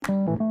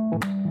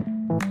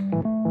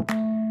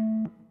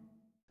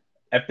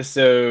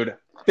Episode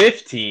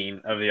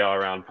 15 of the All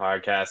Around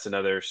Podcast,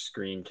 another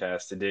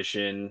Screencast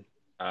edition.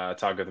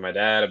 Talk with my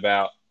dad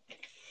about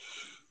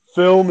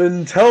film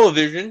and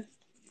television.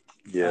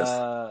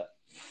 Yes.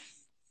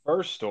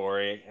 First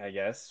story, I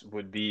guess,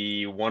 would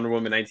be Wonder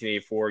Woman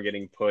 1984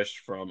 getting pushed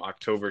from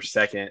October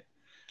 2nd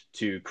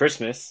to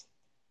Christmas.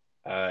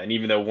 And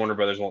even though Warner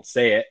Brothers won't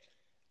say it,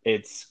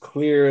 it's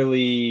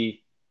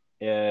clearly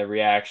a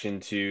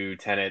reaction to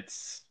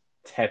Tenet's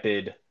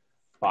tepid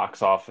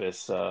box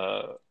office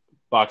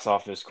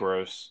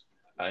gross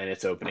in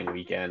its opening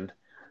weekend.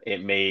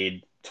 It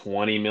made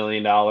 $20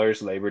 million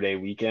Labor Day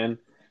weekend.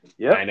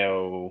 Yep. I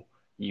know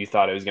you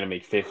thought it was going to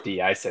make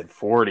 50. I said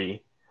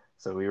 40.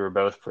 So we were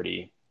both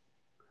pretty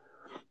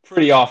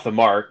off the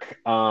mark.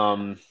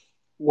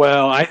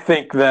 Well, I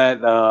think that,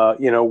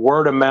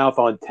 word of mouth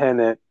on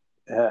Tenet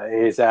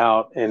is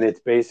out, and it's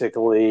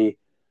basically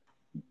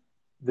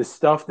the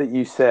stuff that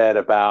you said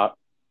about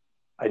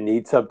I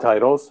need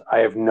subtitles. I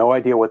have no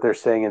idea what they're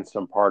saying in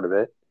some part of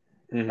it.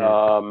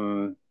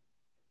 Mm-hmm.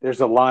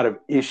 There's a lot of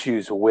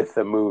issues with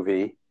the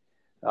movie.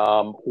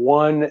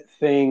 One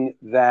thing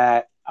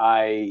that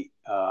I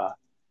heard,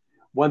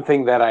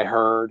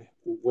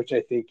 which I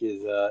think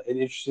is an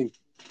interesting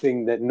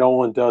thing that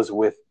Nolan does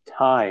with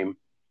time,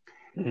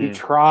 he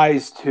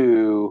tries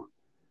to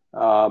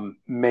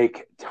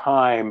make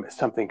time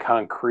something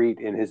concrete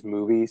in his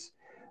movies,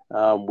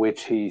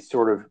 which I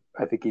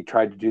think he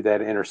tried to do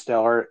that in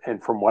Interstellar.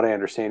 And from what I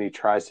understand, he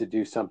tries to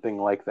do something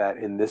like that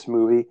in this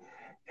movie.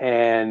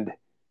 And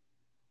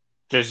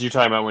just you're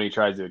talking about when he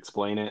tries to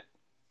explain it?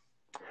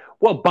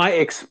 Well, by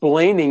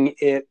explaining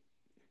it,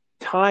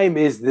 time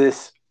is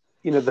this,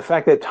 the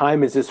fact that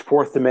time is this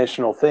fourth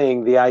dimensional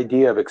thing, the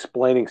idea of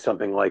explaining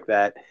something like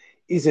that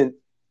isn't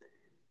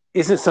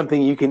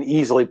something you can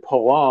easily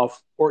pull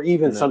off or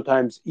even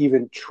sometimes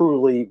even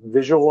truly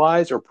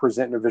visualize or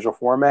present in a visual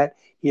format.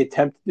 He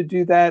attempted to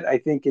do that, I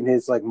think, in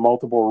his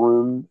multiple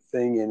room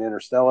thing in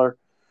Interstellar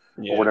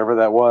or whatever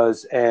that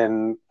was.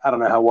 And I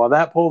don't know how well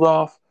that pulled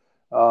off.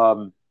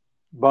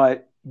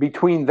 But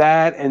between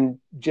that and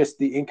just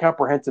the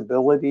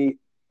incomprehensibility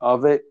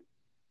of it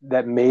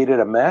that made it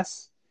a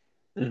mess,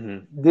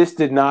 this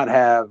did not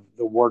have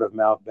the word of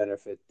mouth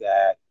benefit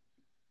that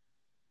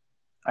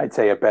I'd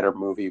say a better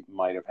movie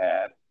might have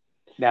had.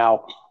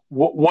 Now,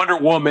 Wonder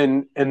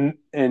Woman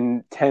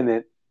and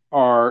Tenet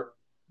are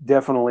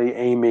definitely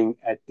aiming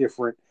at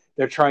different.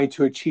 They're trying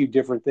to achieve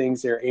different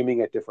things. They're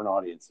aiming at different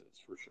audiences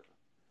for sure.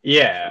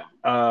 Yeah,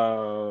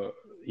 I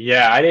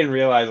didn't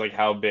realize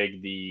how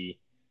big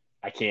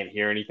I can't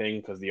hear anything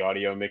because the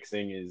audio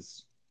mixing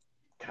is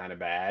kind of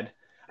bad.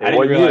 I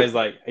didn't realize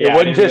it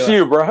wasn't just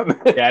you, bro.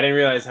 Yeah, I didn't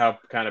realize how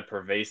kind of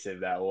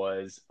pervasive that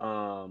was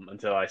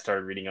until I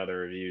started reading other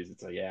reviews.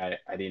 It's I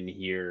didn't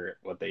hear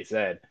what they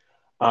said.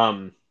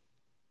 I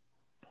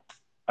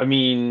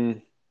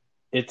mean,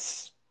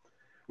 it's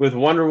with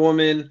Wonder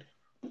Woman.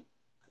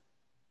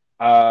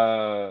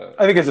 I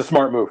think it's a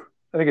smart move.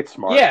 I think it's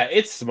smart. Yeah,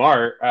 it's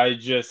smart.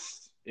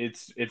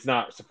 It's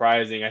not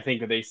surprising. I think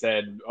that they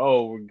said,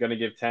 "Oh, we're gonna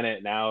give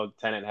Tenet now."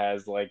 Tenet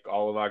has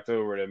all of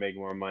October to make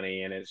more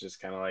money, and it's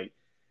just kind of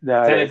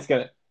Tenet's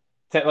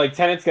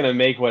gonna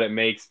make what it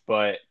makes,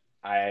 but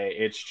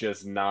it's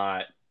just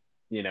not.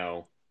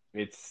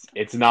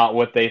 It's not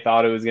what they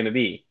thought it was gonna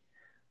be.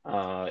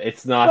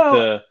 It's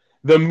not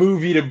the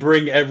movie to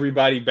bring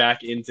everybody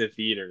back into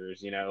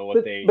theaters.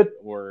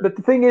 But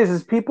the thing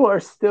is people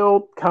are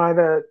still kind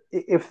of,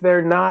 if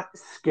they're not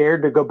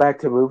scared to go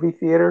back to movie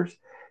theaters,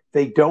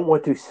 they don't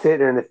want to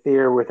sit in a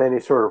theater with any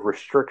sort of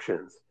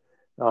restrictions.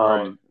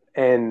 Right.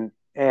 And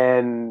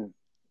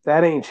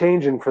that ain't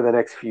changing for the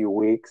next few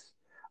weeks.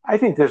 I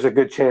think there's a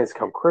good chance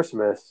come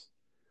Christmas,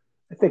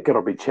 I think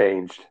it'll be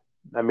changed.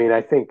 I mean,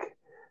 I think,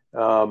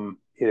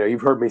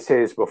 you've heard me say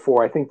this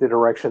before. I think the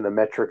direction the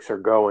metrics are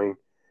going,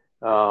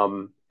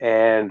 and,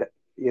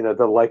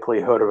 the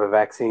likelihood of a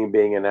vaccine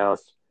being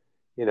announced,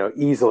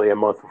 easily a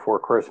month before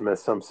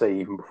Christmas, some say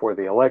even before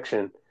the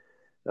election,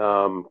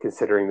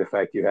 considering the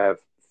fact you have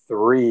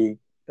three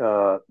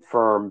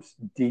firms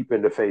deep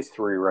into phase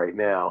 3 right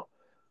now.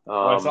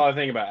 I saw a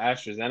thing about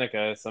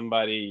AstraZeneca.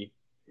 Somebody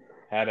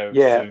had a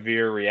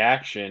severe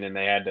reaction, and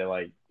they had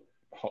to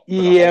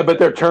but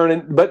they're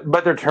turning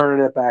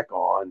it back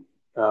on.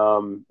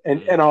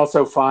 And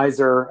also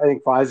Pfizer. I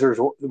think Pfizer's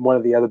one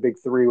of the other big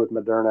three with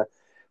Moderna.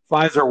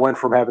 Pfizer went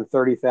from having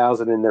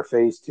 30,000 in their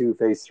phase 2,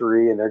 phase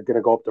 3, and they're going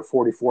to go up to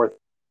 44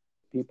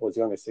 people as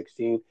young as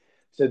 16.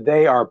 So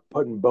they are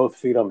putting both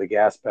feet on the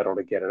gas pedal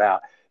to get it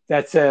out.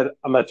 That said,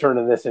 I'm not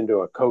turning this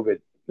into a COVID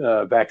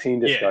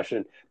vaccine discussion.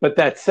 Yeah. But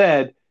that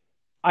said,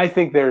 I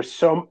think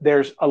there's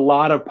a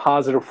lot of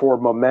positive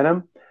forward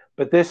momentum,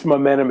 but this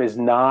momentum is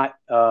not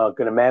going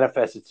to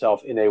manifest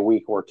itself in a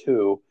week or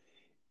two.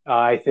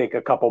 I think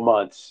a couple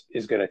months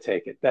is going to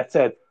take it. That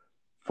said,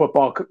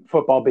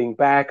 football being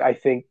back, I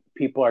think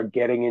people are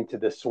getting into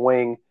the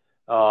swing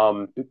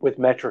with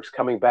metrics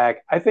coming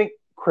back. I think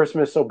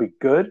Christmas will be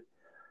good.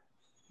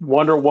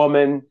 Wonder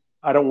Woman,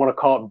 I don't want to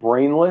call it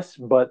brainless,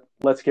 but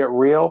let's get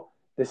real.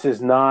 This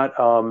is not,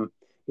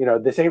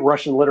 this ain't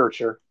Russian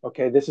literature.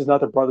 Okay, this is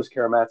not the Brothers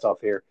Karamazov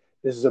here.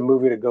 This is a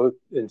movie to go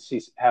and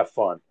see, have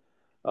fun.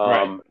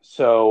 Right.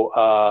 So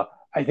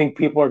I think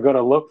people are going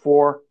to look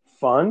for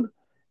fun,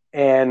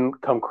 and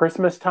come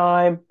Christmas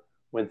time,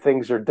 when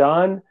things are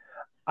done,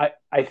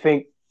 I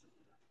think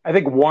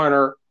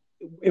Warner,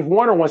 if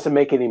Warner wants to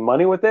make any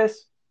money with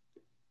this,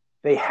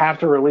 they have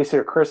to release it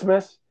at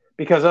Christmas,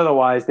 because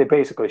otherwise they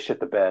basically shit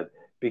the bed,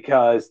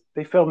 because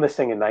they filmed this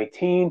thing in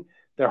 19.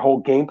 Their whole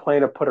game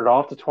plan to put it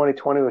off to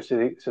 2020 was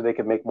so they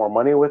could make more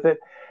money with it.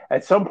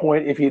 At some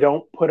point, if you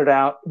don't put it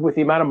out with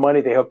the amount of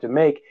money they hope to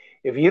make,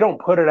 if you don't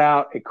put it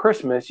out at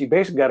Christmas, you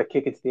basically got to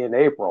kick it to the end of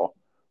April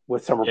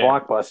with summer Yeah.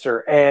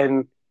 blockbuster,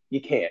 and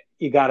you can't.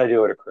 You got to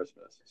do it at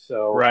Christmas.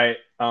 So, Right.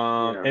 you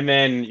know, And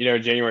then,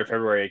 January,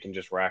 February, it can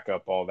just rack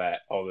up all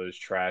those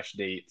trash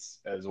dates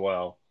as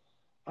well.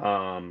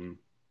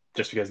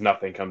 Just because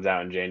nothing comes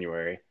out in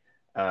January.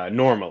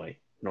 Normally.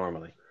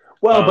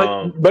 well,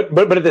 Um,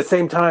 but at the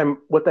same time,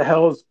 what the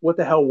hell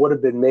would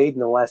have been made in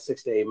the last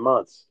 6 to 8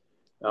 months?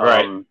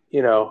 right.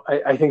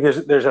 I think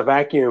there's a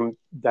vacuum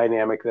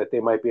dynamic that they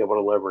might be able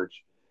to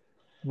leverage,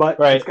 but it's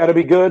Right. got to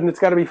be good and it's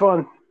got to be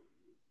fun.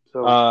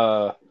 So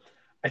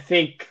I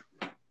think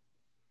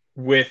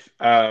with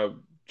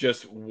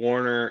just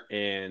Warner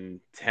and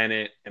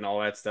Tenet and all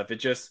that stuff,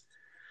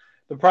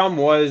 the problem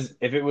was,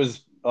 if it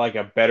was like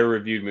a better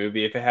reviewed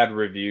movie, if it had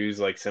reviews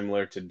like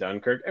similar to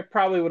Dunkirk, it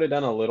probably would have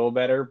done a little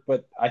better.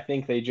 But I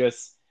think they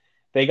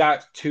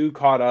got too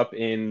caught up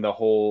in the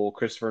whole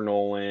Christopher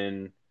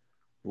Nolan,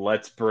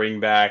 let's bring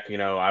back,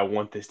 I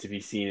want this to be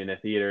seen in a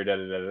theater, da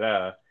da da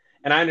da.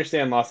 And I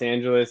understand Los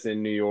Angeles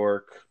and New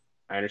York.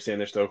 I understand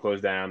they're still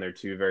closed down. They're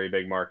two very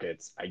big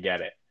markets. I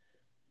get it.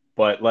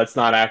 But let's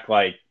not act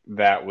like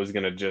that was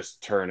going to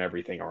just turn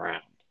everything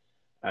around.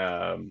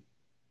 Um,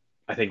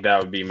 I think that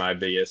would be my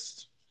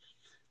biggest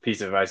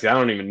piece of advice. I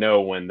don't even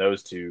know when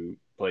those two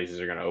places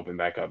are going to open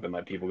back up and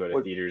let people go to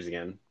what theaters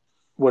again.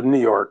 New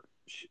York,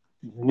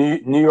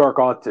 New York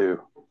ought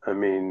to. I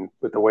mean,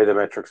 with the way the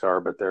metrics are,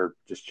 but they're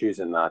just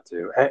choosing not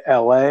to.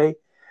 LA,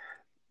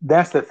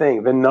 that's the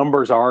thing. The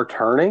numbers are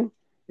turning.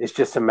 It's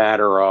just a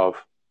matter of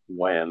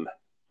when.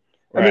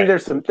 I mean,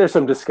 Right. there's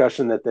some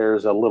discussion that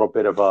there's a little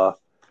bit of a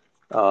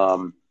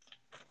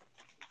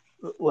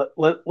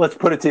let's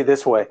put it to you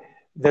this way.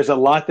 There's a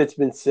lot that's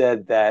been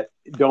said that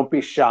don't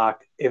be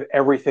shocked if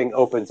everything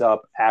opens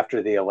up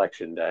after the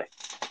election day.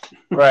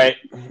 Right.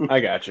 I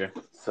got you.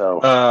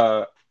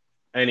 So,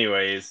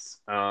 Anyways,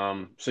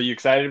 so you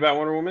excited about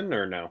Wonder Woman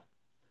or no?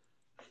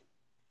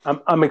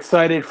 I'm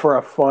excited for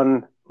a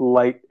fun,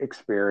 light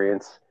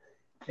experience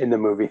in the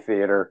movie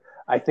theater.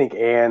 I think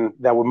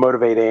that would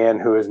motivate Anne,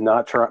 who is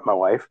not my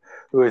wife,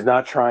 who is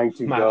not trying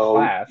to My go.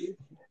 class.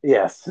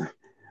 Yes.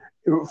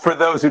 For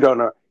those who don't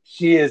know,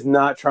 she is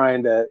not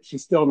trying to.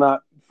 She's still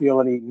not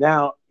feeling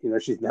now.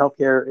 She's in the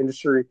healthcare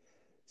industry,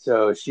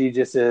 so she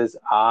just says,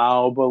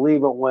 "I'll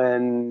believe it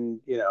when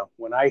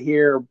I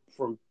hear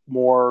from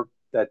more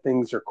that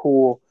things are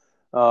cool.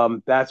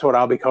 That's what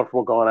I'll be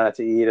comfortable going out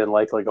to eat and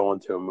likely going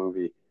to a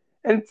movie."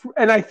 And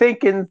I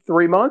think in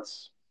 3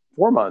 months,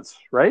 4 months,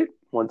 right?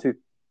 1, 2,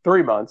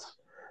 3 months.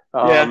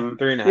 Yeah,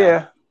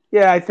 3.5.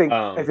 Yeah. I think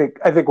Um,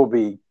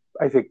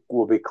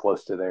 we'll be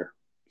close to there.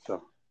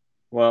 So,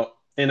 well,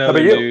 in how about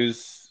other you?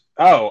 news,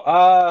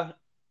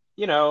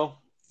 you know,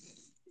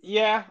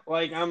 yeah,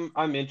 like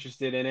I'm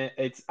interested in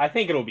it. I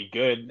think it'll be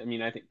good. I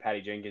mean, I think Patty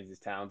Jenkins is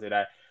talented.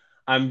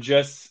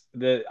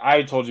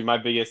 I told you my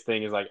biggest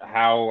thing is, like,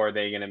 how are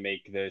they gonna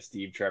make the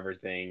Steve Trevor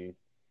thing?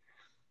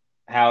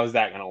 How is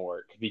that gonna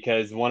work?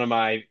 Because one of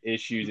my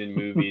issues in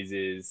movies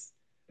is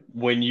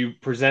when you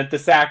present the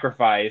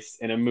sacrifice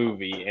in a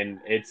movie, and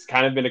it's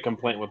kind of been a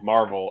complaint with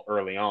Marvel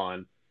early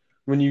on,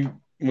 when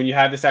you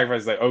have the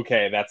sacrifice, like,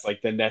 okay, that's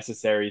like the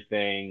necessary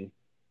thing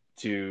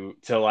to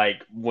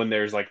like, when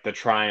there's like the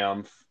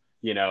triumph,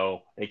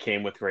 it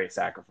came with great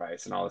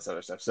sacrifice and all this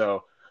other stuff.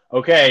 So,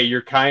 okay,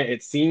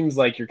 it seems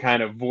like you're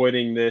kind of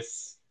avoiding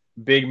this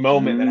big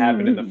moment that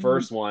happened in the Mm,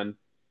 first one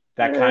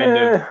that kind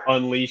of eh.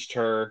 unleashed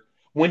her.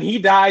 When he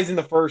dies in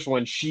the first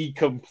one, she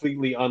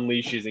completely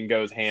unleashes and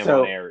goes ham on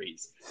So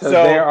Ares. so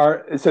there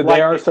So,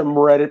 are like, some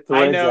Reddit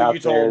I threads know you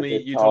out told there me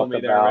that you told talk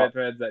me there are Reddit about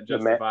threads that the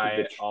justify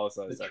it, all this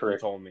other the stuff. You trick.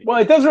 told me. Well,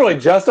 it doesn't really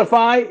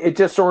justify. It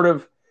just sort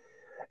of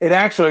it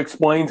actually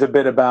explains a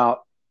bit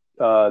about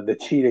the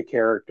cheetah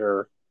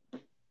character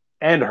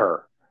and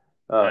her.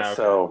 Okay.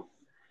 So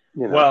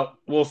Well,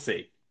 we'll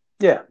see.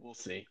 yeah. We'll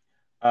see.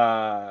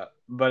 But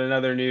in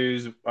other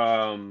news,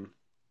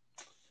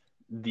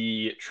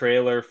 the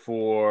trailer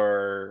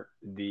for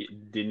the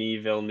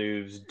Denis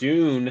Villeneuve's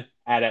Dune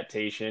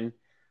adaptation,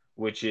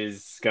 which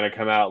is going to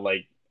come out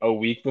like a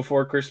week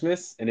before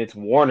Christmas, and it's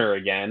Warner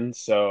again,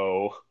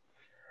 so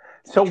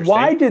it's So interesting.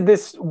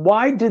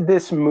 why did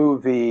this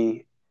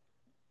movie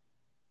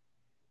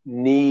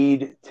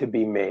need to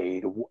be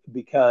made?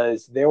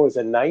 Because there was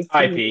a IP.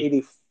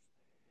 1980,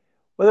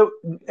 well,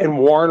 and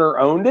Warner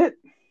owned it.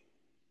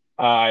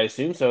 I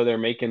assume so. They're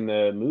making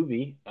the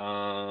movie.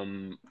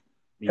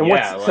 And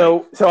Yeah, like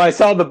so I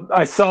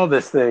saw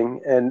this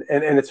thing, and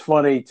it's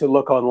funny to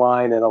look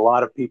online, and a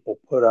lot of people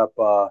put up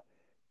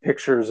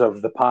pictures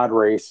of the pod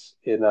race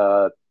in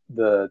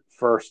the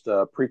first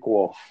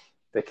prequel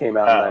that came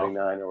out in oh,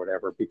 '99 or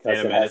whatever, because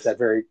Phantom it has Menace. that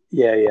very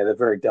the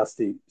very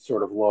dusty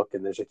sort of look,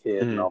 and there's a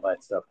kid and Hmm. all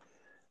that stuff.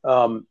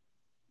 Um,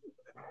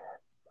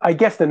 I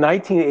guess the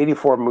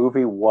 1984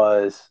 movie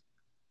was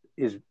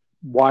is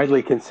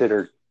widely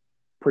considered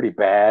pretty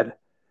bad.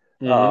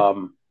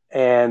 Hmm.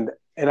 And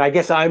I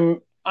guess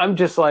I'm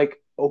just like,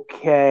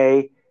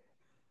 okay,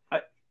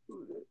 I,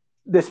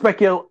 the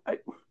specul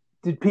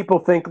did people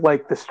think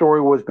like the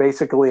story was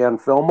basically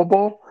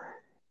unfilmable,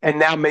 and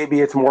now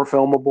maybe it's more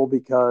filmable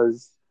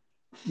because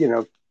you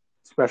know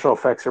special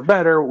effects are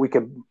better. We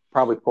could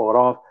probably pull it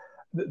off.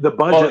 Well, The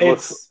budget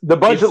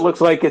it's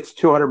looks like it's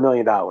 $200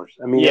 million.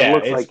 I mean, it yeah,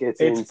 looks like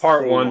it's it's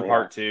part one, insanely high.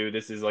 part two.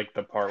 This is like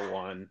the part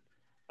one.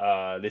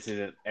 This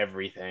isn't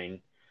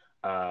everything.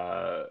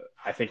 I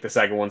think the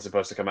second one's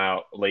supposed to come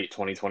out late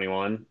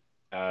 2021,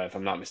 if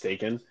I'm not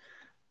mistaken.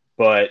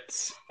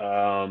 But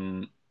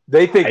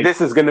They think I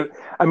this is going to.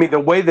 I mean,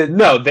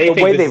 no, they the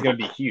think way this is they've going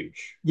to be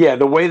huge. yeah,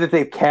 the way that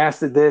they've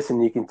casted this,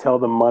 and you can tell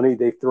the money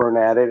they've thrown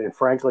at it, and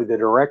frankly, the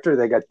director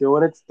they got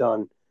doing it's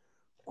done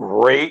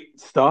great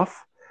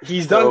stuff.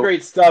 He's done So,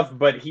 great stuff,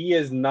 but he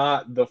is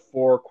not the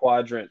four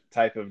quadrant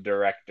type of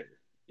director.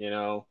 You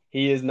know,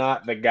 he is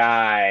not the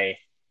guy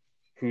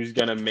who's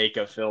gonna make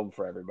a film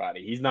for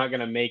everybody. He's not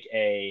gonna make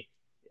a.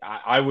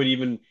 I would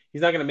even.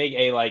 He's not gonna make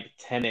a like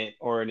Tenet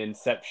or an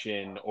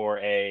Inception or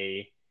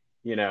a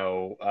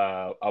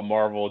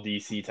Marvel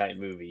DC type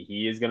movie.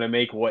 He is gonna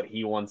make what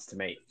he wants to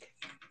make.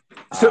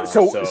 So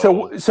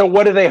so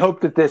what do they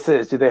hope that this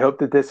is? Do they hope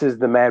that this is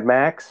the Mad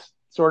Max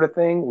sort of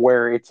thing,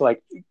 where it's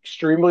like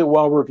extremely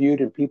well reviewed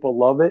and people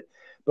love it,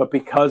 but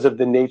because of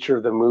the nature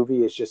of the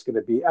movie, it's just going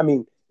to be. I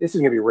mean, this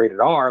is going to be rated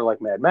R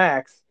like Mad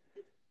Max.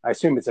 I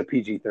assume it's a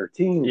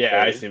PG-13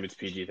 yeah, I thing. assume it's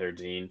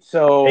PG-13.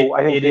 So It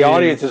I think it the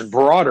audience is is.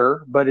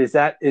 broader, but is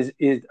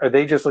are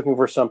they just looking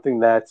for something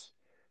that's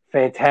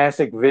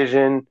fantastic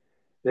vision?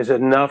 There's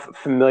enough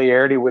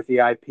familiarity with the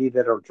IP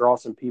that'll draw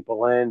some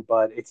people in,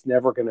 but it's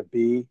never going to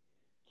be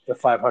the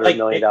Like $500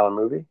 million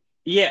movie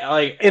yeah,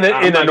 like in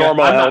a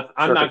normal health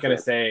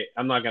circumstance.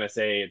 I'm not gonna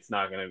say it's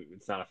not a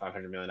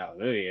 $500 million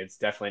movie. It's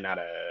definitely not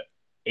a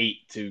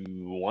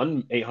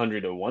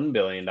 800 to $1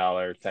 billion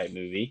type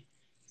movie.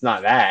 It's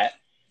not that.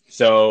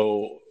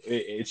 So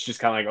it's just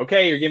kind of like,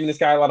 okay, you're giving this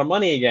guy a lot of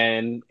money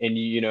again,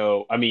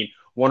 and I mean,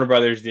 Warner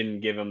Brothers didn't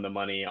give him the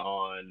money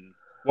on.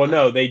 Well,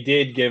 no, they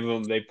did give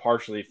him. They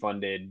partially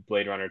funded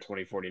Blade Runner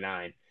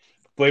 2049.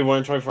 Blade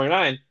Runner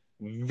 2049,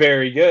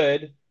 very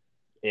good.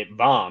 It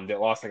bombed. It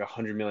lost like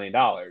 $100 million.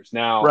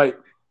 Now, Right.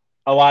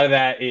 a lot of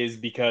that is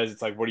because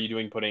it's like, what are you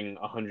doing putting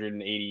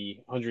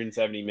 180,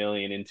 170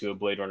 million into a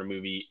Blade Runner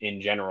movie in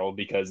general?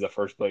 Because the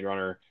first Blade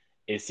Runner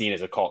is seen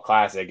as a cult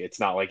classic. It's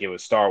not like it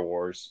was Star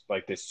Wars,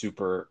 like this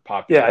super Yeah,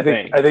 popular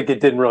thing. I think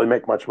it didn't really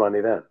make much money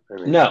then. I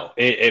mean, No,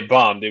 it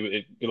bombed.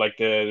 It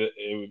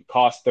would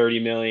cost 30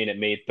 million. It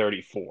made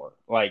 34.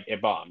 Like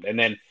it bombed, and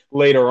then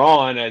later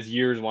on, as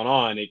years went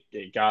on,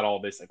 it got all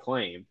this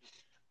acclaim.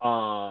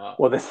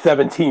 well, there's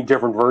 17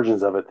 different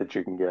versions of it that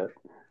you can get.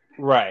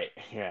 Right.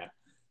 Yeah.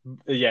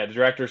 Yeah. The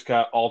director's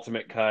cut,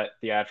 ultimate cut,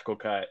 theatrical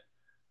cut.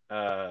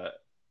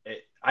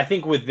 I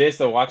think with this,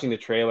 though, watching the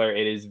trailer,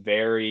 it is,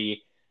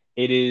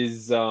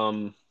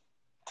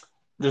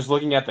 just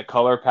looking at the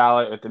color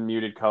palette with the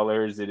muted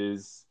colors. It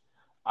is,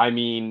 I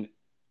mean,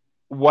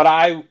 what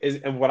I'm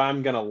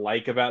going to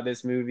like about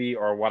this movie,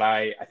 or what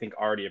I think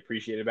already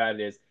appreciate about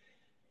it is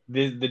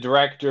the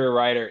director,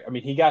 writer. I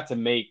mean, he got to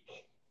make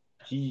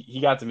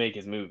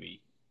his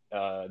movie.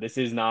 This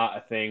is not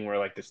a thing where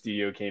like the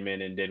studio came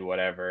in and did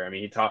whatever. I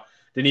mean,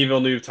 Denis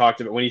Villeneuve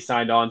talked about when he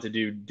signed on to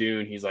do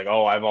Dune. He's like,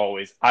 oh, I've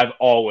always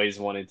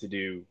wanted to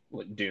do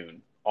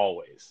Dune,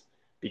 always,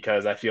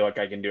 because I feel like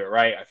I can do it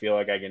right. I feel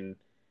like I can,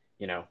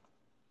 you know,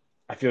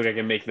 I feel like I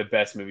can make the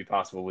best movie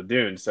possible with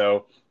Dune.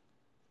 So,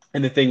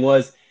 and the thing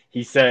was,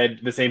 he said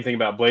the same thing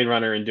about Blade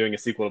Runner and doing a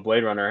sequel to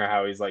Blade Runner.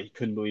 How he's like he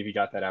couldn't believe he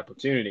got that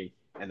opportunity,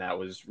 and that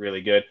was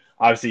really good.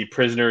 Obviously,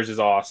 Prisoners is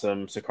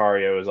awesome.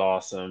 Sicario is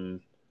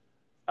awesome.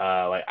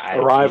 Like I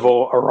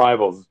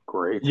Arrival's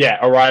great.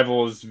 Yeah,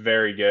 Arrival is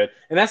very good,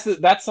 and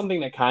that's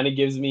something that kind of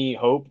gives me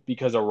hope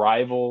because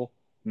Arrival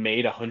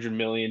made 100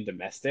 million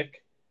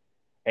domestic,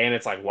 and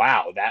it's like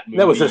wow, that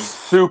That was a movie.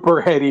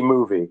 super heady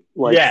movie.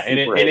 Like Yeah, and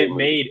super heady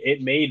movie.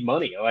 it made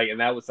money, like, and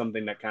that was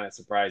something that kind of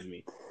surprised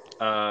me.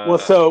 Well, Uh,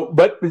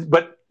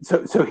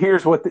 so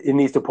here's what it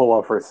needs to pull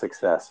off for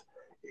success.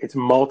 It's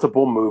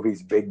multiple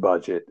movies, big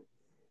budget.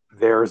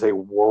 There's a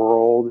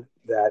world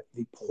that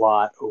the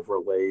plot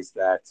overlays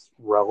that's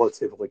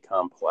relatively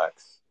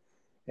complex.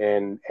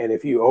 And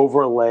if you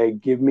overlay,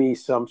 give me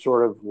some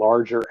sort of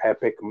larger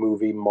epic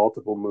movie,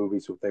 multiple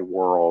movies with a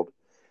world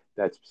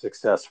that's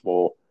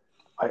successful.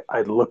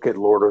 I'd look at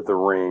Lord of the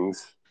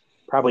Rings,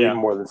 probably even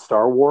yeah, more than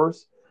Star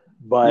Wars.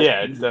 But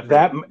yeah, it's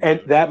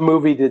definitely that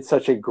movie did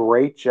such a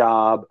great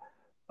job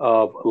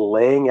of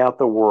laying out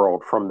the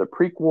world from the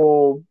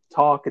prequel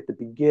talk at the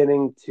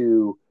beginning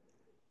to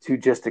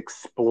just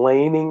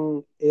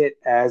explaining it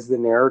as the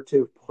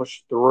narrative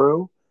pushed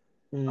through.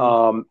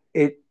 Mm.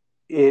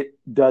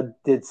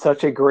 Did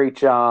such a great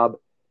job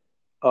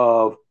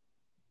of,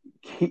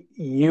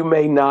 you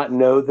may not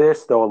know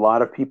this, though a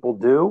lot of people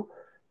do,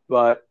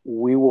 but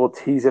we will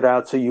tease it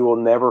out so you will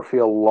never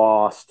feel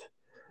lost,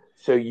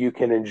 so you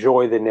can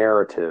enjoy the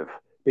narrative.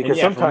 And Because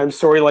yeah, from sometimes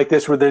story like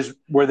this, where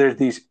there's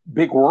these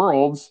big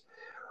worlds,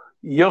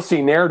 you'll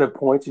see narrative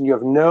points and you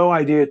have no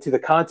idea to the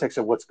context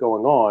of what's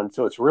going on.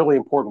 So it's really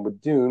important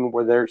with Dune,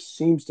 where there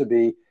seems to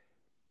be,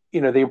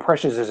 the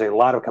impression is there's a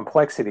lot of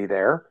complexity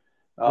there.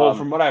 well,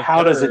 from what I've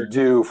How does it heard,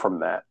 do from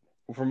that?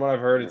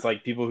 it's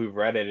like people who've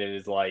read it, it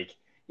is like,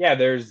 yeah,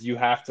 there's you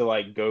have to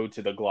like go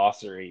to the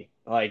glossary,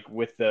 like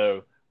with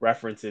the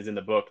references in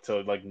the book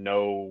to like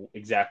know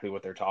exactly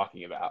what they're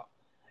talking about,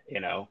 you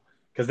know?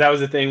 Because that was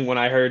the thing when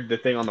I heard the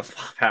thing on the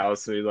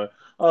Flophouse, where he's like,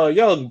 "Oh,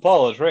 young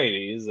Paul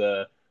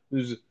Atreides,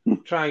 who's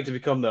trying to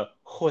become the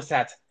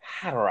Kwisatz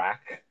Haderach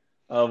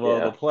of the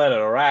Yeah. planet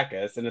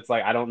Arrakis," and it's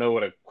like I don't know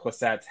what a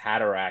Kwisatz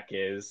Haderach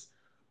is,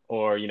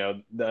 or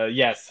the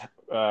yes,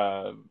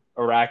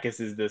 Arrakis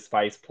is the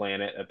spice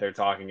planet that they're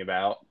talking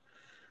about.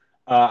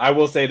 I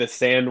will say the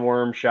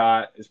sandworm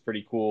shot is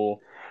pretty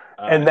cool.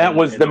 And that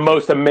was In the the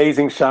most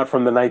amazing shot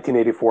from the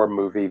 1984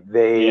 movie.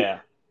 yeah,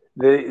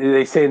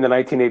 They say in the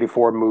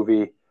 1984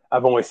 movie,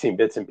 I've only seen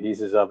bits and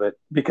pieces of it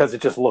because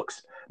it just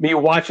looks. I mean, you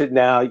watch it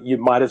now, you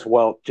might as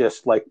well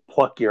just like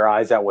pluck your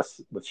eyes out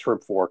with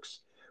shrimp forks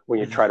when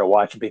you try to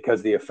watch it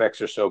because the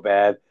effects are so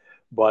bad.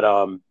 But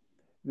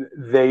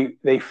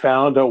they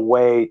found a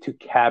way to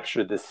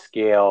capture the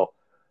scale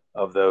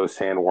of those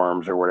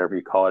sandworms or whatever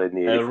you call it in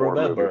the and 84 movie.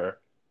 remember,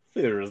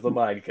 fear is the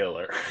mind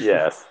killer.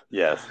 Yes,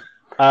 yes.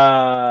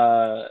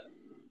 uh,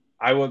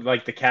 I would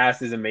like the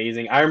cast is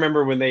amazing. I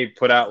remember when they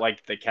put out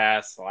like the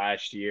cast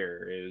last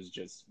year, it was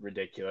just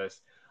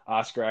ridiculous.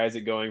 Oscar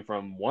Isaac going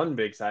from one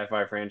big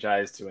sci-fi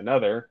franchise to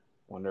another.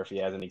 Wonder if he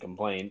has any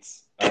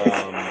complaints.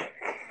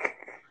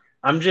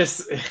 I'm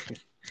just,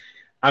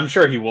 I'm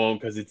sure he won't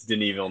because it's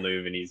Denis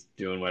Villeneuve and he's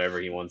doing whatever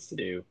he wants to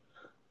do.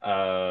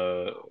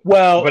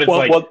 Well, But it's well,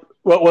 like, well,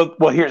 well, well,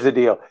 well. Here's the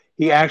deal.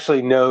 He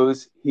actually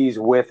knows he's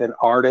with an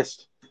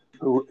artist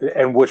who,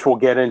 and which we'll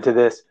get into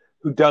this,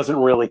 who doesn't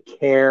really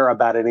care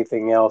about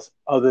anything else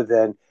other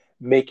than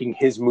making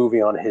his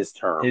movie on his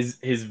terms.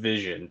 his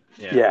vision.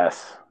 Yeah.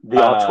 Yes, the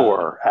Uh,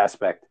 auteur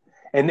aspect.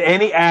 And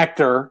any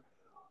actor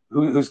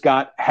who's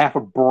got half a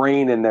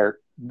brain in their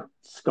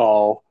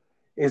skull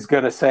is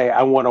going to say,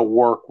 "I want to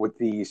work with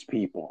these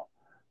people."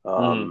 mhm.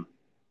 Um,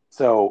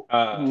 so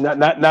uh, not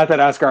that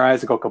Oscar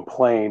Isaac will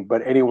complain,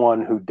 but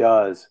anyone who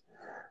does,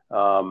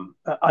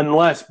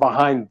 unless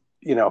behind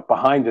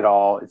it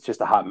all, it's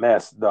just a hot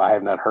mess. Though I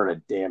have not heard a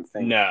damn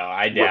thing no,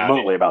 I doubt it.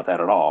 remotely about that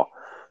at all.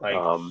 Like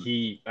Um,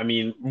 I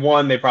mean,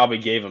 one, they probably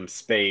gave him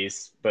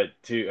space, but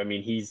two, I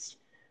mean,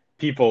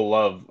 people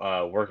love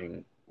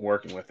working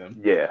with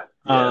him. yeah,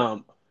 yeah.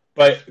 Um,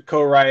 but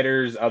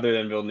co-writers other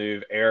than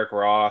Villeneuve, Eric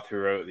Roth, who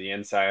wrote The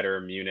Insider,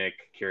 Munich,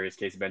 Curious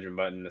Case of Benjamin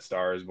Button, The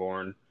Star Is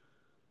Born,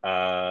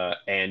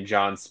 and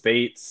John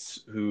Spates,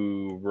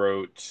 who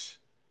wrote.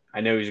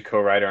 I know he's a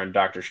co-writer on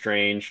Doctor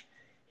Strange.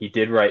 He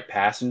did write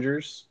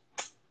Passengers,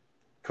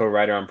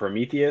 co-writer on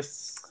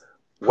Prometheus,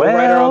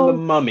 co-writer on The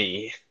Well,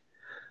 Mummy.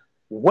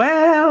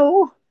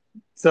 well.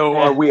 So Eh.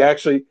 are we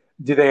actually?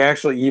 Do they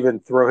actually even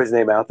throw his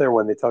name out there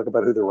when they talk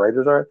about who the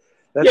writers are?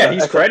 That's Yeah, a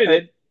he's that's a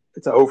credited.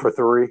 it's a 0 for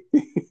 3.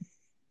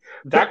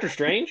 Doctor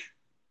Strange?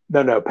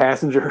 No,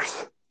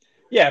 Passengers.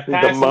 Yeah, The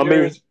Mummy,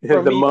 Passengers, the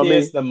Prometheus,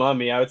 Mummy. The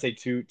Mummy. I would say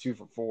two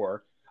for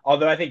four.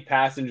 Although I think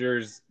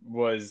Passengers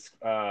was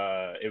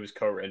it was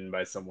co-written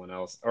by someone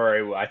else,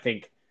 or I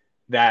think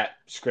that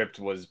script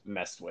was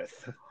messed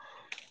with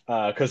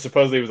because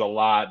supposedly it was a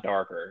lot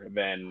darker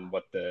than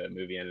what the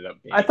movie ended up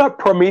I being. thought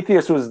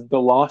Prometheus was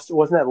the Lost.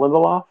 Wasn't that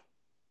Lindelof?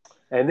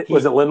 And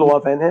was it He,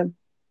 Lindelof and him?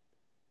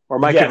 Or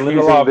am I yeah,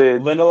 confusing the?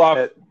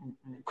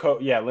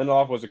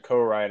 Lindelof was a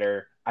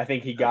co-writer. I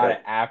think he got Okay,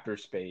 it after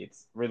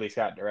Spades. Ridley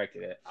Scott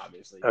directed it,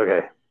 obviously.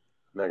 okay,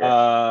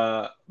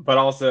 okay. But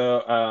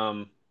also,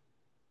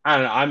 I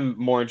don't know. I'm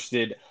more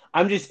interested.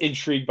 I'm just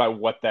intrigued by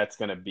what that's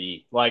gonna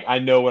be. Like, I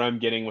know what I'm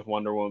getting with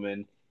Wonder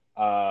Woman.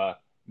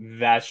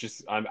 That's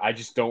just I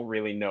just don't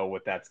really know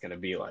what that's gonna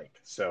be like.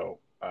 So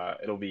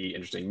it'll be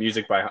interesting.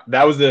 Music by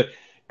that was the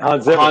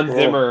Hans Zimmer. Hans Yeah.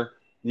 Zimmer.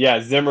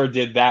 Yeah, Zimmer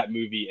did that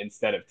movie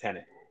instead of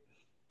Tenet.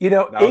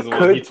 That was It the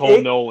one he could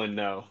told Nolan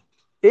no.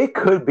 it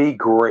could be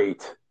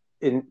great,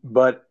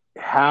 but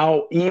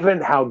how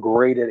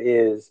great it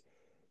is,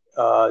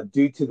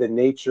 due to the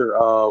nature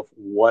of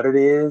what it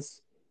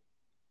is.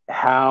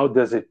 How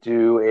does it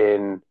do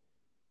in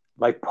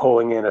like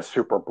pulling in a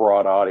super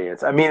broad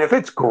audience? I mean, if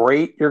it's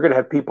great, you're going to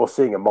have people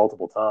seeing it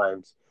multiple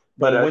times,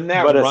 but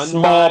Well, a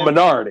small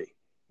minority.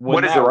 when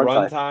What is the that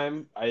runtime?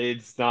 runtime,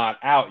 it's not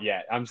out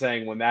yet. I'm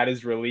saying when that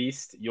is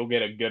released, you'll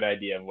get a good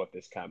idea of what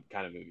this kind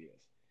of movie is.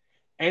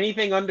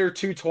 Anything under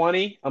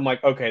 220, I'm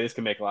like, okay, this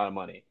can make a lot of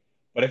money.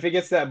 But if it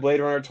gets that Blade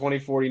Runner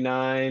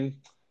 2049,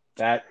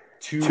 that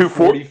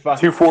 245,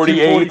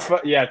 248.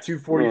 yeah, Yeah.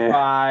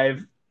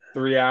 245,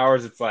 3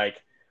 hours. It's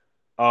like,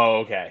 oh,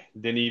 okay.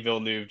 Denis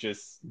Villeneuve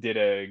just did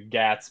a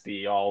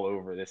Gatsby all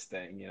over this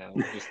thing,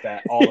 just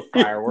that all the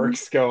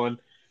fireworks going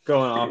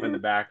off in the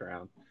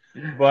background.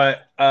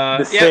 But yeah,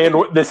 The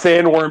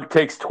sandworm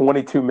takes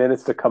 22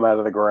 minutes to come out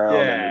of the ground,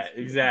 and yeah, it's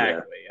yeah.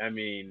 exactly. I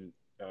mean,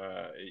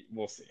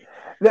 we'll see.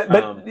 But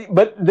Um,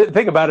 but the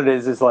thing about it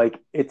is like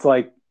it's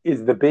like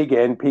is the big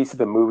end piece of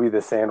the movie the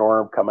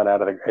sandworm coming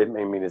out of the? I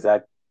mean, is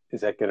that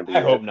going to be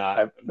I hope it?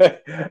 not.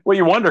 Well,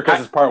 you wonder because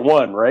I it's part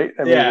one, right?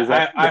 I mean, Yeah, is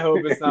that? I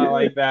hope it's not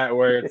like that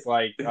where it's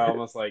like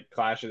almost like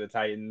Clash of the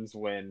Titans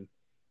when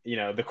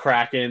the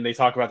Kraken, they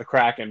talk about the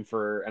Kraken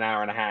for an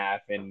hour and a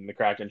half and the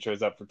Kraken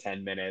shows up for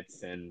 10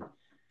 minutes and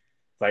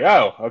it's like,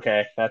 oh,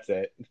 okay, that's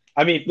it.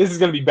 I mean, this is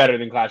going to be better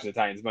than Clash of the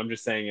Titans, but I'm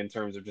just saying in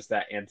terms of just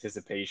that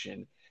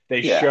anticipation. They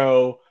Yeah.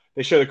 show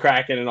the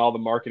Kraken and all the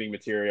marketing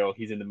material.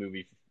 He's in the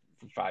movie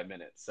for 5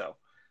 minutes, so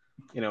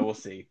we'll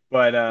see.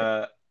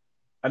 But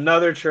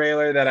another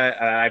trailer that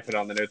I put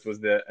on the notes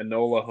was the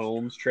Enola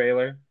Holmes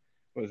trailer.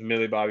 It was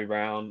Millie Bobby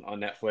Brown on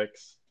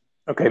Netflix.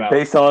 Okay, About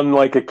based on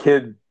like a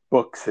kid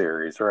book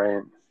series,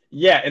 right?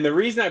 Yeah, and the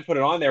reason I put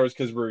it on there was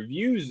because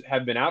reviews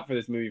have been out for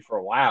this movie for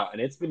a while,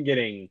 and it's been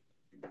getting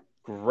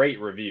great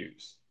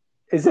reviews.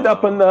 Is it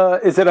up on the?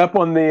 Is it up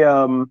on the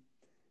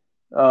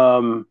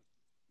um,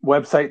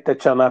 website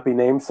that shall not be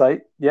named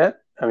site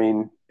yet? I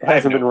mean, it I have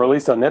hasn't no been clue.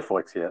 released on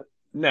Netflix yet.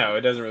 No,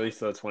 it doesn't release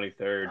till the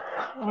 23rd,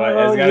 but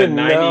Oh, it's got a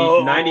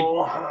 90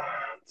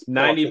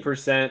 Bullshit.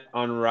 percent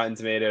on Rotten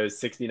Tomatoes,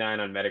 69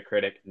 on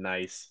Metacritic.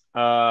 Nice.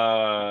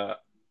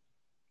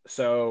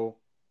 So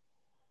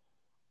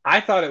I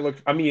thought it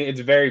looked. I mean, it's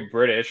very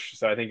British,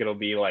 so I think it'll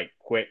be like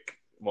quick.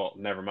 Well,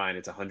 never mind.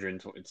 It's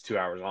 120. It's 2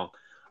 hours long.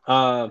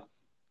 Uh,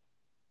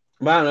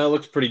 but I don't know. It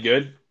looks pretty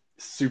good.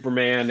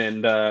 Superman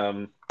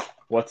and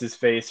what's his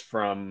face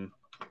from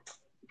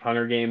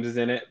Hunger Games is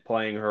in it,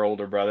 playing her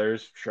older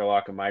brothers,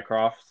 Sherlock and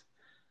Mycroft.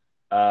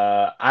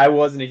 I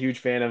wasn't a huge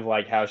fan of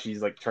like how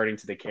she's like turning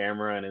to the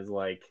camera and is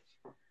like,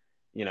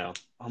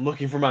 I'm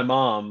looking for my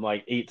mom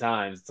like 8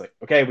 times. It's like,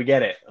 okay, we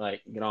get it.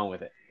 Like, get on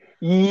with it.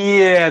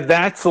 Yeah,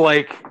 that's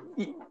like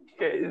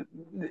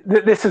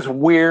this is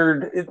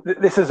weird.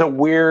 This is a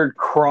weird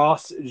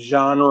cross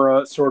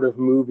genre sort of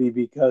movie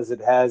because it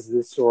has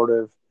this sort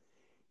of,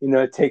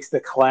 it takes the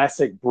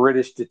classic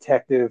British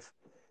detective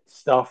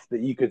stuff that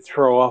you could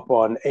throw up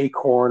on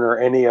Acorn or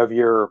any of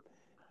your,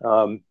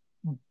 um,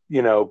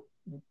 you know,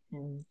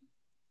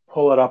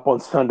 pull it up on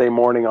Sunday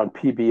morning on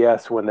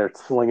PBS when they're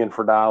slinging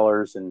for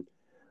dollars and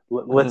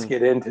let's Mm-hmm.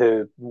 get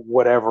into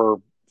whatever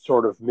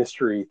sort of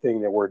mystery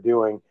thing that we're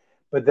doing.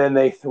 But then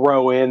they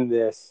throw in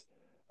this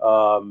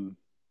um,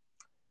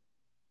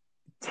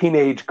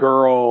 teenage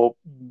girl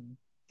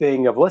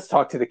thing of let's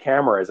talk to the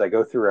camera as I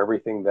go through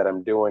everything that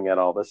I'm doing and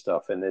all this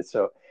stuff. And it's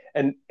so,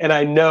 and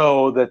I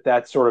know that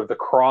that's sort of the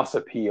cross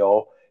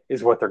appeal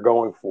is what they're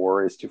going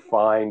for is to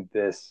find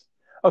this,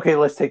 okay,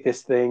 let's take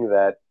this thing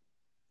that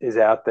is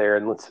out there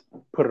and let's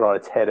put it on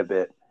its head a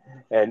bit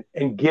and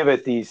give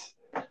it these,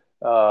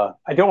 I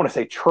don't want to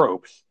say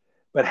tropes,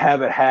 but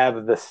have it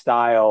have the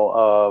style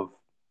of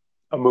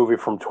a movie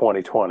from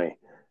 2020,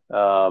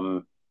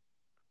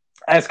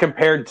 as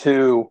compared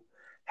to,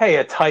 hey,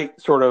 a tight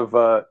sort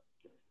of,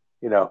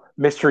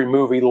 mystery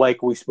movie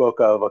like we spoke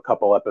of a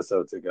couple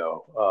episodes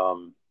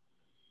ago.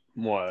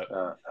 What?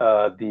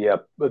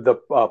 The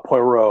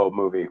Poirot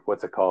movie.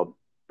 What's it called?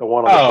 The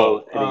one on the Oh,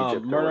 boat in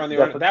Egypt, Murder or on the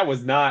Orient. That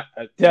was not.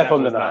 Death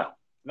on the Nile.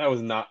 That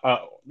was not.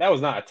 That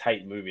was not a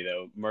tight movie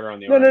though. Murder on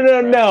the No, no,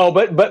 Orient no,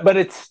 Express. no. But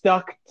it's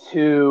stuck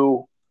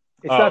to.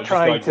 It's Oh, not just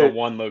trying like the to.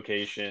 one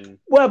location.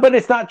 Well, but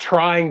it's not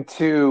trying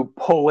to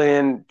pull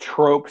in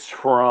tropes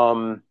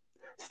from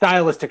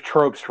stylistic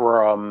tropes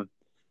from,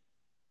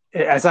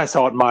 as I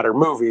saw it, modern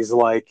movies.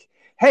 Like,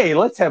 hey,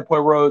 let's have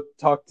Poirot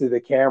talk to the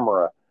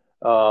camera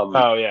Oh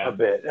a yeah.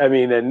 bit. I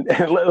mean, and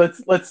let's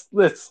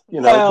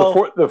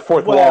Well, the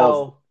fourth wall is.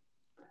 well,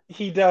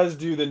 he does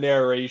do the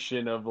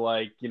narration of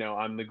like,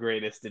 I'm the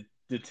greatest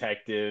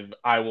detective.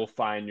 I will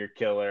find your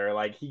killer.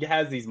 Like he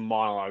has these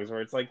monologues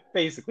where it's like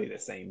basically the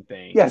same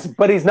thing. Yes,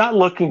 but he's not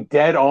looking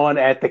dead on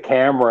at the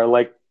camera,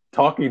 like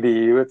talking to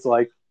you. It's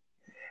like,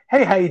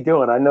 hey, how you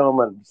doing? I know I'm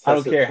an I don't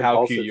obsessive care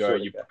how cute compulsive you are, sort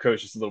of you guy.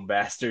 precocious little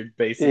bastard. Yeah,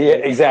 Basically.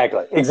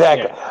 exactly,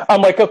 exactly. Yeah.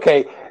 I'm like,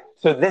 okay,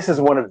 so this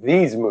is one of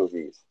these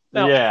movies.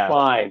 Now, Yeah.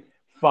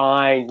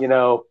 fine. You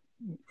know,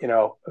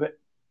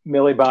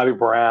 Millie Bobby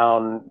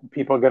Brown.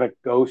 People are gonna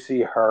go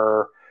see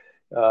her.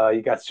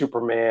 You got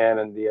Superman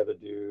and the other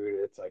dude.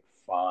 It's like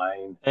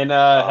fine. And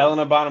Um,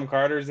 Helena Bonham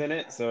Carter's in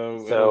it,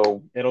 so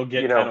so it'll you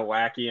get kind know, of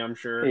wacky, I'm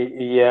sure.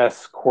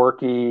 yes,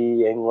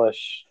 quirky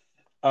English.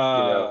 You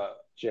know, Uh,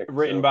 chick.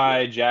 Written So yeah.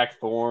 by Jack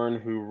Thorne,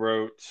 who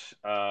wrote.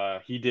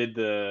 He did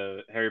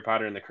the Harry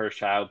Potter and the Cursed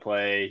Child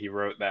play. He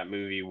wrote that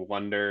movie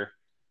Wonder.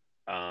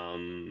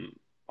 Um,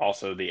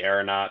 Also the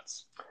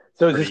Aeronauts.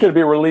 So is this going to Pretty.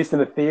 be released in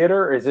the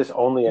theater, or is this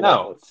only a No,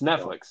 Netflix it's film?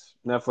 Netflix. It's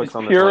Netflix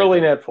on the purely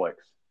 23rd. Netflix.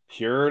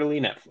 Purely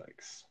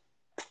Netflix.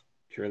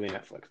 Purely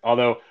Netflix.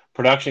 Although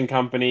production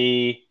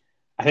company,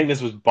 I think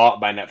this was bought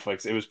by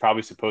Netflix. It was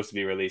probably supposed to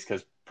be released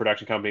because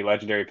production company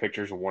Legendary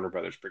Pictures and Warner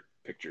Brothers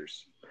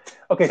Pictures.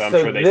 Okay, So I'm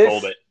sure they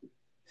sold it.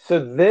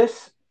 so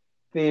this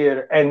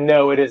theater, and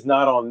no, it is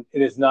not on.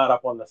 It is not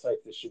up on the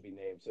site that should be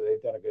named. So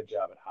they've done a good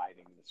job at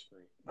hiding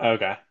the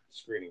Okay.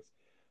 screenings.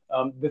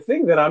 The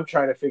thing that I'm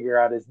trying to figure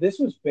out is this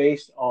was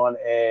based on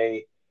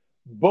a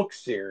book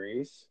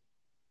series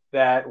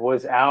that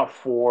was out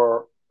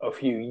for a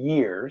few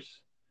years,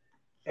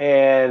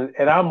 and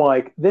I'm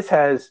like, this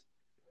has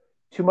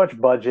too much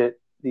budget.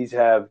 These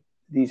have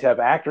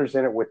actors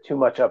in it with too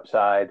much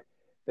upside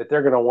that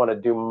they're going to want to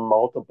do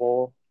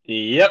multiple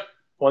Yep.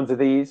 ones of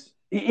these.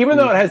 Even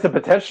though it has the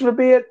potential to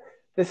be it,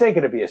 this ain't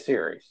going to be a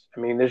series. I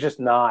mean, there's just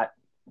not.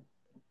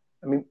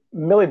 I mean,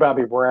 Millie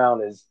Bobby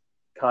Brown is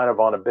kind of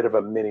on a bit of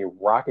a mini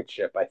rocket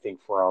ship, I think,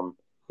 from,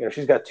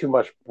 she's got too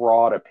much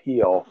broad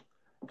appeal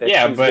that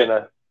Yeah, she's but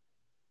gonna.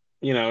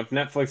 if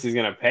Netflix is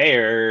gonna pay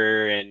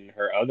her and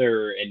her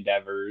other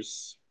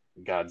endeavors,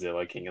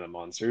 Godzilla, King of the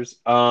Monsters,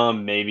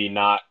 maybe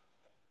not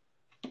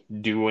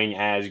doing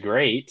as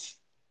great.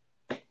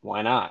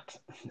 Why not?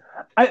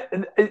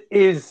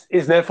 Is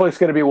Netflix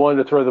going to be willing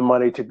to throw the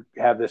money to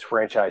have this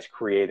franchise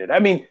created? I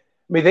mean,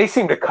 they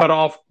seem to cut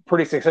off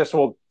pretty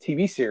successful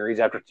TV series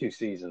after 2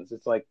 seasons.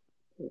 It's like,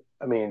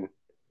 I mean,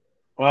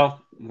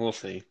 Well, we'll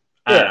see.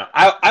 I don't yeah.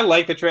 know. I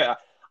like the trailer.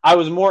 I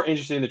was more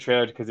interested in the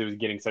trailer because it was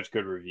getting such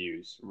good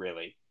reviews,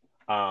 really.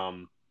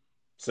 Um,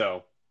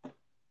 so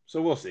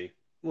we'll see.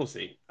 We'll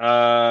see.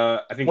 I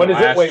think the When is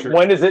it? last Wait,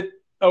 when is it?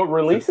 Oh, it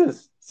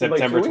releases in like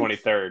September 2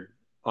 weeks. 23rd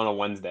on a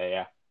Wednesday.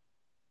 Yeah.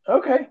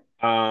 Okay.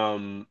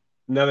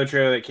 Another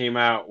trailer that came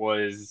out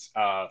was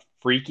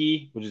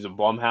Freaky, which is a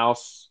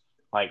Blumhouse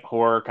like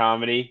horror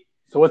comedy.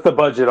 So what's the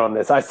budget on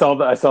this? I saw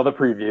the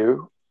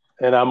preview,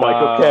 and I'm like,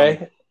 Um,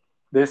 okay,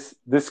 this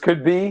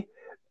could be.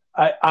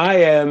 I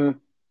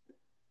am.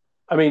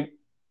 I mean,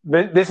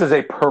 this is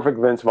a perfect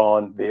Vince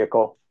Vaughn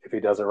vehicle if he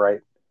does it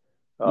right.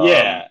 Um,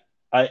 yeah.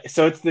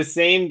 So it's the um,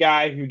 same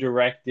guy who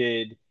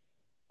directed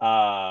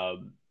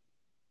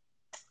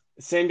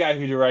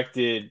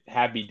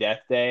Happy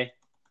Death Day,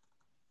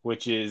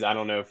 which is, I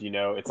don't know if you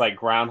know, it's like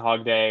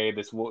Groundhog Day.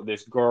 This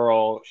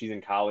girl, she's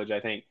in college, I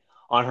think.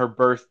 On her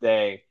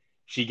birthday,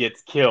 she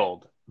gets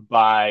killed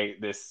by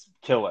this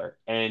killer,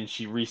 and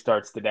she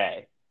restarts the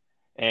day.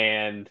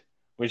 And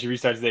when she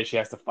restarts the day, she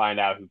has to find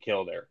out who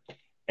killed her.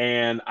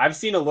 And I've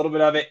seen a little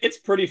bit of it. It's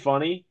pretty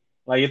funny.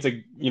 Like it's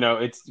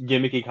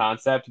gimmicky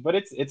concept, but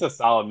it's a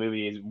solid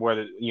movie. It's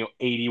where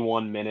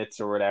 81 minutes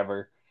or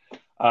whatever,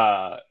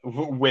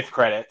 with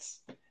credits,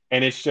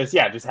 and it's just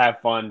have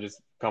fun,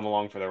 just come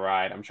along for the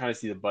ride. I'm trying to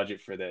see the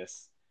budget for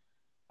this.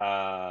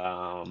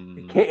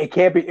 it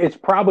can't be. It's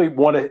probably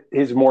one of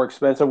his more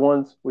expensive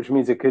ones, which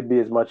means it could be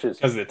as much as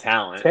Because of the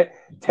talent.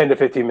 10 to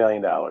 $15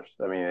 million. I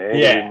mean, it ain't gonna be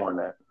Yeah. more than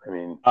that. I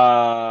mean,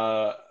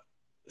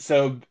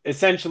 So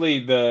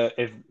essentially,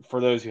 if for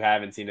those who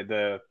haven't seen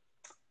it,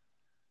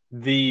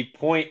 the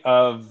point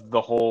of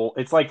the whole,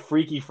 it's like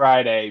Freaky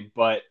Friday,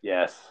 but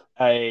yes,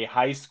 a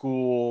high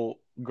school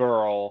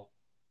girl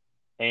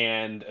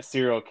and a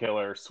serial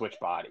killer switch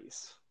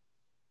bodies.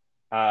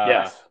 Uh,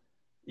 yes.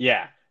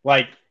 yeah,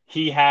 like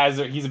he's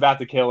about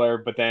to kill her,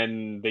 but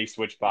then they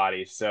switch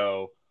bodies.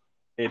 So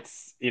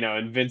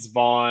and Vince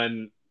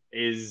Vaughn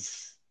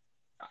is.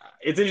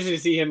 It's interesting to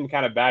see him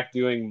kind of back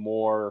doing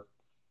more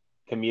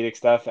comedic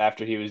stuff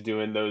after he was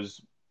doing those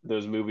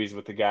movies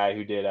with the guy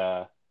who did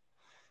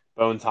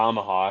Bone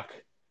Tomahawk,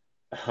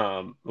 He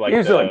like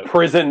was like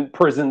the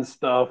prison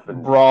stuff,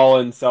 and Brawl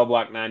in Cell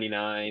Block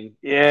 99,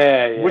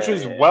 yeah, which yeah,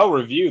 was yeah. well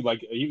reviewed. Like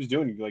he was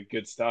doing like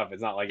good stuff.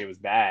 It's not like it was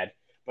bad,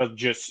 but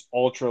just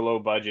ultra low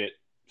budget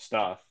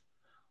stuff.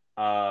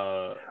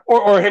 Or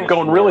him Just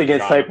going more really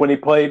against genre. type when he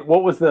played.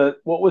 What was the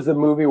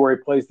movie where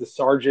he plays the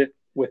sergeant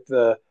with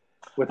Oh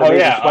Amazing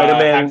yeah,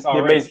 Spider-Man? The Hacksaw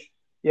amazing, Ridge.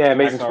 yeah, Amazing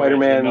Hacksaw Ridge with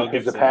Spider-Man Mel is the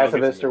Gibson. Mel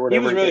Gibson pacifist or movie. He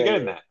was whatever. really Yeah, good yeah,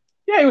 in yeah. that.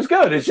 Yeah, he was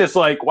good. It's just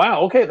like,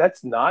 wow, okay,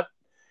 it's not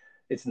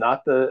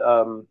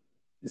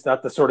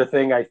the sort of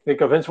thing I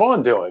think of Vince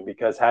Vaughn doing,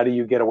 because how do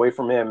you get away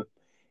from him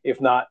if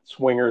not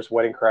Swingers,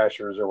 Wedding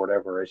Crashers, or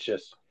whatever? It's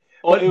just,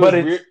 Well, it but was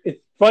it's weird.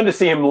 it's fun to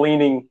see him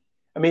leaning.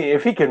 I mean,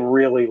 if he can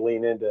really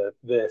lean into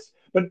this,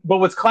 but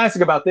what's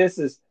classic about this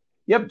is,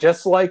 yep,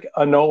 just like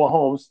Enola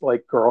Holmes,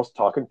 like girls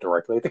talking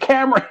directly at the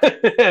camera.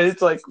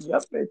 It's like,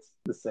 yep, it's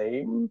the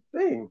same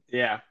thing.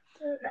 Yeah.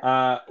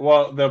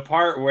 Well, the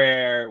part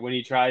where when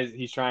he's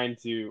trying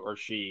to, or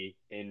she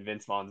in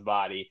Vince Vaughn's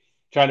body,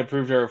 trying to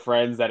prove to her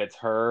friends that it's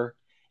her,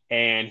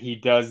 and he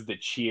does the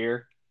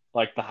cheer,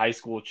 like the high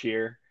school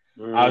cheer.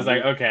 I was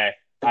like, Mm-hmm. okay,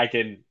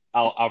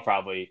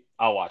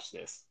 I'll watch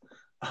this,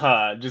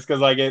 just because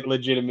like it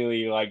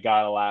legitimately like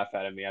got a laugh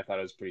out of me. I thought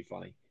it was pretty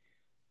funny.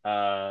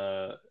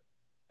 Uh,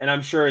 and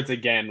I'm sure it's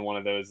again one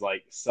of those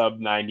like sub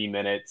 90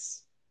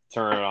 minutes,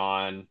 turn it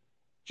on,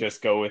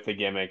 just go with the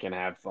gimmick and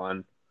have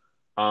fun.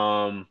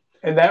 Um,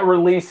 And that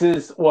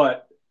releases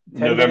what,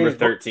 10 days? November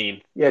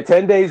 13th. Yeah,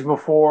 10 days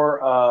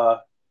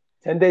before.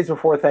 10 days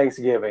before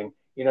Thanksgiving.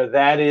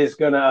 That is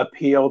going to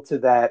appeal to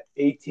that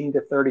 18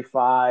 to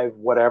 35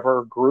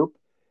 whatever group.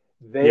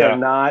 They are Yeah.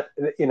 not.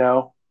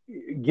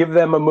 give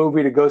them a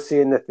movie to go see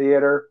in the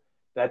theater.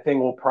 That thing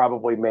will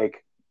probably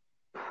make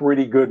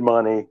pretty good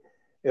money.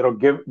 It'll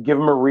give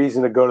them a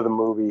reason to go to the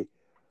movie.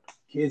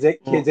 Kids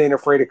Well, ain't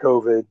afraid of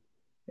COVID,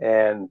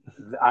 and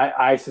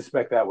I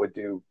suspect that would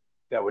do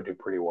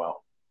pretty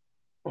well.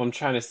 I'm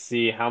trying to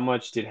see how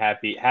much did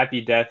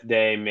Happy Death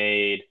Day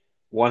made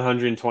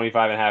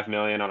 125.5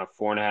 million on a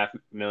 $4.5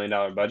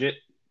 million budget.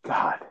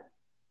 God,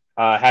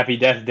 Happy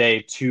Death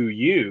Day to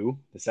You,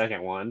 the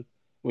second one,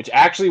 which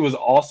actually was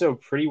also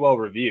pretty well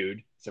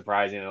reviewed,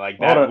 surprisingly. Like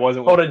that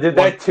wasn't hold on. Did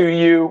one that to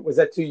you? Was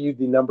that to you?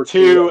 The number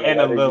two two and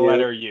the and a letter the U?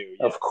 letter U,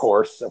 yes. Of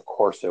course,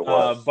 it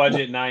was.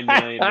 Budget 9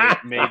 million,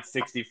 made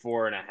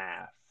 64.5.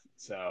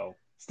 So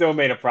still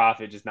made a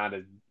profit, just not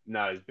as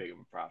big of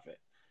a profit.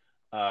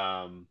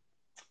 Um,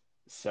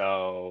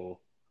 so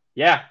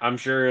yeah, I'm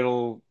sure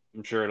it'll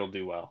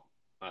do well.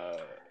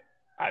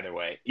 Either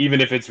way,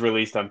 even if it's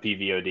released on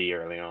PVOD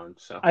early on.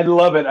 So I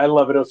love it. I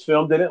love it. It was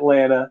filmed in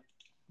Atlanta.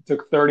 It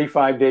took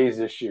 35 days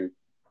to shoot.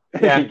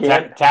 It yeah,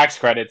 began. tax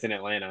credits in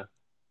Atlanta.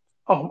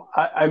 Oh,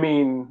 I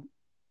mean,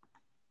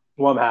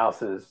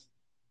 Blumhouses.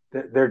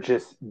 They're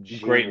just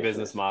Great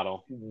business geniuses.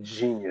 model.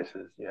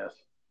 Geniuses. Yes.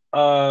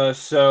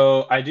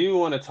 So I do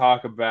want to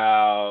talk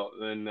about,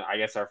 and I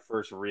guess our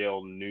first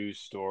real news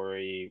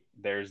story.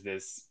 There's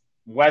this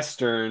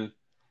Western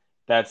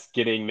that's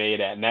getting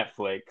made at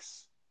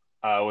Netflix,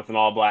 with an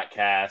all black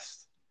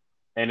cast,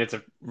 and it's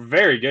a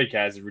very good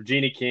cast.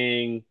 Regina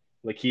King,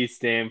 Lakeith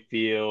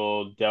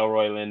Stanfield,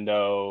 Delroy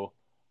Lindo,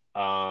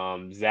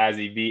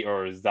 Zazie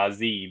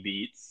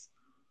Beats,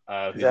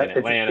 Is who's in that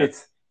Atlanta.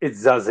 it's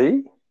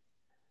Zazie?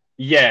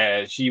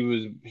 Yeah, she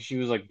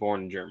was like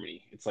born in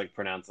Germany. It's like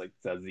pronounced like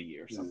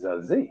Zazie or something.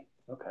 Zazie.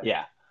 Okay.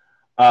 Yeah.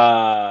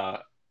 Uh,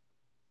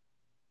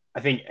 I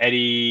think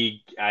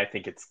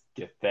it's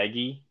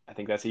Gethegi. I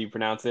think that's how you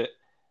pronounce it.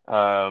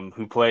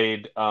 Who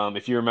played,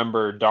 if you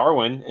remember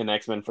Darwin in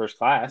X-Men First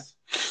Class.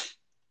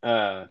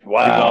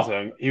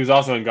 Wow. He was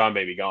also in Gone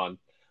Baby Gone.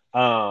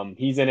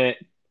 He's in it.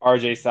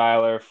 RJ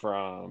Cyler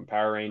from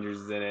Power Rangers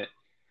is in it.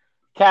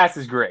 Cast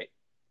is great.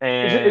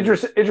 And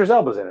Idris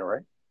Elba's in it,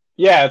 right?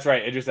 yeah, that's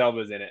right. Idris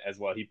Elba's in it as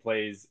well. He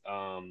plays,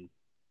 I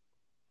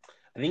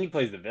think he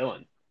plays the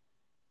villain.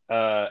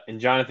 And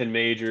Jonathan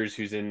Majors,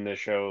 who's in the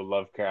show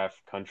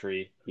Lovecraft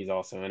Country, he's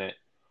also in it.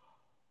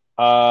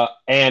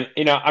 And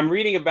I'm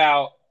reading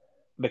about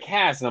the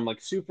cast, and I'm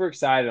like super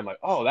excited. I'm like,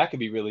 oh, that could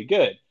be really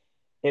good.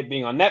 It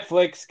being on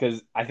Netflix,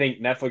 because I think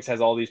Netflix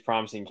has all these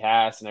promising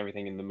casts and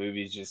everything, and the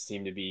movies just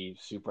seem to be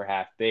super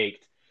half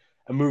baked.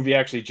 A movie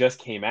actually just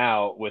came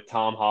out with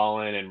Tom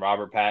Holland and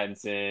Robert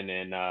Pattinson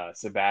and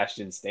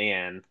Sebastian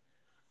Stan.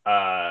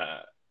 Uh,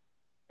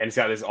 and it's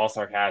got this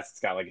all-star cast. It's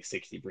got like a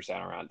 60%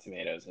 on Rotten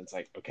Tomatoes. And it's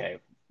like, okay,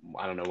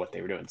 I don't know what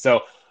they were doing.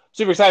 So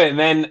super excited. And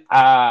then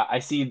I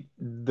see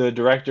the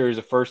director is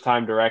a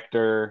first-time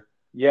director,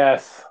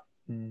 Yes.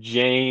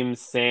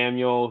 James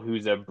Samuel,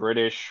 who's a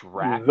British The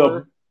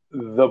rapper.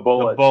 the The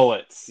Bullets.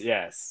 Bullets,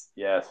 yes.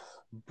 Yes.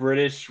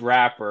 British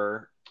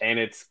rapper. And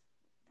it's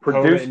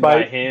Produced co-written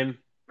by by him.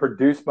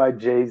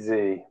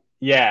 Jay-Z.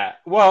 Yeah.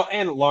 Well,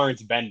 and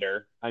Lawrence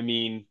Bender. I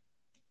mean,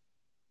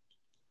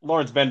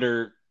 Lawrence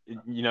Bender,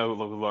 you know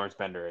who Lawrence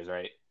Bender is,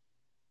 right?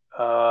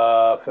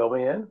 Fill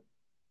me in.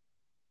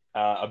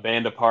 A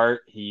Band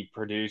Apart. He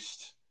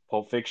produced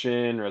Pulp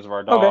Fiction, Reservoir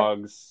Okay.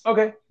 Dogs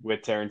Okay.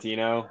 with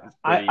Tarantino. It's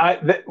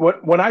pretty.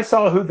 When I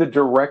saw who the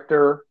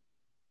director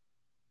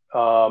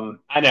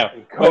I know,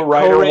 but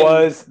co-writer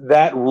was,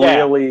 that yeah,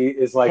 really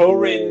is like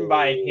co-written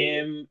by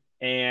him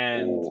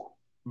and ooh.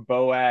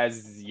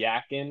 Boaz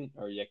Yakin,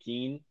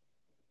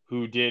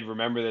 who did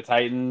Remember the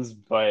Titans,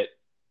 but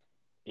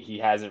he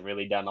hasn't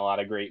really done a lot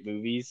of great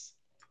movies.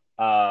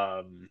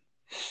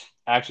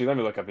 Actually, let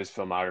me look up his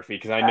filmography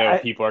because I know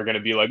people are going to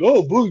be like,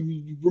 "Oh, boy,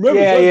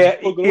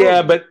 remember?"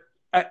 Yeah. But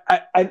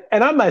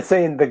and I'm not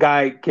saying the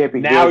guy can't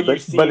be Now good, you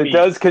see but it me.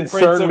 does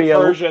concern Prince of me.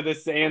 Persia: The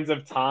Sands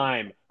of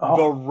Time, Oh.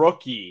 The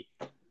Rookie,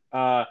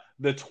 the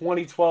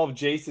 2012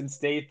 Jason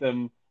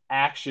Statham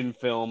action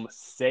film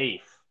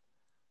Safe.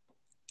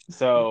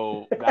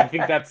 So I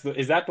think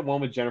is that the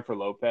one with Jennifer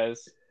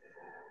Lopez?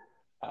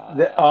 All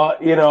the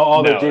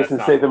No, that's Jason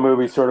not the Statham one.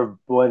 movies sort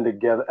of blend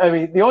together. I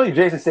mean, the only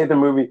Jason Statham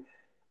movie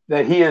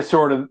that he is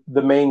sort of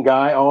the main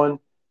guy on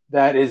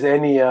that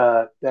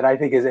I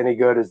think is any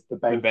good is The The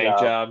Bank Bank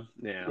Job. Job.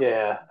 Yeah,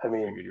 Yeah, I I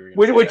mean, figured you were going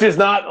to say which that. is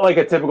not like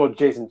a typical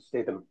Jason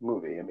Statham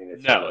movie. I mean,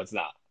 it's sort No, of it's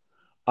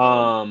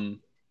not. um,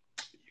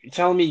 You're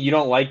telling me you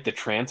don't like The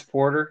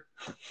Transporter?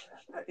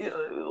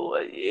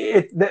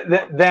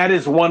 that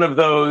is one of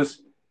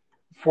those,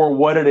 for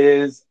what it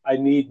is, I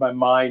need my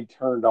mind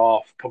turned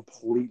off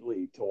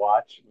completely to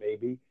watch,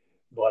 maybe.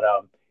 But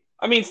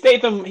I mean,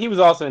 Statham. He was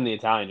also in the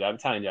Italian Job.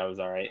 Italian Job was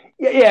all right.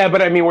 yeah,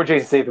 but I mean, where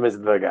Jason Statham is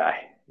the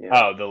guy.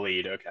 Oh, the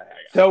lead. Okay,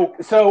 I got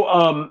you.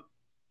 So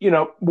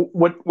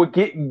what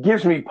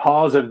gives me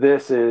pause of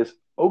this is,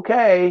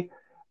 okay,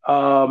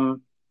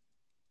 um,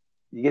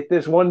 you get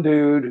this one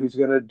dude who's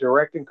going to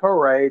direct and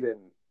co-write, and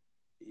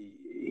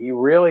he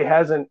really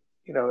hasn't.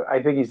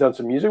 I think he's done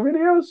some music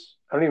videos.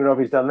 I don't even know if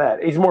he's done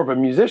that. He's more of a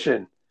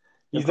musician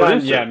and He's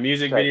done, yeah, producer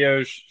music type.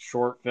 videos,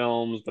 short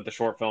films, but the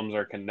short films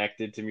are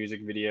connected to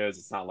music videos.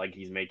 It's not like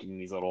he's making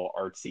these little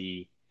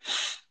artsy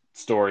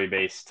story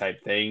based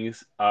type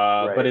things.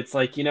 But Right. it's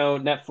like,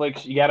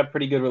 Netflix, you got a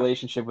pretty good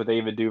relationship with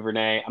Ava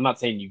DuVernay. I'm not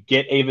saying you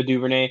get Ava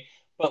DuVernay,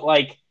 but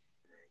like,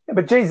 Yeah,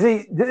 but Jay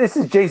Z, this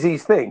is Jay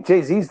Z's thing.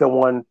 Jay Z's the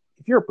one.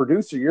 If you're a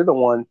producer, you're the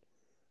one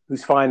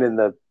who's finding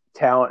the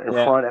talent in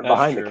yeah, front and that's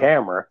behind the true.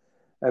 camera.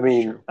 That's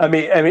true.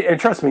 And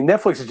trust me,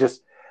 Netflix is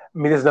just. I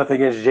mean, there's nothing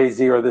against Jay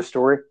Z or this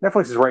story.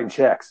 Netflix is writing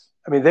checks.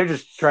 I mean, they're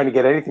just trying to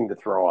get anything to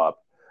throw up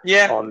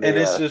Yeah, on and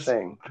the it's just,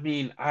 thing. I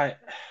mean, I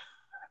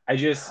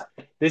just,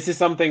 this is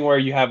something where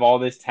you have all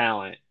this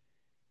talent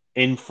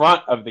in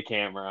front of the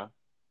camera,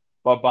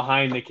 but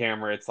behind the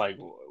camera, it's like,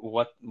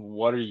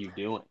 what are you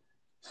doing?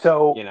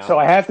 So, You know? so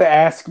I have to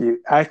ask you.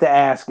 I have to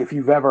ask if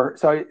you've ever.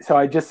 So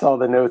I just saw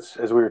the notes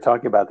as we were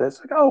talking about this.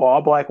 Like, oh,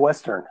 all black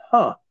western,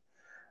 huh?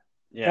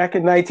 Yeah. Back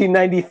in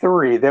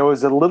 1993, there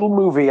was a little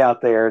movie out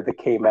there that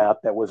came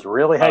out that was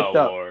really Oh hyped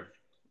up. Lord.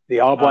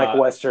 The all black Uh,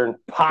 western is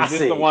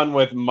this the Posse. one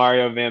with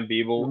Mario Van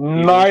Peebles?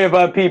 Mario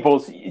Van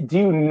Peebles. Do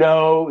you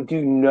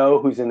know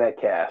who's in that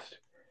cast?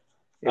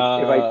 If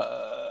I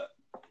Uh,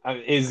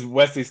 is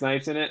Wesley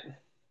Snipes in it?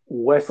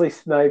 Wesley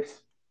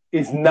Snipes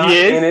is He not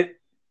in is. it.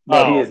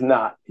 No, he is Oh,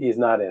 not. He is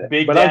not in it.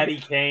 Big But I'm Daddy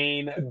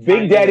Kane, Big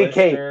Tiny Daddy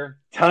Kane, Lister,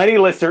 Tiny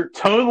Lister,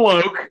 Tone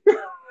Loc.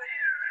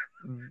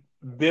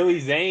 Billy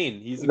Zane.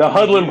 He's a The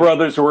Hudlin comedian.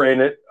 brothers were in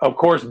it. Of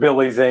course,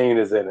 Billy Zane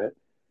is in it.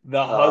 The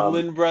Um,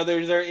 Hudlin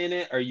brothers are in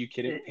it. Are you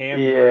kidding? Pam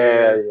yeah,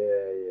 Grier.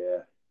 yeah, yeah.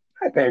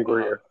 Hi, Pam Uh,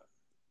 Grier.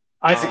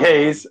 Isaac um,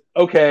 Hayes.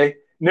 Okay.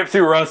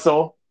 Nipsey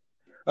Russell.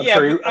 I'm yeah,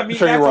 sure. but I I'm mean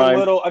sure you that's a rhymed.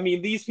 little. I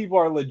mean these people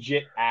are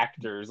legit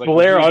actors. Like the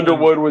Blair dude who,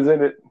 Underwood was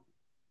in it.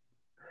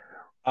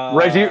 uh,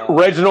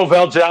 Reginald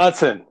Val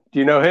Johnson. Do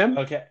you know him?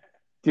 okay.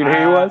 Do you know who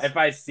he was? If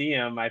I see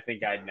him, I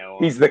think I'd know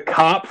He's him. the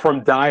cop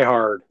from Die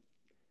Hard.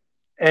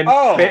 And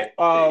Oh,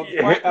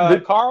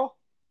 the Carl.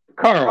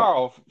 Carl,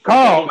 Carl from Family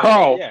Carl, Matters.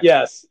 Carl. Yeah,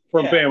 Yes,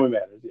 from yeah, Family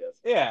Matters. Yes.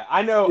 yeah.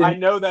 I know. I And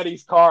know that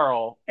he's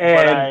Carl, but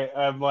and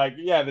I'm like,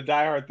 yeah, the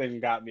Die Hard thing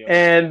got me a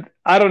little bit. and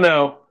I don't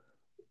know.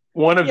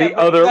 One of Yeah, the but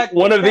other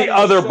one of that the is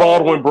other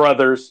Baldwin so.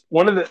 brothers.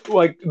 One of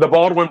the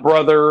Baldwin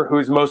brother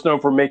who's most known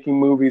for making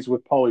movies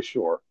with Pauly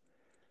Shore.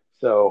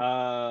 So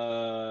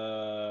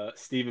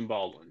Stephen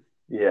Baldwin.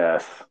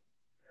 yes. He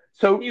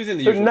So was in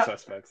The so Usual not,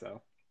 Suspects,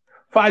 though.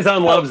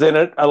 Faison Oh, Love's in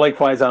it. I like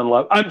Faison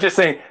Love. I'm just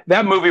saying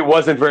that movie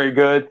wasn't very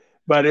good,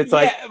 but it's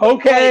like yeah, but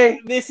like okay. I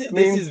mean, this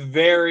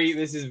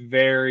is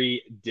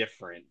very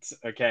different.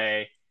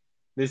 Okay,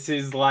 this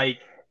is like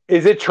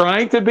is it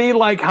trying to be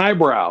like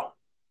highbrow?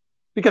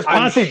 Because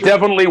I'm Posse sure.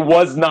 definitely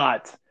was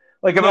not.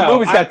 Like if a No,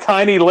 movie's got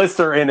Tiny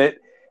Lister in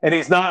it and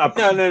he's not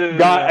no, no, no, no,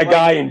 no. a Like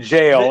guy in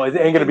jail, it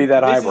ain't gonna be and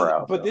that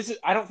highbrow. but So. this is.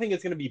 I don't think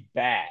it's gonna be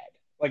bad.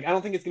 Like I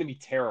don't think it's gonna be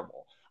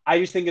terrible. I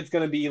just think it's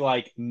gonna be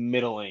like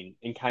middling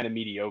and kind of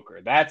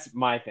mediocre. That's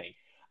my thing.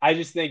 I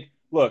just think,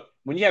 look,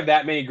 when you have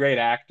that many great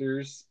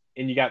actors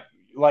and you got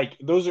like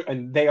those are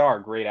and they are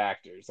great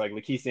actors like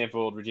Lakeith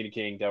Stanfield, Regina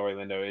King, Delroy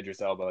Lindo,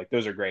 Idris Elba. Like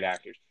those are great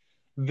actors.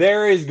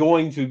 There is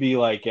going to be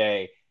like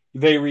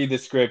they read the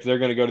script, they're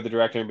going to go to the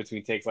director in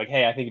between takes, like,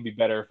 hey, I think it'd be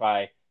better if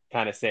I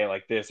kind of say it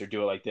like this or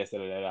do it like this, da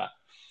da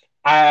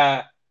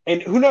da.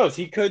 And who knows?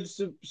 He could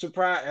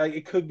surprise. Like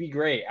it could be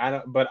great. I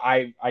don't, but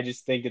I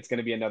just think it's going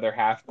to be another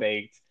half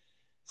baked.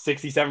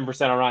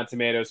 67% on Rotten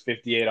Tomatoes,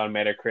 58 on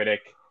Metacritic.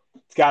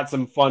 It's got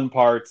some fun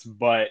parts,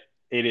 but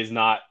it is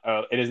not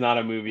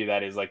a movie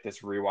that is like this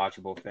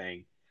rewatchable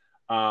thing.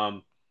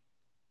 Um,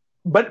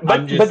 But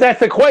that's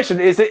the question.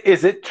 Is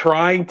it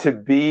trying to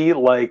be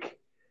like?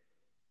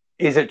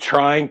 Is it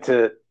trying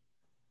to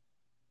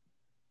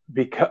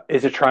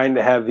is it trying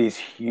to have these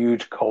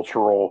huge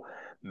cultural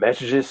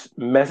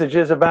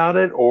messages about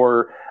it,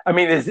 or I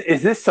mean, is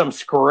this some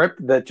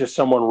script that just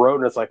someone wrote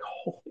and it's like,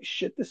 holy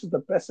shit, this is the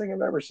best thing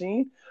I've ever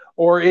seen,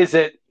 or is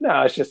it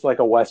no? It's just like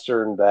a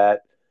western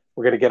that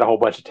we're going to get a whole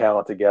bunch of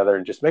talent together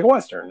and just make a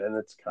western, and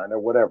it's kind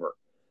of whatever.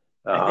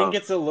 I think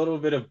it's a little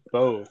bit of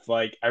both.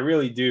 Like I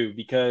really do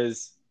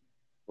because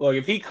look,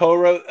 if he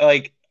co-wrote,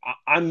 like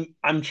I'm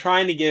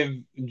trying to give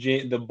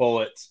the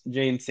bullets,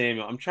 James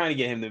Samuel. I'm trying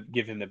to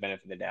give him the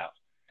benefit of the doubt.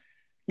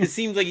 It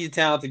seems like he's a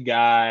talented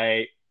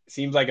guy.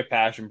 Seems like a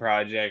passion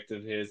project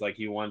of his. Like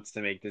he wants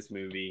to make this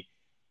movie.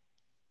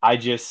 I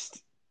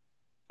just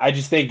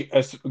think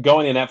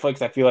going to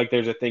Netflix. I feel like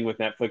there's a thing with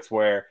Netflix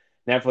where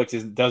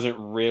doesn't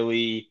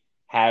really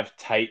have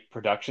tight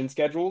production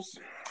schedules.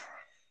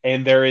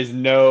 And there is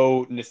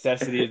no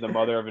necessity as the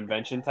mother of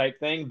invention type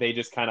thing. They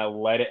just kind of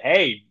let it,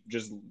 hey,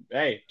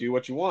 do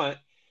what you want.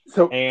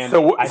 And I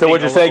So think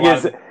what you're saying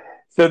is,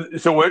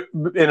 so what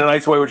in a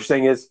nice way, what you're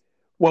saying is,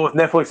 well, with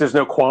Netflix, there's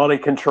no quality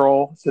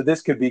control, so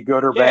this could be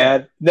good or yeah,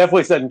 bad.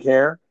 Netflix doesn't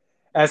care,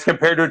 as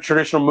compared to a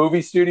traditional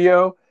movie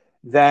studio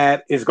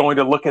that is going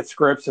to look at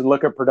scripts and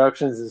look at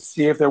productions and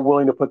see if they're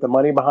willing to put the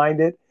money behind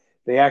it.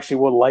 They actually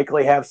will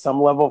likely have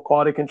some level of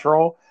quality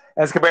control,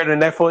 as compared to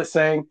Netflix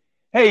saying,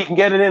 hey, you can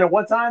get it in at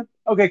what time?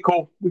 Okay,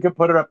 cool. We can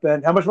put it up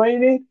then. How much money you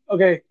need?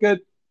 Okay, good.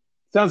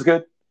 Sounds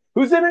good.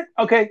 Who's in it?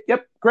 Okay,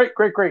 yep, great.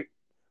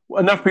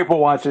 Enough people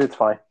watch it. It's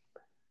fine. I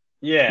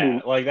Yeah,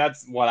 mean, like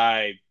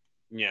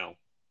you know,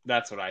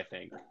 that's what I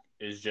think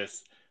is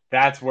just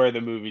that's where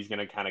the movie's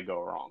gonna kind of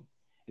go wrong.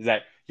 Is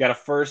that you got a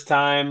first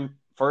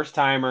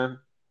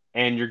timer,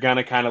 and you're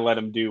gonna kind of let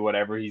him do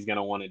whatever he's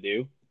gonna want to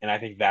do, and I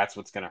think that's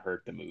what's gonna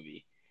hurt the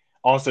movie.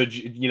 Also,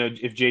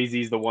 if Jay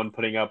Z's the one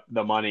putting up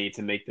the money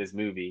to make this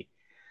movie,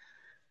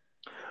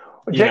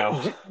 you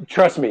know,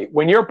 Trust me,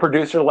 when you're a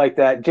producer like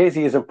that, Jay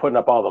Z isn't putting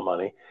up all the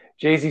money.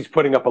 Jay Z's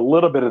putting up a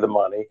little bit of the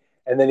money,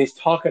 and then he's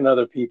talking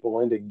other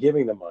people into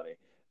giving the money.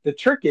 The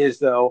trick is,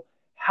 though,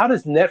 how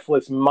does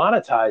Netflix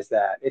monetize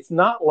that? It's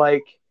not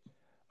like,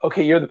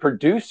 okay, you're the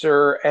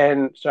producer,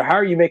 and so how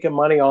are you making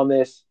money on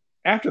this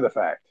after the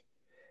fact?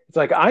 It's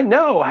like, I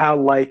know how,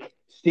 like,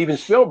 Steven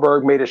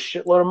Spielberg made a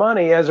shitload of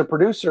money as a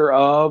producer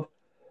of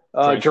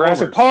Jurassic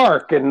Transformers.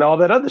 Park and all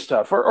that other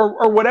stuff,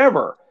 or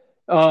whatever.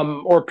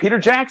 Or Peter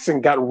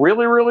Jackson got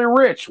really, really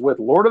rich with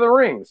Lord of the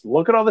Rings.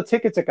 Look at all the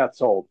tickets that got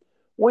sold.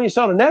 When you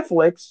saw the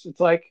Netflix, it's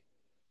like,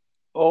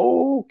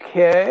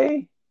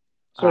 okay.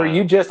 So I are don't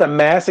you know. just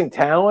amassing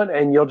talent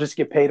and you'll just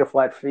get paid a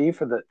flat fee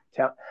for the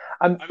talent?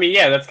 I'm I mean,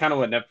 yeah, that's kind of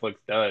what Netflix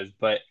does,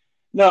 but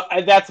no,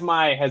 that's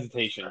my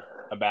hesitation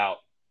about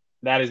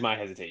that is my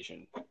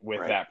hesitation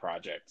with right, that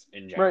project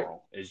in right.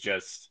 general. Is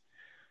just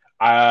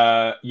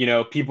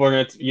people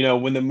are gonna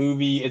when the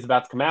movie is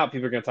about to come out,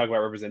 people are gonna talk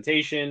about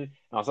representation and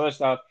all this other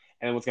stuff,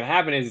 and what's gonna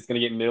happen is it's gonna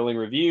get middling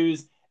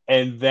reviews,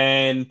 and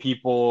then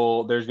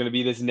there's gonna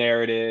be this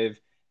narrative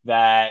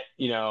that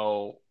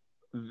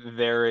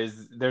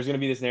there's gonna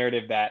be this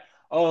narrative that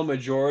a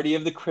majority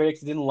of the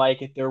critics didn't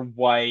like it, they're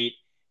white,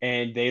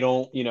 and they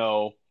don't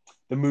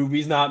the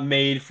movie's not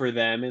made for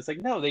them. And it's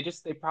like no, they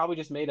probably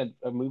just made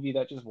a movie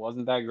that just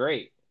wasn't that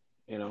great,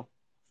 you know.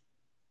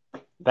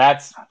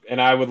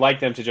 And I would like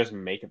them to just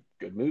make a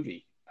good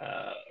movie.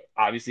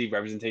 Obviously,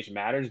 representation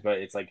matters, but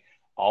it's like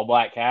all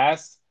black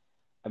cast.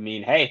 I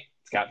mean, hey,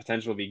 it's got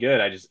potential to be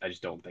good. I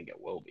just don't think it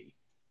will be.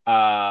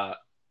 Uh,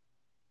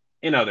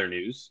 in other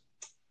news,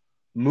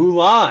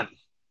 Mulan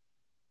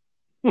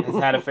has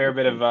had a fair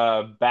bit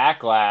of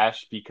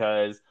backlash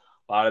because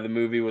a lot of the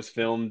movie was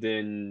filmed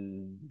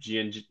in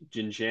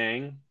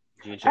Jinjiang.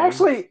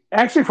 Jinjiang.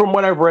 actually, from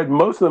what I've read,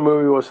 most of the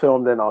movie was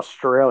filmed in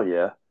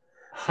Australia,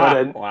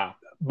 but Ha! Wow.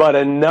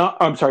 enough.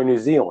 I'm sorry, New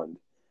Zealand,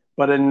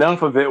 but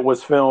enough of it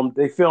was filmed.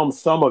 They filmed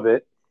some of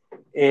it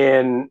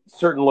in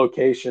certain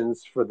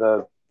locations for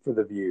the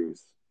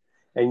views.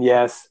 And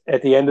yes,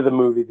 at the end of the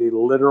movie, they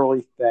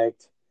literally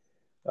thanked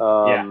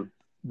Yeah. um,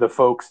 the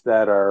folks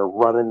that are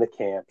running the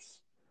camps,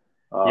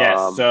 Yes.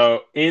 um,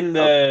 So in of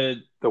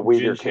the the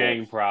Uyghur camps.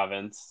 Xinjiang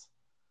province,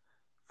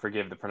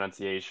 forgive the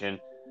pronunciation.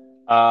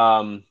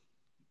 Um,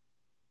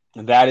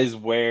 that is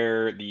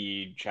where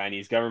the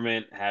Chinese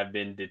government have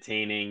been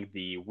detaining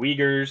the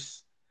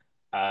Uyghurs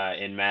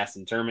in mass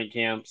internment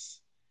camps.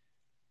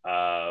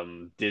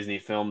 Disney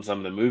filmed some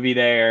of the movie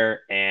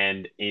there,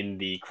 and in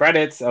the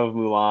credits of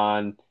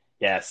Mulan,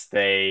 yes,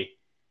 they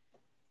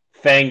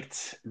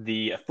thanked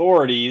the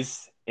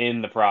authorities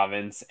in the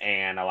province,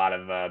 and a lot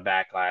of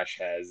backlash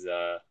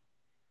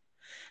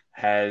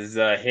has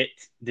hit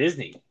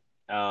Disney.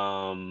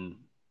 Um,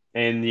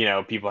 and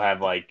people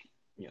have like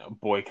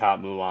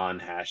boycott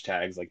Mulan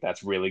hashtags, like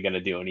that's really going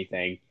to do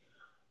anything.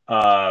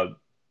 Uh,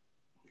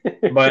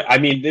 but I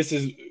mean, this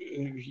is Hey,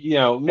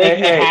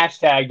 making a hey,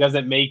 hashtag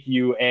doesn't make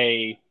you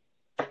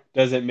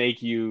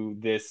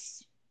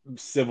this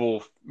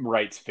civil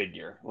rights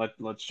figure.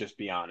 Let's just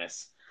be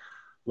honest.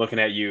 Looking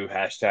at you,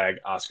 hashtag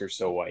Oscar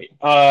so white.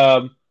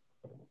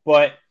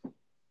 But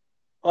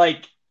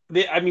like,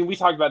 I mean, we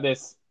talked about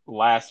this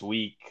last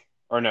week,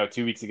 or no,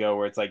 2 weeks ago,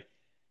 where it's like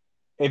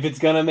if it's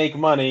gonna make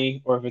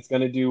money or if it's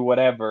gonna do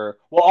whatever.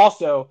 Well,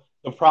 also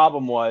the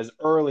problem was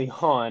early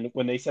on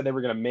when they said they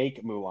were gonna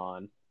make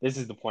Mulan. This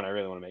is the point I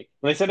really want to make.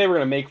 When they said they were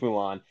gonna make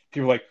Mulan,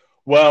 people were like,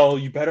 "Well,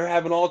 you better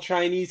have an all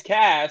Chinese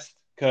cast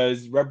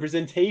because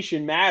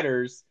representation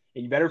matters,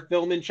 and you better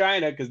film in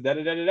China because da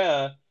da da da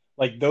da."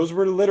 Like those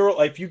were literal.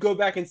 Like, if you go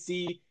back and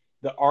see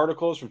the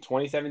articles from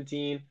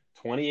 2017,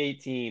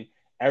 2018,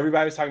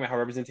 everybody was talking about how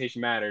representation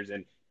matters,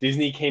 and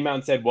Disney came out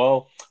and said,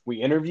 "Well,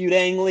 we interviewed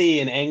Ang Lee,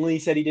 and Ang Lee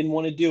said he didn't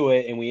want to do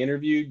it. And we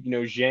interviewed,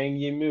 Zhang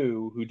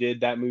Yimou, who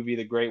did that movie,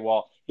 The Great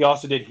Wall. He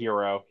also did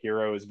Hero.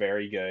 Hero is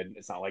very good.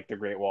 It's not like The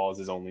Great Wall is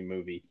his only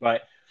movie,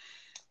 but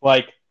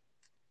like he,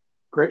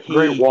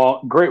 Great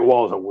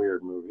Wall is a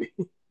weird movie.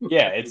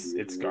 yeah, it's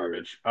Weird.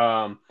 garbage.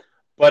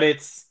 But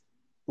it's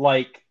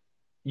like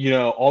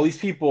all these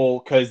people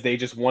because they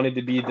just wanted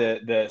to be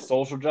the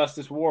social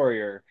justice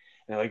warrior,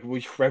 and like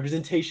which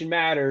representation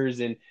matters,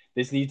 and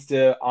this needs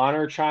to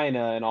honor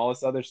China and all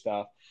this other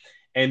stuff.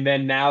 And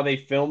then now they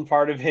filmed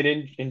part of it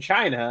in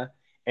China,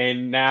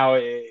 and now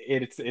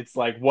it's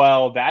like,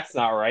 well, that's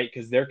not right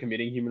because they're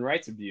committing human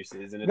rights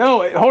abuses, and it's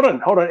No, hold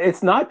on.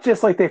 It's not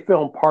just like they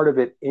filmed part of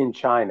it in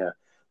China.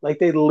 Like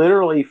they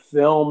literally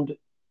filmed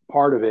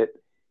part of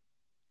it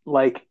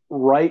like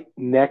right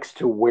next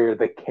to where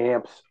the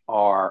camps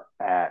are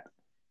at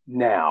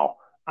now.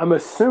 I'm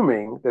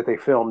assuming that they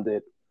filmed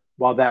it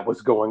while that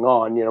was going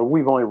on. You know,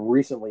 we've only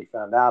recently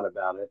found out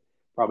about it,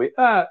 probably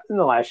in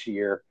the last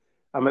year.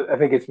 I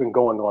think it's been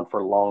going on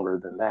for longer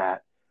than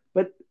that.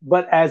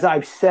 But as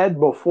I've said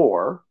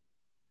before,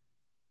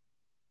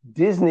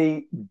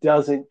 Disney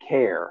doesn't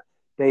care.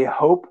 They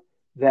hope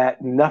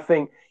that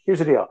nothing. Here's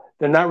the deal: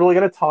 they're not really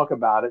going to talk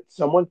about it.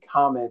 Someone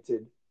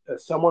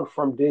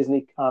from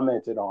Disney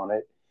commented on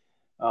it.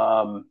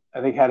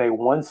 I think had a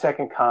 1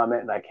 second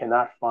comment, and I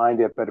cannot find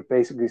it, but it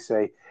basically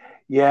say,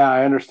 "Yeah,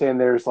 I understand.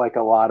 There's like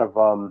a lot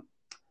of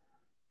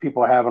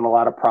people are having a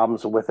lot of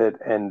problems with it,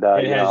 and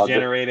It has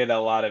generated a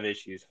lot of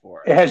issues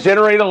for it us. has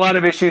generated a lot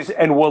of issues,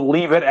 and we'll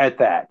leave it at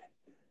that."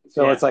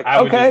 So Yeah, it's like,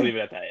 I would just okay, leave it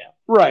at that. Yeah.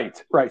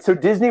 right, right. So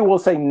Disney will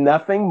say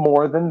nothing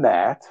more than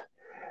that.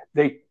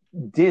 They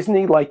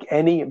Disney, like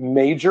any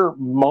major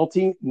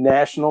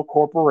multinational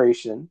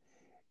corporation,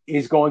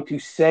 is going to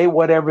say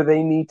whatever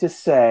they need to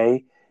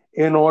say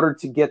in order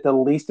to get the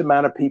least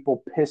amount of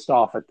people pissed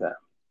off at them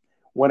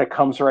when it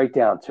comes right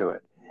down to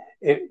it.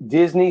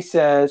 Disney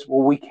says,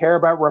 well, we care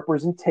about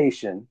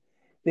representation.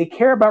 They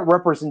care about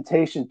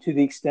representation to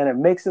the extent it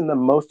makes them the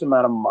most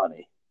amount of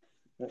money.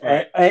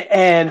 Right.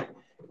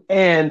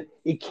 And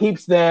it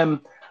keeps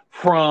them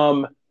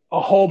from a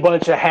whole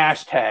bunch of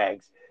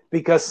hashtags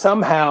because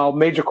somehow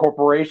major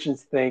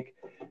corporations think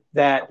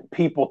that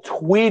people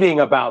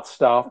tweeting about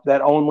stuff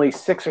that only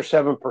 6 or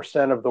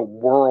 7% of the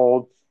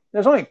world,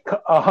 there's only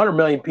 100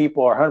 million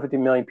people or 150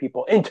 million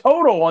people in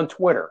total on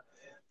Twitter.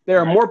 There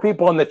are more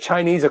people on the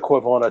Chinese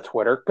equivalent of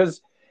Twitter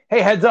because,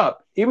 hey, heads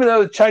up, even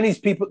though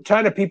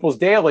China People's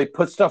Daily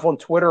puts stuff on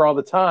Twitter all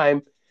the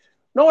time,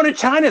 no one in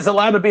China is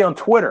allowed to be on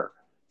Twitter.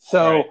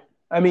 So,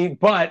 I mean,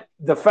 but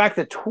the fact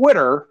that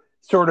Twitter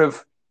sort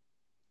of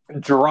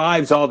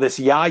drives all this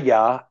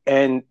yah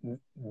and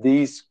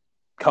these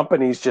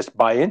companies just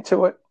buy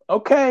into it.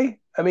 Okay.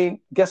 I mean,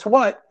 guess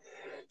what?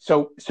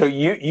 So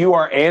you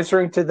are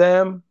answering to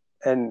them,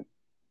 and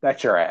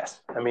that's your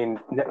ass. I mean,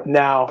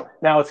 now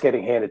it's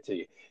getting handed to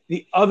you.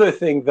 The other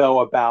thing,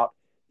 though, about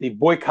the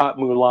boycott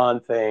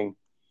Mulan thing,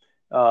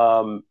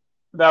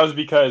 that was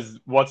because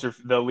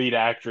the lead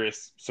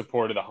actress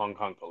supported the Hong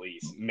Kong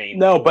police mainly.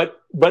 No, but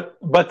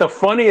the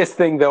funniest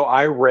thing though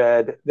I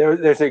read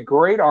there's a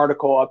great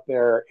article up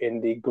there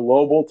in the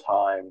Global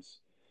Times,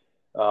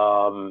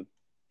 and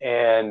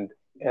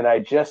I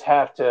just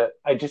have to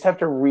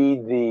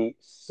read the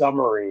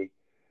summary.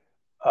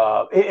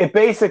 It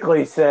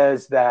basically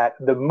says that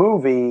the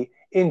movie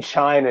in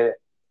China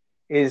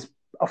is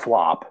a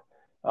flop.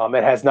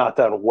 It has not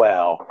done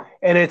well,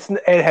 and it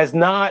has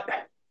not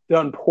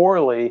done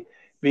poorly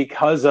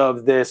because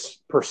of this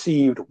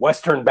perceived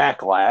Western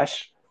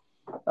backlash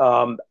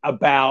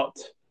about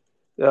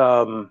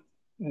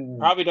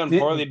probably done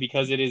poorly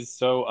because it is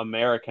so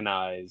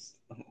Americanized.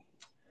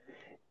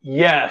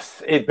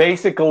 Yes, it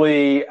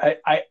basically.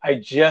 I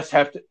just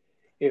have to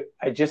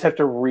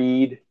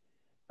read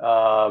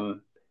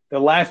the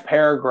last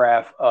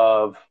paragraph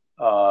of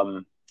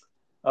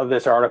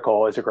this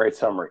article is a great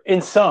summary.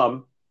 In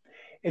sum,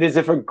 it is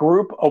if a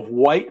group of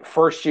white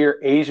first-year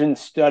Asian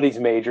studies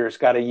majors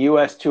got a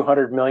U.S.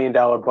 $200 million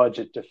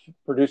budget to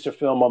produce a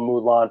film on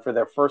Mulan for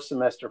their first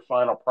semester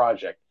final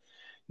project,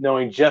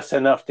 knowing just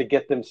enough to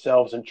get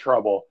themselves in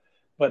trouble,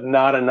 but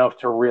not enough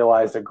to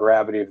realize the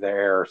gravity of their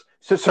errors.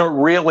 So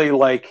really,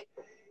 like,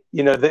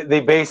 you know,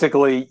 they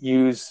basically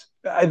use,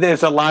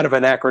 there's a lot of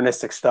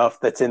anachronistic stuff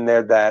that's in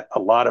there that a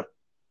lot of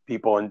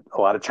people and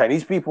a lot of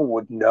Chinese people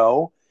would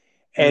know.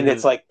 And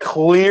it's like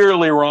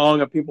clearly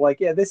wrong. And people are like,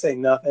 yeah, this ain't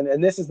nothing.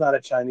 And this is not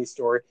a Chinese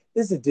story.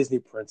 This is a Disney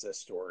princess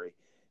story.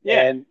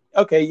 Yeah. And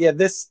okay, yeah,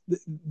 this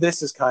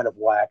is kind of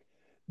whack.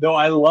 Though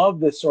I love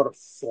this sort of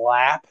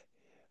slap.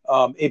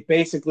 It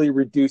basically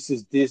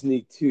reduces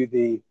Disney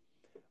to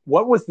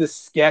what was the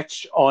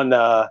sketch on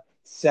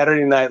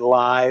Saturday Night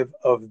Live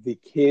of the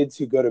kids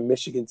who go to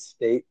Michigan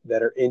State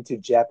that are into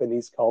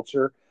Japanese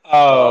culture?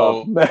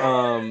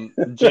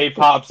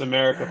 J-Pop's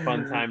America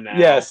Fun Time Now.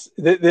 Yes,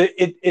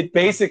 it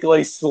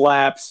basically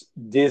slaps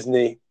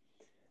Disney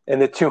and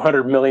the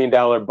 $200 million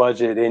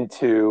budget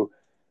into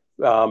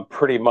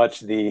pretty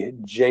much the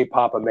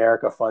J-Pop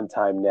America Fun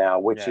Time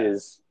Now, which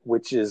is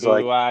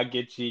like, I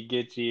get you.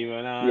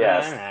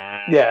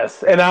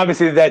 Yes, and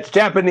obviously that's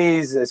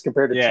Japanese as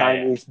compared to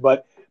Chinese,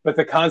 but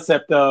the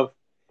concept of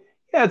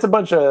it's a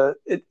bunch of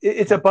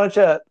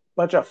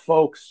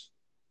folks,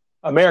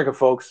 American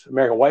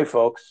white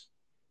folks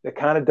that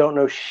kind of don't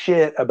know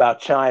shit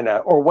about China,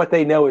 or what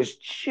they know is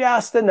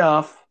just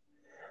enough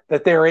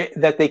that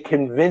they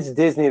convinced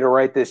Disney to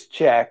write this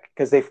check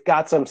because they've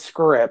got some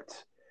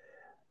script,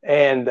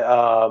 and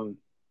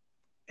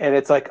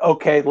it's like,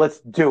 okay, let's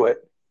do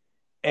it,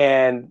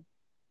 and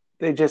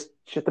they just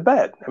shit the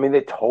bed. I mean,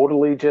 they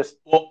totally just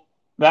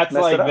that's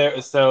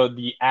like so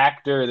the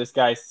actor, this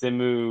guy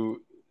Simu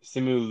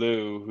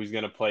Liu, who's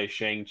gonna play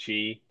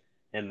Shang-Chi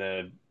in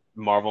the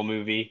Marvel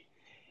movie.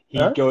 He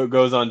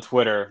goes on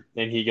Twitter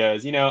and he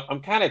goes,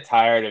 I'm kind of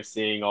tired of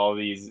seeing all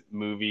these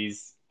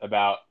movies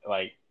about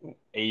like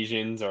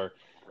Asians or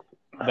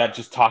that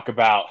just talk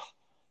about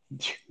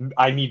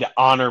I need to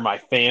honor my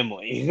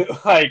family.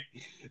 Like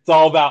it's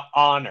all about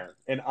honor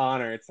and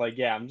honor. It's like,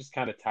 yeah, I'm just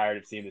kind of tired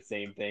of seeing the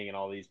same thing in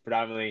all these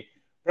predominantly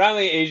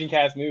Asian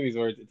cast movies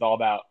where it's all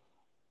about,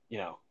 you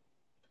know,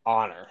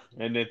 honor.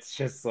 And it's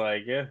just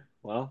like, yeah,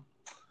 well,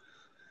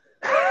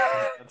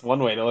 that's one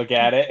way to look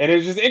at it. And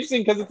it's just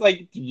interesting because it's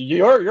like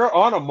you're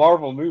on a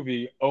Marvel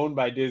movie owned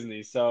by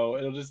Disney, so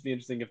it'll just be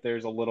interesting if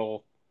there's a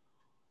little.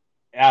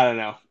 I don't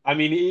know. I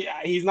mean,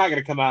 he's not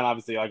going to come out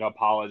obviously like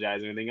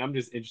apologize or anything. I'm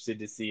just interested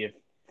to see if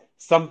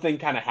something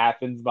kind of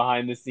happens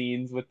behind the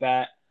scenes with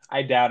that.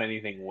 I doubt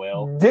anything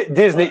will. But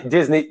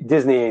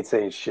Disney ain't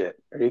saying shit.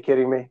 Are you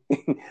kidding me?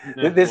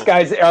 This we'll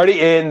guy's see.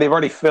 already in. They've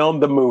already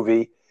filmed the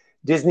movie.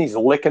 Disney's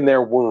licking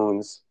their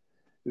wounds.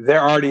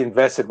 They're already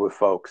invested with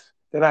folks.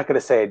 They're not going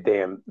to say a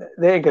damn.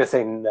 They ain't going to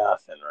say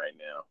nothing right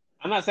now.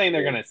 I'm not saying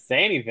they're going to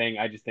say anything.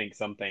 I just think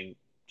something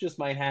just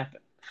might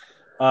happen.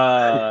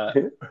 Uh,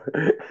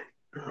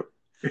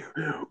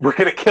 We're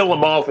going to kill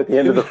them off at the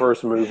end of the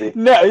first movie.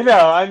 no,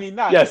 I mean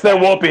not. Yes, there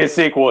won't be a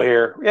sequel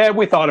here. Yeah,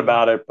 we thought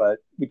about it, but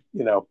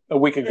a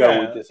week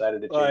ago we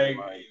decided to change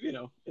our mind.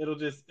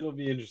 It'll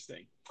be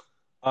interesting.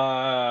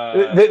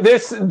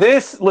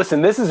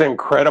 Listen, this is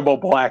Incredible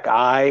Black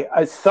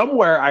Eye.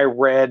 Somewhere I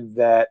read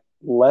that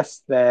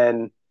less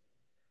than,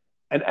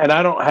 and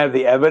I don't have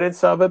the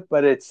evidence of it,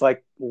 but it's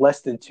like less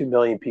than 2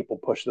 million people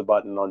push the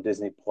button on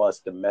Disney Plus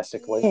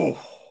domestically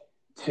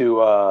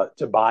to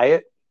buy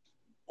it.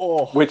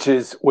 Which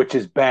is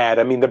bad.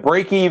 I mean, the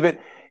break even,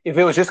 if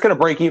it was just going to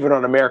break even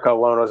on America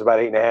alone, it was about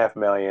 8.5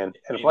 million,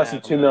 and if less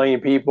than 2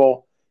 million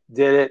people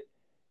did it.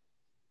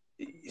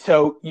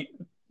 So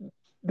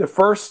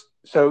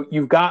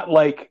you've got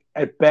like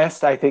at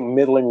best, I think,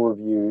 middling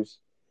reviews.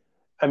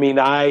 I mean,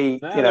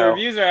 the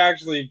reviews are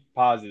actually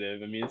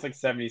positive. I mean, it's like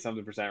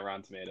 70-something%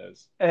 Rotten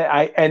Tomatoes.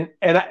 And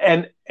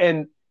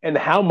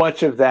how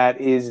much of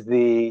that is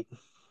we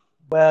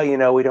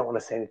don't want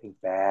to say anything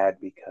bad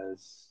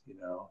because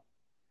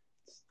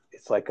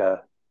it's like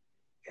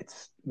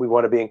we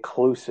want to be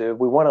inclusive.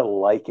 We want to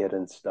like it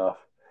and stuff.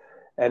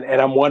 And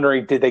I'm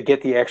wondering, did they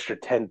get the extra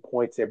 10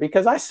 points there?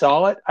 Because I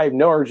saw it. I have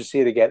no urge to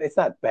see it again. It's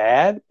not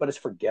bad, but it's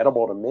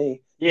forgettable to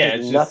me. Yeah,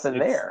 there's nothing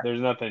there.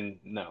 There's nothing.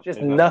 No, just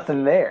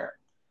nothing there.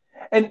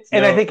 And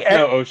I think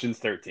no Ocean's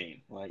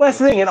 13. That's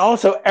the thing. And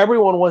also,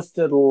 everyone wants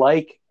to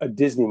like a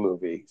Disney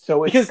movie,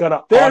 so it's going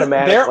to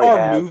automatically.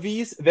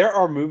 There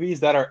are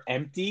movies that are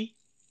empty,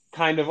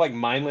 kind of like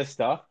mindless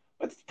stuff,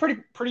 but it's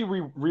pretty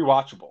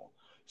rewatchable.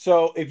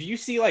 So if you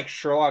see like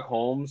Sherlock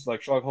Holmes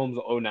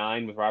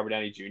 09 with Robert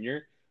Downey Jr.,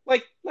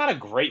 like not a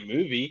great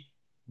movie,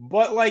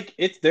 but like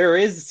there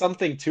is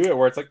something to it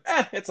where it's like,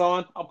 it's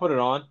on. I'll put it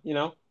on.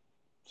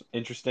 It's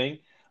interesting.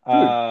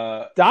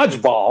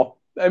 Dodgeball.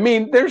 I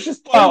mean, there's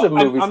just tons of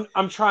movies.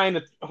 I'm trying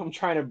to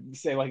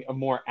say like a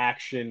more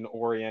action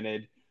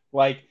oriented.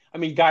 Like, I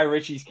mean, Guy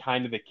Ritchie's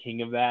kind of the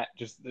king of that.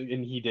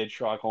 And he did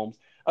Sherlock Holmes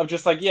of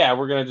just like, yeah,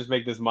 we're gonna just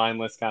make this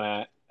mindless kind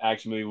of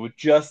action movie with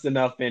just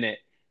enough in it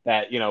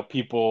that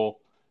people,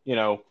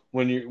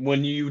 when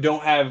you're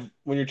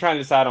trying to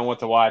decide on what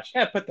to watch,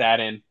 put that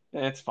in.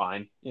 It's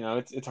fine.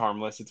 It's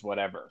harmless. It's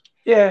whatever.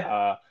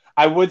 Yeah.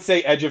 I would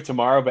say Edge of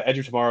Tomorrow, but Edge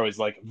of Tomorrow is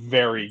like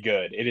very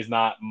good. It is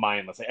not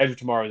mindless. Like, Edge of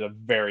Tomorrow is a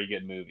very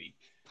good movie.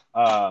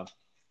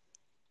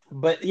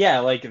 But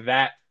yeah, like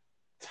that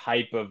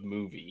type of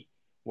movie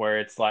where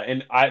it's like,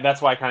 and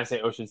that's why I kind of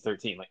say Ocean's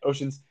 13. Like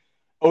Ocean's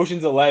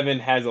 11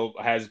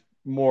 has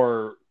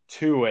more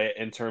to it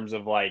in terms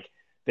of like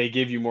they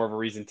give you more of a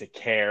reason to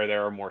care.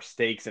 There are more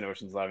stakes in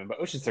Ocean's 11, but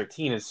Ocean's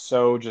 13 is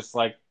so just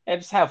like,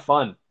 just have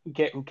fun. Who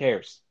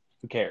cares?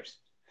 Who cares?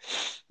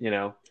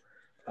 With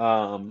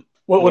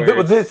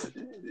this,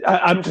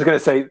 I'm just going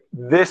to say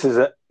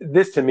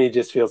this to me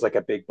just feels like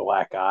a big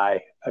black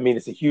eye. I mean,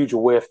 it's a huge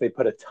whiff. They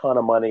put a ton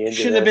of money into it.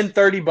 Shouldn't have been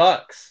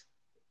 $30.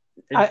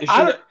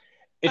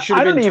 It should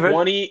have been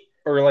 20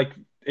 or like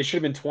it should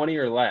have been 20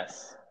 or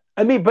less.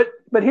 I mean, but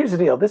here's the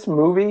deal. This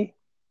movie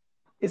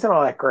isn't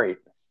all that great.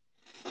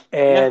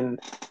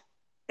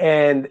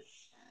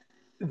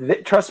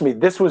 Trust me,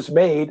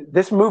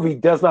 this movie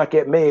does not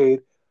get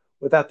made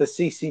without the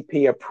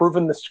CCP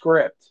approving the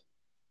script.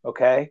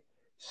 Okay?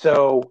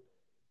 So,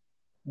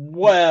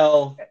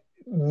 well,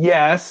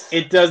 yes,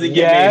 it doesn't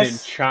get made in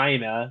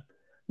China.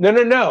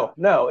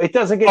 No. It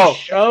doesn't get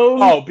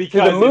shown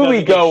because to the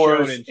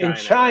moviegoers in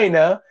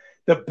China.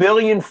 The $1.4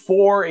 billion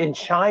in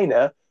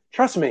China.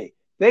 Trust me,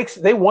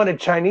 they wanted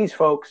Chinese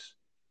folks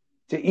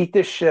to eat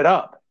this shit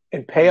up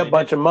and pay a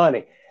bunch of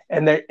money,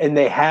 and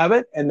they have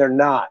it, and they're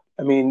not.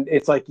 I mean,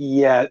 it's like,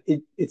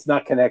 it's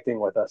not connecting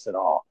with us at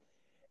all,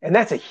 and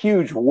that's a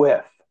huge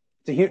whiff.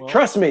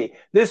 Trust me,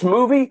 this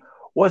movie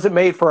wasn't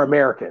made for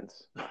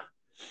Americans.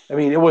 I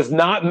mean, it was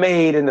not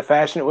made in the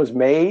fashion it was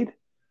made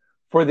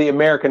for the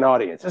American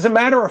audience. As a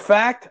matter of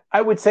fact,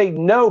 I would say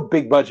no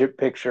big budget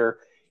picture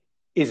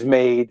is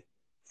made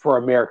for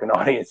American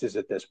audiences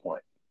at this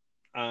point.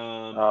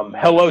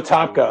 Hello,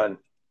 Top Gun.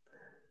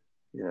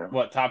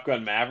 What, Top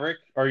Gun Maverick?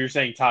 Or you're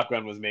saying Top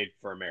Gun was made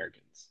for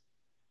Americans?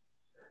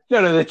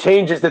 No, the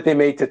changes that they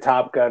made to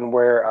Top Gun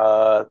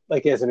where,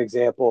 like as an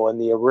example, in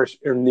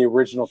the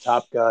original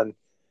Top Gun,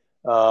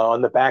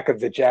 On the back of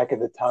the jacket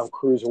that Tom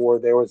Cruise wore,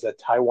 there was a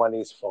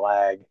Taiwanese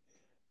flag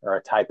or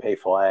a Taipei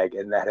flag,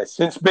 and that has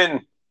since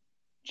been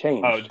Oh,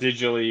 changed.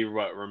 digitally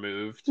what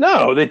removed?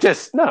 No, they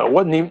just no, it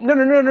wasn't even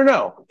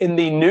no. In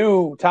the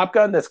new Top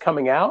Gun that's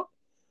coming out,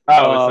 Oh,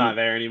 it's not um,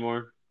 there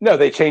anymore. no,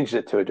 they changed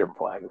it to a different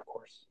flag, of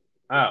course.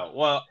 Oh,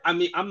 well, I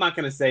mean, I'm not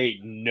gonna say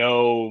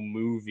no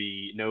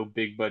movie, no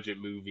big budget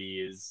movie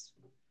is,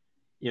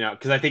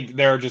 because I think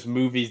there are just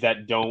movies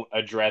that don't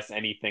address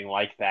anything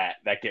like that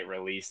get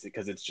released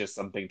because it's just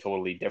something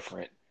totally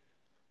different.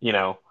 You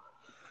know,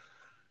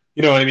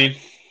 you know what I mean?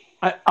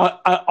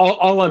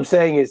 All I'm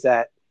saying is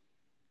that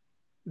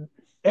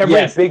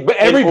Yes, in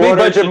every big order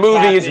budget to movie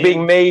tap is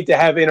being in, made to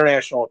have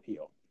international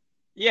appeal,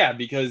 yeah,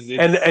 because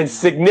and it's because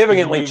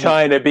significantly movies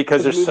China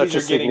because because there's such movies a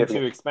are getting significant.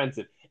 too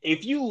expensive.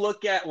 If you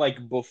look at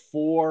like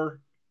before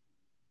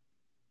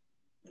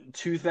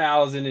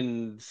 2000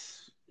 and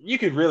you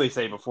could really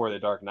say before the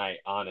Dark Knight,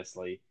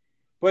 honestly.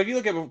 But if you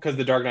look at because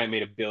the Dark Knight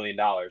made $1 billion,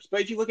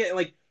 but if you look at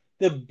like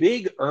the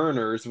big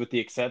earners, with the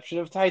exception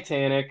of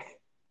Titanic,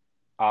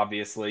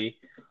 obviously,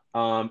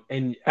 and I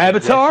guess you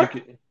Avatar,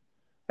 could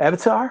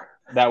Avatar.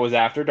 that was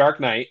after Dark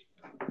Knight,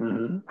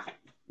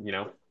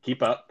 Mm-hmm.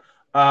 keep up.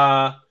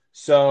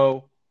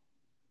 So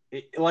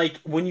like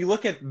when you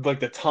look at like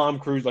the Tom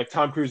Cruise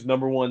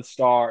number one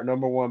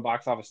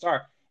box office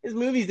star, his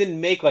movies didn't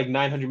make like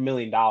 $900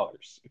 million.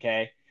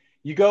 Okay,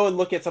 you go and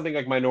look at something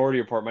like Minority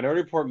Report.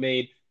 Minority Report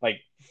made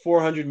like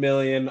 400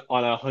 million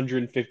on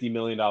 $150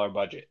 million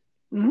budget.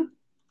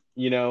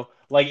 Mm-hmm.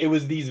 Like it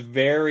was these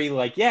very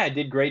like yeah, it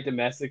did great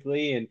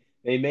domestically and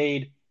they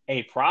made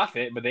a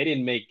profit, but they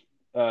didn't make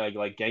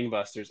like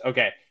gangbusters.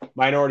 Okay,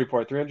 Minority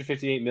Report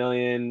 358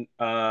 million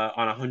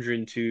on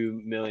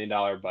 $102 million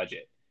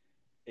budget.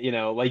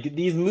 Like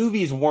these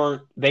movies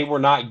they were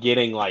not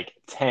getting like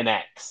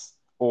 10x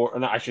or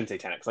no, I shouldn't say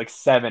 10x, like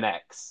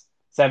 7x,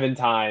 seven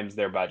times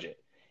their budget.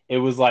 It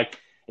was like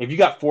if you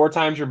got four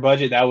times your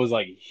budget, that was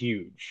like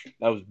huge.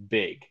 That was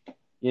big.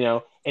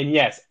 And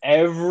yes,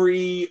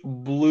 every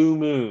blue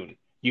moon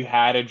you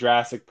had a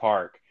Jurassic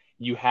Park,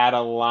 you had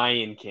a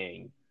Lion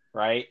King,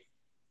 right?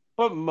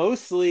 But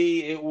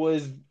mostly it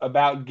was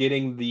about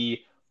getting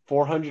the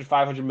 400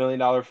 $500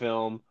 million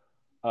film,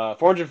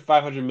 400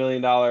 $500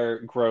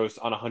 million gross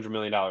on $100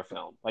 million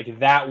film. Like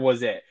that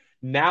was it.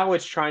 Now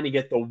it's trying to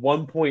get the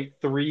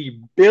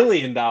 $1.3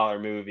 billion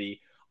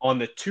movie on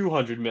the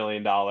 $200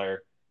 million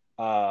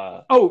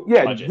Oh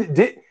yeah,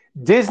 budget,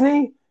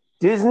 Disney.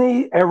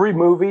 Disney. Every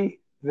movie,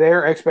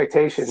 their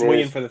expectation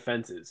swinging is for the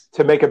fences.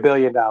 to make $1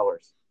 billion.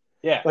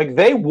 Yeah, Like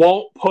they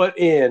won't put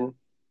into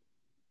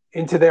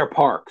their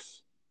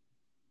parks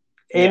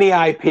yeah. any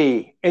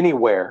IP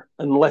anywhere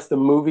unless the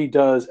movie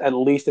does at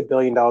least $1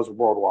 billion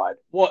worldwide.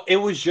 Well, it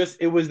was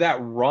that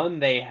run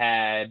they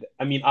had.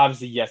 I mean,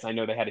 obviously, yes, I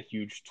know they had a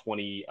huge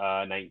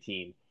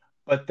 2019,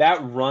 but that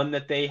run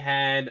that they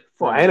had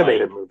Well, from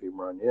animated like, movie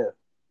run, yeah.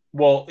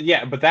 well,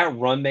 yeah, but that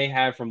run they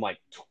had from like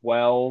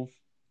 12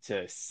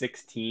 to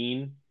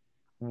 16,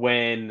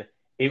 when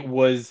it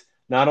was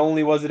not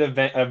only was it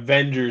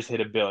Avengers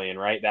hit a billion,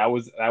 right? That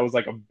was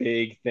like a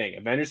big thing.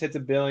 Avengers hits a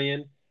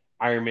billion,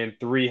 Iron Man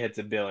 3 hits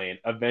a billion,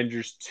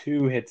 Avengers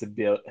 2 hits a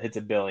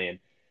billion.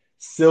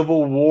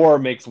 Civil War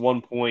makes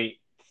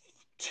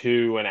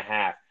 1.2 and a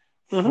half.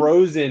 Mm-hmm.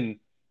 Frozen,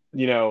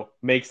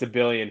 makes a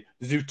billion.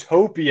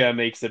 Zootopia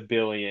makes a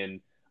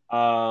billion.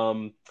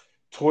 Um,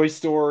 Toy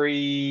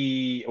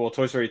Story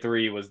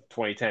 3 was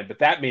 2010, but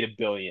that made a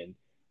billion.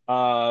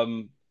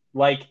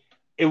 Like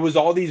it was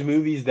all these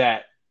movies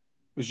that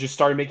was just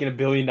started making $1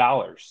 billion,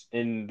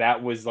 and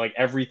that was like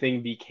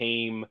everything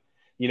became.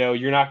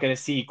 You're not going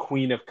to see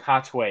Queen of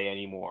Katwe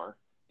anymore.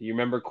 Do you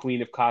remember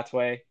Queen of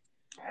Katwe?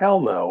 Hell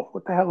no.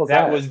 What the hell is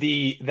That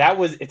that?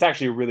 was it's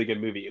actually a really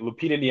good movie.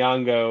 Lupita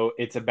Nyong'o.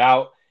 It's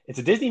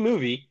a Disney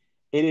movie.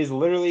 It is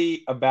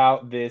literally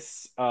about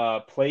this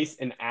place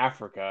in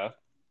Africa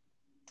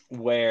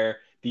where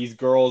these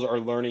girls are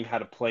learning how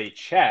to play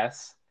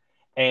chess,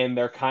 and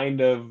they're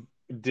kind of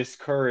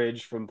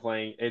discouraged from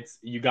playing. It's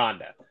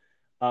Uganda.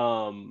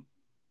 Um,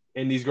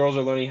 and these girls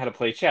are learning how to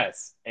play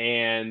chess,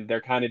 and they're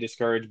kind of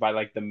discouraged by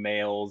like the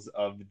males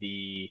of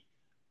the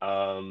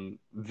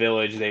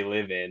village they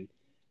live in.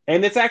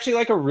 And it's actually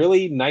like a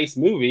really nice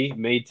movie,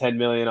 made 10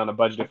 million on a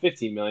budget of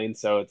 15 million.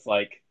 So it's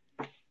like,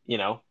 you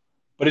know,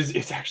 but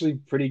it's actually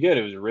pretty good.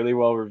 It was really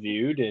well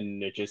reviewed,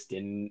 and it just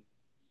didn't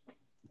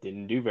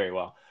do very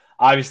well.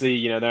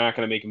 Obviously, they're not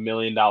going to make $1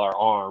 million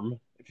arm,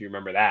 if you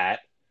remember that.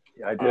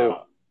 Yeah, I do.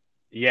 Uh,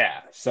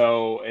 yeah,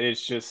 so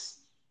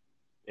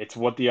it's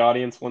what the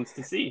audience wants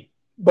to see.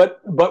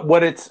 But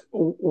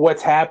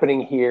what's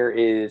happening here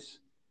is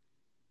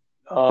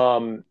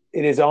it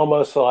is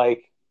almost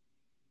like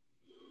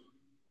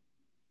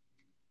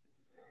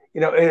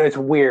and it's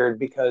weird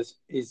because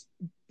is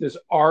does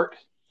art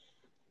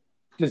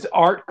does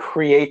art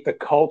create the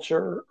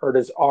culture or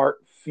does art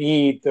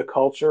feed the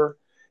culture?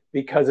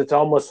 Because it's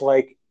almost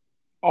like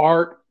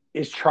art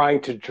is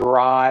trying to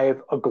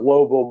drive a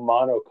global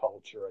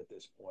monoculture at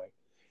this point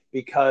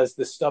because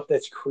the stuff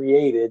that's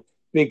created,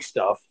 big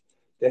stuff,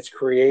 that's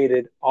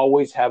created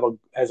always have a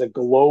has a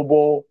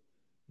global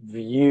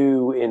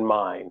view in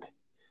mind.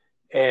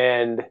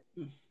 And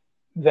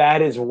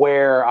that is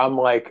where I'm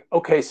like,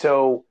 okay,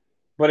 so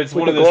But it's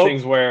with one the of those globe,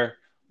 things where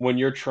when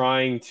you're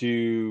trying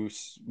to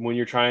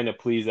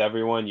please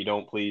everyone,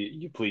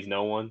 you please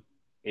no one.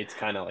 It's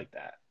kind of like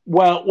that.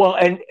 well,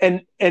 and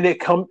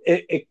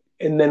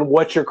and then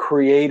what you're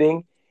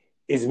creating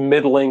is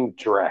middling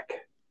dreck.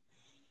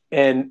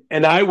 And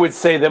I would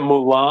say that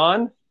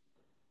Mulan,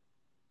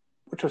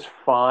 which was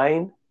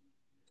fine,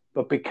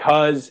 but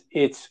because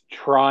it's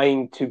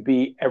trying to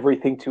be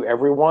everything to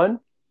everyone,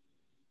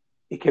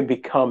 it can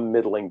become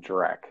middling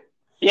dreck.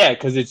 Yeah,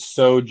 because it's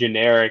so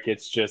generic.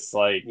 It's just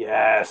like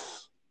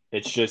Yes.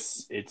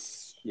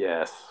 it's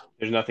Yes.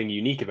 there's nothing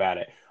unique about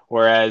it.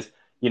 Whereas,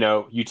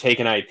 you take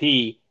an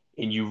IP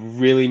and you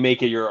really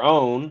make it your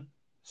own,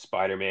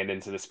 Spider-Man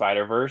Into the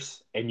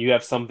Spider-Verse, and you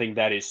have something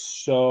that is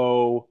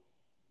so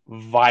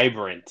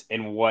vibrant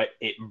in what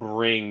it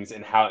brings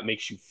and how it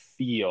makes you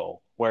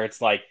feel. Where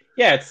it's like,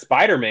 yeah, it's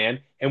Spider-Man,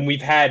 and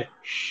we've had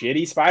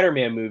shitty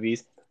Spider-Man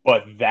movies,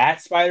 but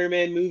that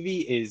Spider-Man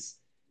movie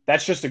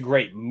that's just a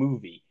great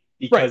movie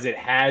Right. because it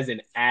has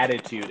an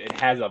attitude, it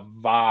has a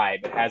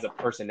vibe, it has a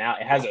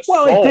personality, it has a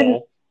Well,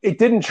 soul. it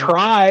didn't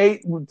try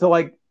to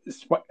like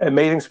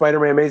Amazing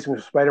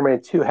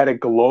Spider-Man 2 had a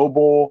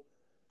global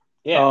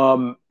Yeah,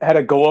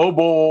 not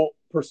global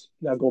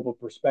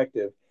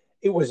perspective.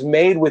 It was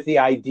made with the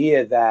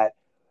idea that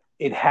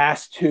it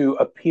has to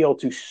appeal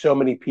to so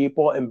many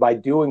people, and by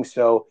doing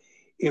so,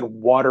 it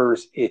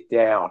waters it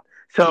down.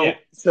 yeah,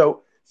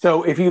 So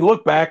if you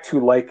look back to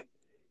like,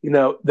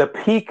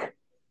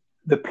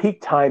 the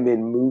peak time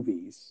in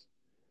movies,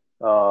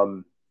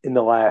 in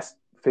the last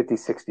 50,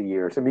 60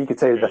 years. I mean, you could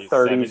say the really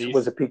 30s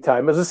was 70s. a peak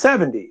time. It was the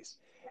 70s.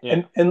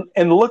 Yeah,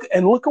 And look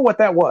at what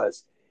that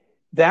was.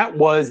 That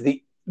was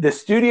the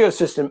studio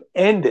system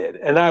ended,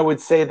 and I would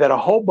say that a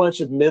whole bunch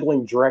of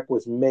middling dreck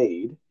was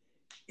made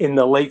in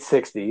the late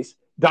 60s.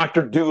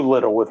 Dr.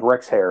 Doolittle with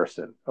Rex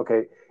Harrison.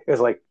 Okay. It was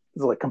like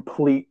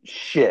complete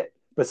shit.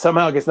 But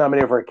somehow it gets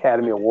nominated for an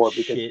Academy like Award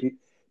because that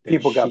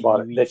people got shit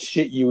bought you it. That eat.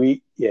 shit you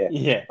eat. Yeah.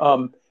 Yeah,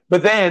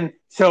 But then,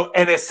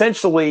 and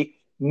essentially,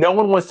 no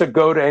one wants to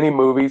go to any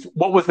movies.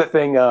 What was the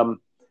thing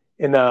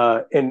in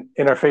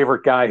our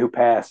favorite guy who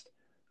passed,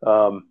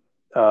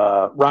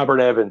 Robert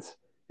Evans?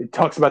 It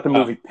talks about the oh,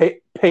 movie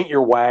Paint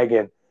Your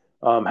Wagon,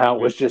 how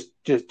it was good.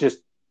 just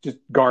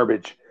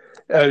garbage.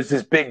 It was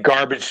this big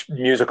garbage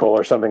musical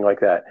or something like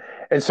that.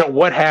 And so,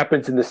 what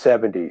happens in the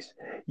 70s?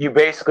 You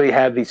basically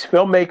have these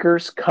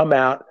filmmakers come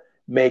out,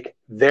 make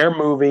their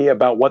movie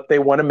about what they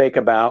want to make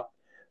about,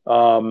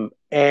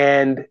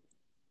 and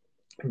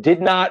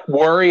did not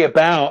worry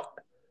about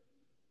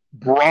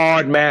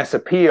broad mass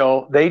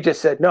appeal. They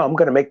just said, no, I'm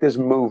going to make this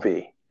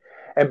movie.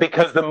 And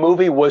because the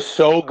movie was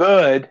so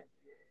good,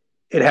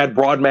 it had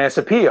broad mass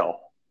appeal.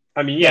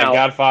 I mean, yeah, Now,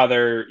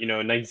 Godfather, in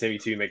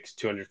 1972 makes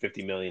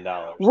 $250 million.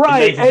 In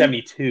right. And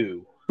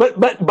 1972.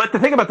 but the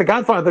thing about The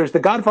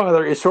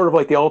Godfather is sort of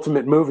like the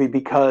ultimate movie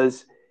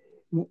because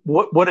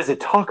what does it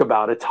talk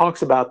about? It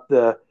talks about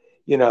the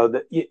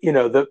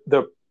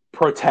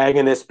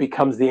protagonist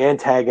becomes the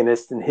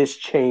antagonist and his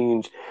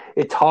change.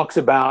 It talks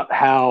about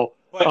how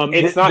But the,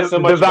 it's not so the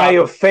much about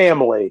value of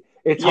family.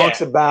 It yeah, talks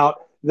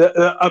about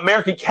the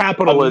American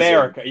capitalism,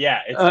 America.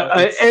 Yeah,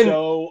 it's and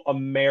so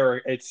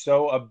America. It's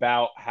so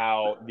about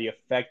how the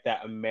effect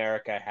that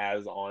America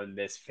has on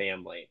this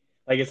family.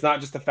 Like it's not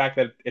just the fact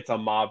that it's a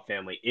mob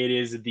family. It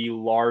is the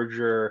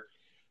larger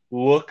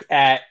look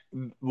at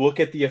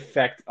the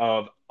effect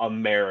of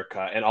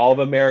America and all of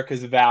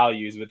America's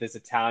values with this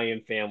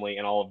Italian family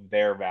and all of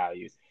their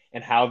values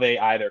and how they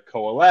either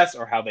coalesce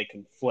or how they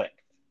conflict.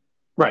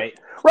 right,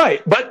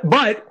 Right? right.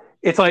 But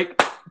it's like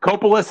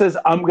Coppola says,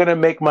 "I'm going to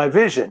make my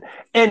vision,"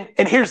 and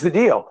here's the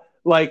deal: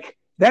 like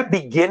that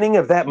beginning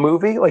of that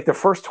movie, like the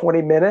first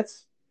 20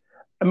 minutes.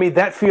 I mean,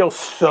 that feels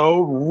so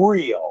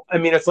real. I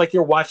mean, it's like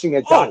you're watching a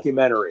Oh,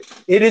 documentary.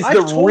 It is the I've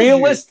told you.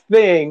 realest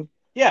thing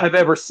Yeah, I've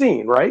ever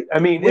seen, right? I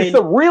mean, it's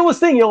the when realest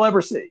thing you'll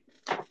ever see.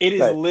 it is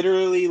But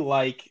literally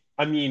like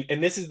I mean,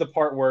 and this is the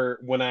part where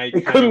when I it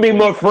kind couldn't of be when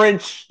more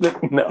French. No,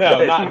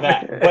 no, not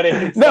that, but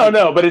it's no, like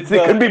no, but it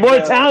couldn't be more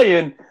the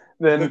Italian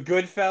the than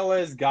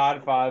Goodfellas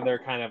Godfather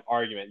kind of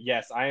argument.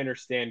 Yes, I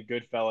understand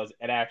Goodfellas.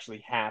 It actually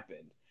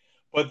happened.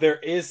 But there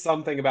is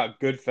something about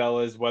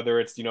Goodfellas, whether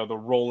it's the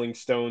Rolling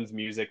Stones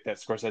music that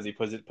Scorsese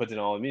puts in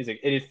all the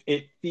music.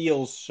 It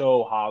feels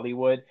so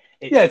Hollywood.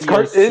 It yeah.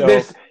 feels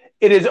so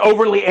It is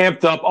overly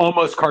amped up,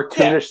 almost yeah.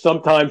 cartoonish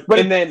sometimes, but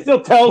And it then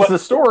still tells but the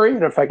story in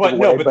an effective but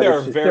no, way. but But there are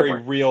it's just very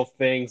different. real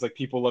things. Like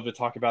people love to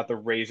talk about the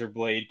razor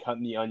blade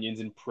cutting the onions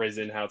in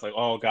prison. How it's like,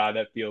 oh god,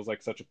 that feels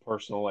like such a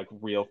personal, like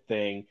real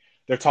thing.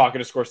 They're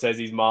talking to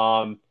Scorsese's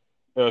mom,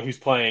 who's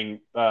playing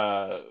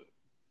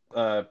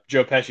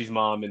Joe Pesci's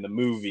mom in the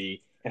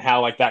movie, and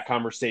how like that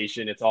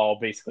conversation, it's all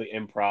basically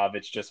improv.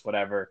 It's just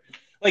whatever.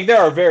 Like there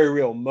are very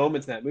real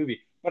moments in that movie.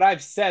 But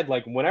I've said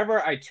like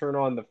whenever I turn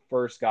on the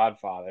first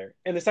Godfather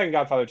and the second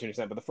Godfather to an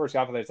extent, but the first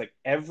Godfather, it's like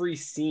every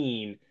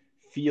scene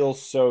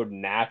feels so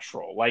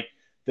natural. Like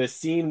the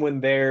scene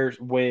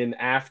when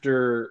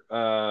after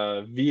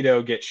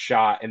Vito gets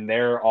shot and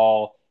they're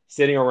all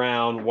sitting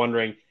around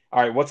wondering,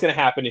 all right, what's going to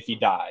happen if he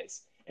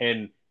dies?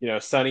 And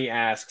Sonny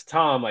asks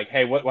Tom, like,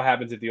 hey, what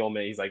happens if the old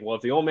man? He's like, well,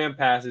 if the old man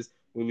passes,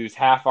 we lose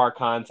half our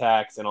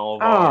contacts and all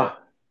of our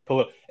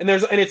and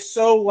it's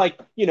so like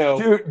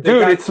dude,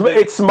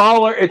 it's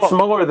smaller. It's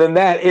smaller than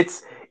that.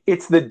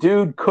 It's the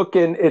dude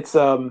cooking. It's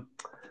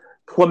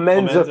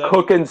Clemenza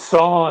cooking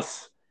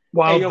sauce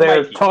while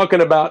they're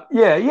talking about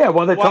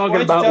while they're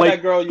talking about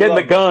like getting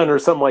the gun or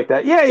something like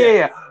that.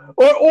 Yeah.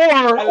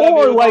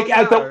 Or like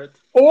at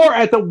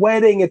the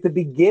wedding at the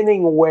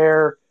beginning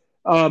where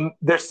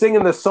they're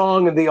singing the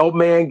song and the old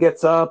man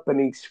gets up and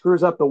he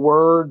screws up the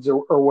words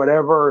or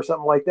whatever or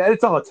something like that.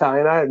 It's all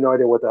Italian. I have no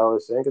idea what the hell they're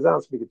saying because I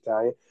don't speak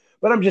Italian.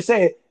 But I'm just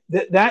saying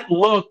that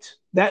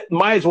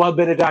might as well have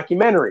been a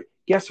documentary.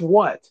 Guess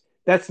what?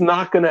 That's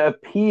not going to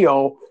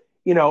appeal.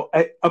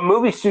 A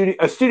movie studio,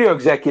 a studio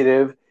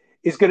executive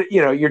is going to,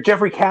 your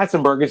Jeffrey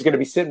Katzenberg is going to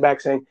be sitting back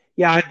saying,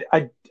 yeah,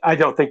 I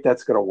don't think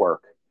that's going to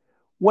work.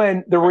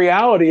 When the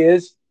reality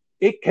is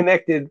it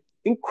connected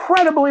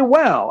incredibly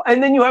well.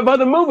 And then you have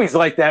other movies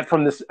like that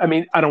from this. I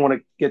mean, I don't want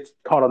to get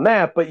caught on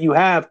that, but you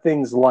have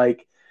things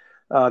like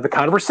The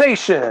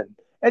Conversation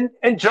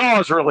and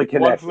Jaws really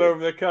connected. One Flew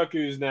Over the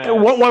Cuckoo's Nest.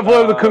 One Flew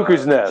Over the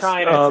Cuckoo's Nest.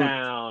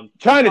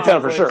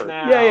 Chinatown for sure.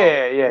 Now.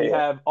 Yeah. You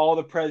have All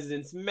the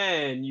President's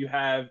Men. You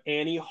have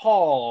Annie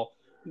Hall.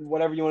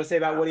 Whatever you want to say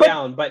about Woody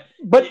Allen, but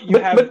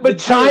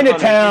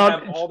Chinatown.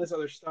 You have all this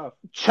other stuff.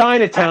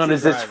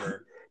 Chinatown's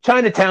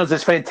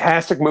this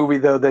fantastic movie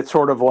though. That's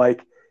sort of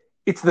like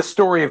it's the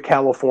story of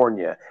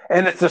California,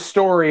 and it's the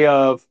story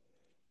of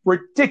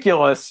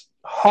ridiculous,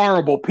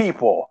 horrible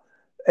people,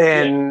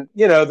 and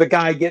the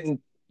guy getting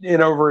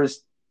in over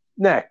his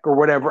neck or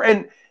whatever,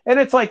 and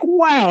it's like,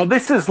 wow,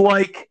 this is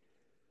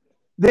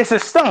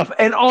stuff.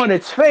 And on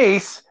its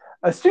face,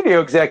 a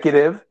studio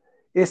executive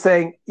is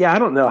saying, yeah, I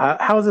don't know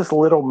how is this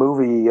little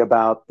movie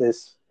about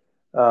this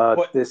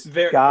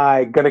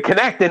guy going to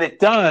connect, and it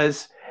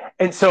does.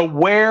 And so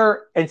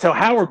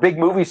how are big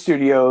movie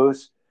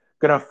studios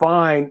going to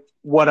find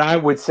what I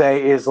would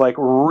say is like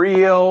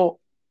real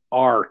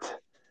art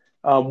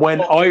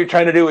when all you're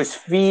trying to do is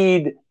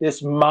feed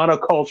this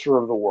monoculture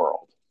of the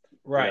world?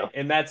 Right.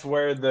 And that's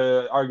where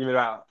the argument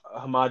about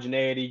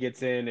homogeneity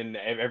gets in and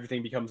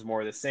everything becomes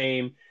more the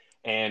same.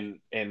 And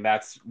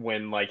that's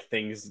when like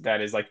things that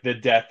is like the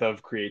death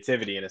of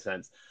creativity in a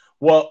sense.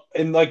 Well,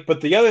 and like,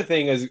 but the other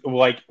thing is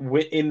like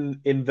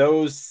in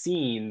those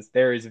scenes,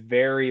 there is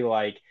very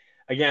like,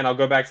 again, I'll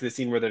go back to the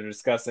scene where they're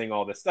discussing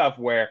all this stuff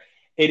where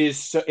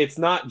it's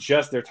not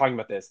just they're talking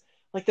about this,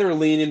 like they're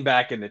leaning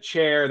back in the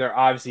chair. They're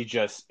obviously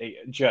just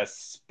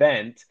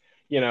spent.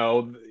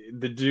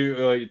 The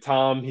dude,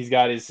 Tom, he's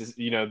got his,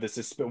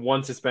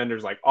 one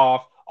suspender's like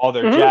off. All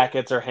their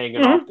jackets are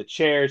hanging off the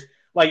chairs.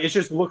 Like, it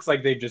just looks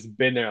like they've just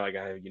been there. Like,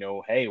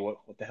 hey, what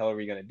the hell are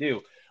we going to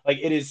do? Like,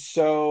 it is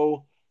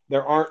so,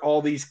 there aren't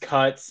all these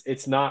cuts.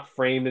 It's not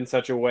framed in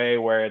such a way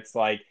where it's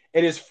like,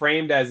 it is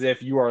framed as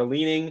if you are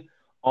leaning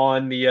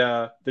on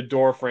the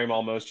door frame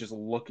almost, just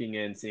looking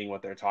in, seeing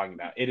what they're talking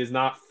about. It is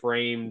not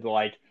framed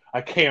like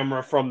a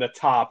camera from the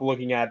top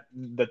looking at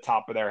the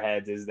top of their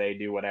heads as they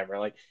do whatever.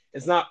 Like,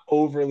 it's not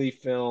overly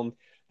filmed.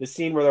 The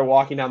scene where they're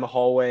walking down the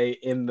hallway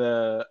in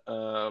the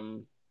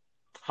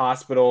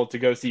hospital to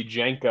go see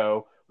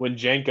Jenko when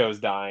Jenko's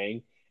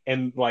dying,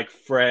 and like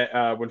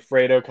when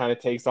Fredo kind of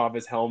takes off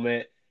his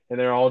helmet and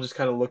they're all just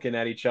kind of looking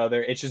at each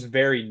other. It's just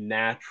very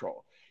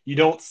natural. You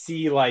don't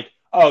see like,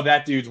 oh,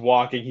 that dude's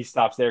walking, he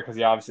stops there because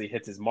he obviously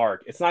hits his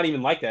mark. It's not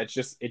even like that.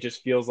 It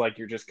just feels like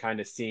you're just kind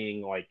of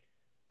seeing like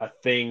a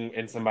thing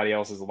in somebody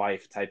else's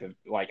life type of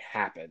like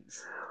happens.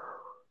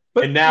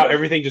 And now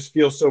everything just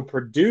feels so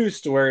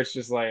produced where it's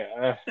just like,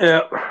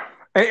 yeah.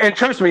 And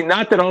trust me,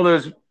 not that all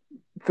those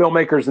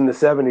filmmakers in the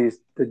 70s,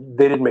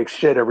 they didn't make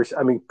shit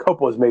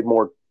Coppola's made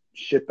more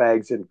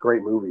shitbags and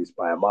great movies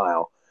by a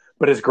mile,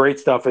 but his great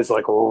stuff is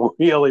like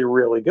really,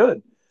 really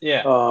good.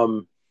 Yeah.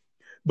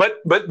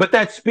 But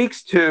that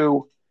speaks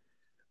to,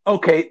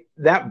 okay,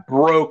 that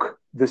broke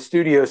the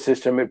studio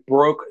system. It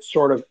broke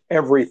sort of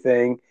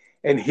everything.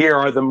 And here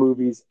are the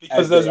movies.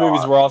 Because those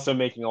movies were also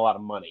making a lot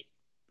of money.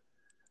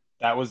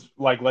 That was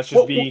like, let's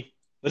just be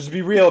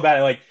real about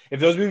it. Like,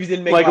 if those movies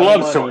didn't make like a lot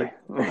Love of money,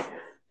 Story.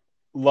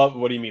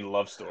 What do you mean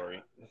Love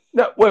Story?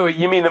 No, wait.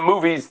 You mean the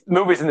movies in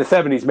the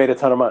 70s made a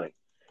ton of money?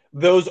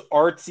 Those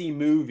artsy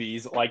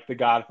movies like The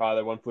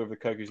Godfather, One Flew Over the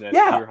Cuckoo's Nest,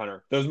 Deer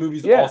Hunter, those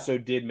movies also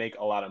did make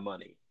a lot of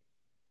money.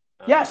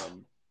 Yes.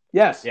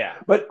 Yeah.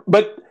 But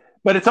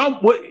it's all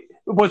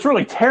what's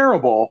really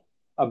terrible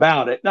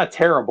about it. Not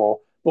terrible,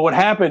 but what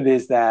happened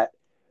is that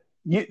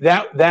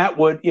that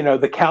would,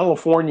 the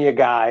California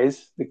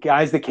guys, the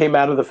guys that came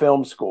out of the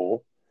film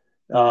school,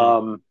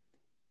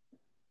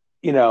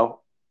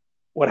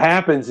 what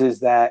happens is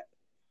that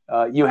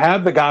you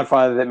have The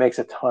Godfather that makes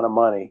a ton of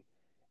money,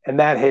 and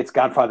that hits.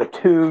 Godfather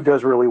 2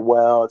 does really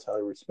well. It's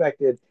highly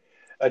respected.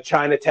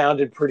 Chinatown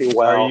did pretty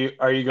well.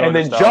 Are you going? And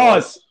then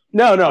Jaws.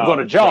 No, I'm going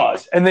to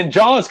Jaws. And then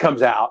Jaws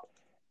comes out,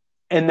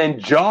 and then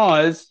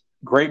Jaws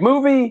great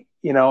movie.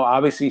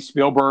 Obviously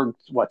Spielberg,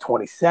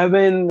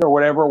 27 or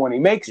whatever when he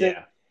makes it.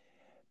 Yeah.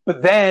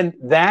 But then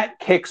that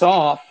kicks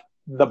off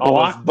the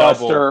Almost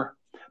double, blockbuster.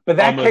 But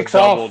that almost kicks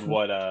off.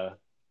 doubled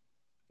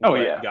Oh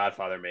what yeah,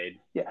 Godfather made.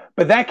 yeah.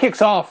 But that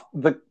kicks off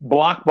the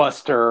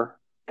blockbuster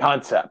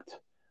concept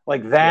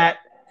like Yep. that.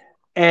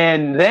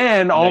 And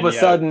then And all of then a you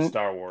have sudden,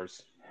 Star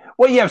Wars.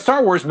 well, you have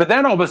Star Wars, but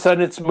then all of a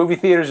sudden, it's movie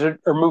theaters or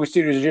movie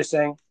studios are just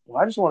saying,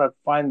 "Well, I just want to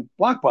find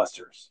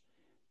blockbusters,"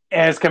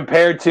 as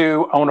compared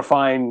to I want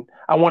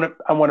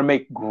to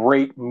make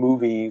great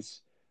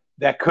movies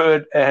that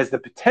could has the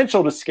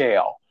potential to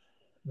scale.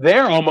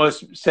 They're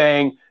almost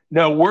saying,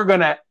 "No, we're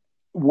gonna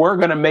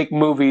make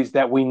movies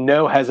that we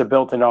know has a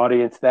built-in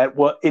audience that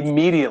will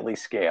immediately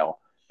scale."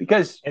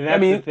 Because And I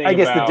that's the mean, thing I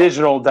guess the about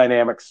digital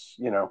dynamics.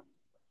 well,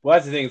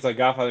 that's the thing. It's like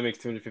Godfather makes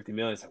 250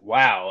 million. It's like,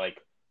 wow, like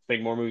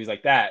make more movies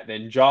like that.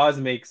 Then Jaws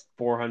makes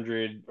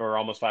 400 or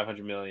almost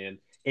 500 million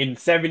in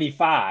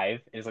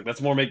 75. And it's like,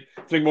 let's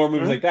make more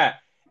movies Mhm. like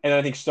that. And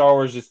I think Star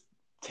Wars just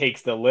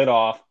takes the lid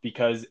off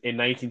because in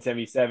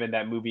 1977,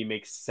 that movie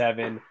makes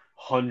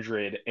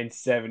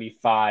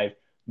 $775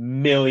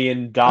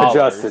 million.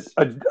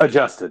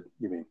 Adjusted.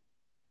 You mean?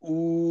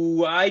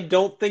 Ooh, I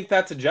don't think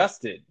that's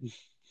adjusted.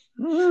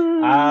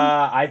 Mm,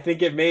 I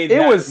think it made it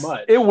that was. It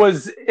much.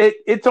 was.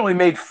 It's only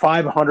made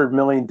 500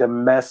 million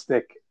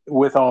domestic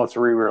with all its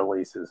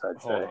re-releases. I'd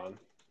Hold say on.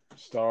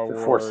 Star to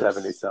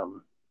 470 Wars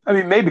something. I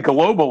mean, maybe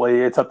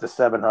globally it's up to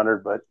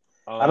 700, but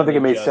I don't think it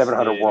made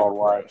 700 unadjusted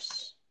worldwide.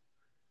 gross.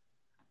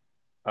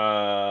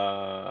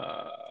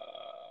 Uh,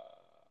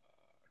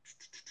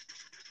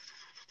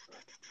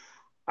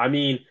 I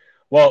mean,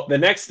 well, the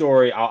next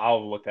story,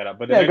 I'll look that up.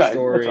 But the Yeah, go next ahead.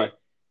 That's fine. story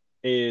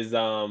is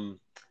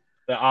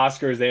the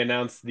Oscars. They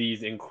announced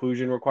these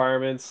inclusion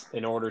requirements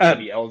in order to Uh,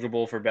 be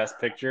eligible for Best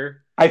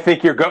Picture. I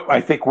think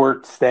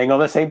we're staying on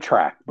the same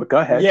track. But go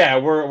ahead. Yeah,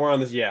 we're on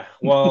this. Yeah,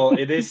 well,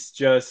 it is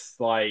just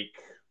like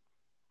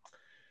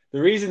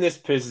the reason this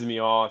pisses me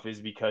off is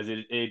because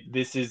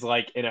this is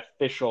like an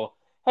official.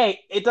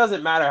 Hey, it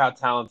doesn't matter how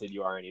talented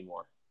you are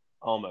anymore.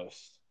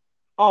 Almost.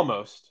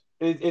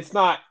 It's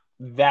not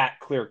that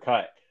clear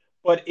cut,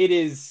 but it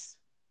is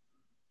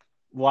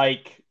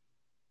like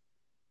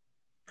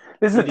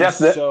This is a it is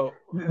definite. so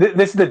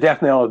This is the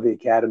death knell of the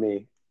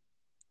Academy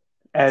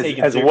as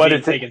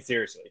being taken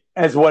seriously.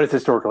 as what it's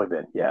historically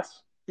been.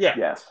 Yes. Yeah.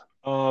 Yes.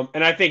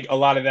 And I think a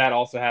lot of that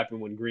also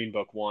happened when Green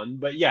Book won.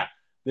 But yeah,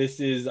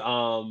 this is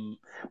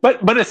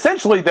But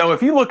essentially, though,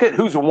 if you look at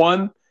who's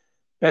won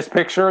Best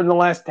Picture in the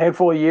last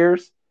handful of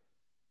years,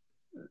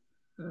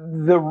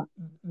 the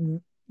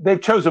they've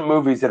chosen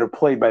movies that are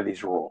played by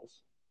these rules.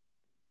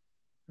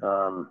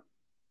 Um,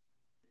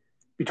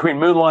 between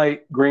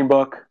Moonlight, Green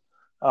Book,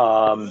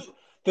 um,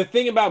 the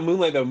thing about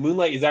Moonlight though.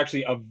 Moonlight is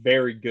actually a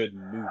very good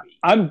movie.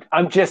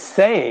 I'm just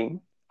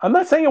saying. I'm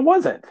not saying it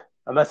wasn't.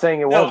 I'm not saying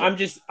it No,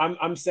 wasn't.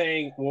 I'm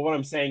saying well, what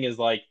I'm saying is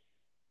like,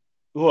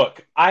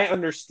 look, I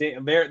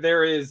understand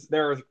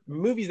there are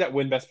movies that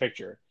win Best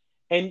Picture,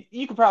 and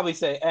you could probably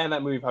say, and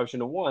that movie probably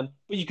shouldn't have won,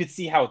 but you could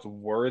see how it's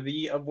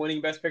worthy of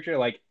winning Best Picture.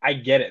 Like I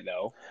get it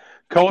though.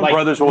 Like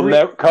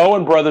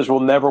Coen brothers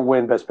will never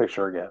win Best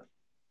Picture again.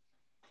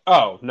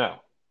 oh no,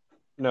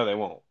 they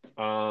won't.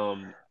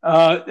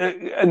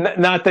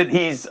 Not that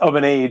he's of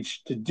an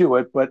age to do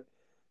it, but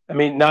I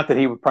mean, not that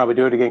he would probably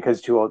do it again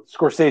because too old.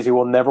 Scorsese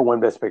will never win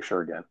Best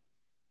Picture again.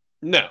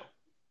 No,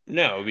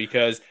 no,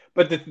 because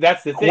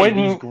that's the thing.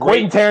 These Quentin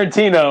great.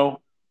 Tarantino,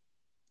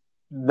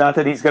 not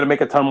that he's going to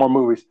make a ton more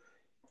movies.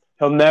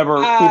 He'll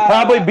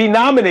probably Uh, be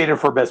nominated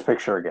for Best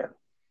Picture again.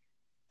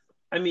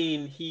 I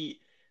mean,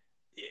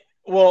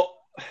 well,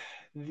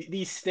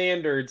 these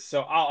standards.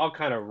 So I'll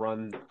kind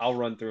of I'll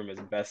run through them as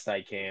best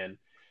I can.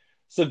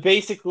 So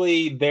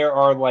basically, there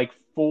are like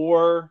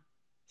four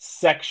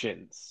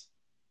sections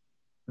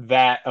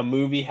that a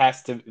movie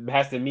has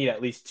to meet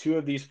at least two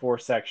of these four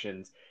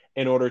sections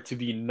in order to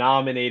be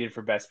nominated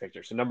for Best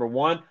Picture. So number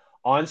one,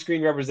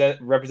 on-screen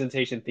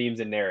representation, themes,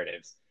 and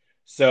narratives.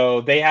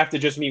 So they have to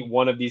just meet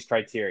one of these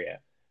criteria.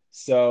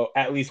 So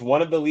at least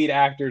one of the lead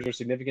actors or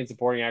significant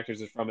supporting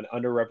actors is from an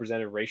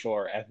underrepresented racial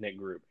or ethnic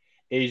group: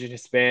 Asian,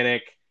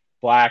 Hispanic,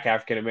 Black,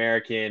 African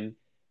American,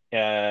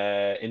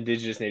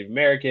 Indigenous, Native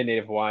American,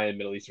 Native Hawaiian,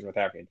 Middle Eastern, North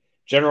African.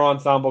 General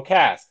ensemble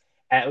cast: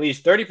 at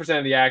least 30%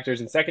 of the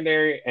actors in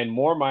secondary and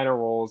more minor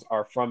roles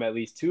are from at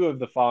least two of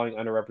the following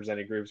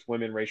underrepresented groups: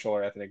 women, racial,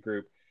 or ethnic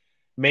group.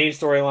 Main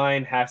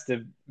storyline has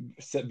to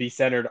be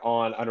centered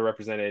on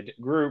underrepresented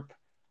group,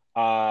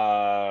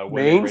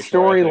 women,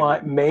 racial, or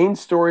ethnic group. Main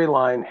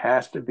storyline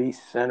has to be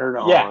centered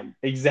Yeah, on.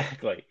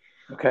 exactly.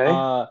 Okay.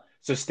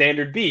 So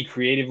standard B,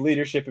 creative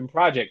leadership and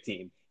project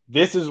team.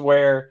 This is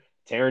where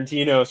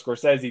Tarantino,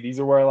 Scorsese, these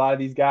are where a lot of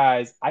these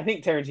guys, I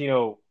think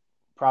Tarantino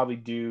probably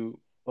do,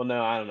 well,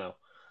 no, I don't know.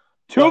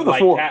 Two But of the like,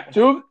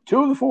 four.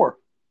 Two of the four.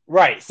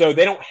 right. So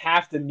they don't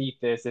have to meet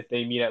this if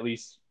they meet at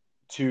least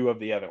two of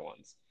the other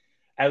ones.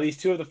 At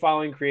least two of the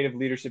following creative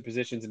leadership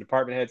positions in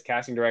department heads: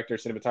 casting director,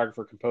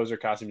 cinematographer, composer,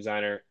 costume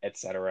designer,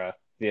 etc.,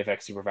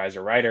 VFX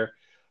supervisor, writer,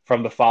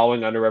 from the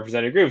following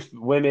underrepresented groups: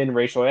 women,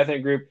 racial,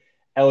 ethnic group,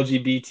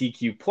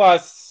 LGBTQ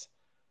plus.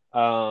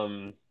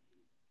 Um,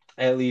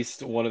 at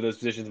least one of those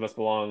positions must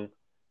belong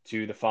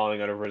to the following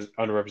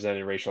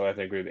underrepresented racial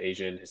ethnic group: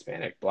 Asian,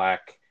 Hispanic,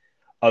 Black.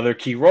 Other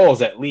key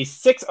roles: at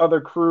least 6 other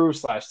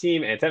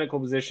crew/team and technical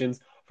positions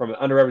from an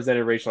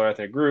underrepresented racial or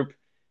ethnic group.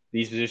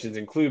 These positions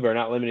include, but are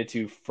not limited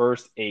to,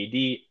 first AD,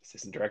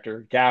 assistant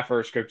director,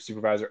 gaffer, script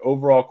supervisor,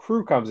 overall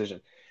crew composition.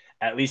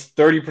 At least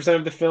 30%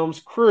 of the film's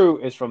crew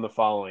is from the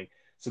following.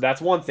 So that's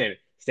one standard.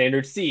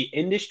 Standard C,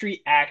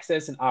 industry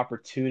access and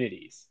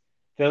opportunities.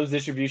 Film's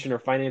distribution or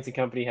financing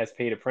company has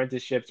paid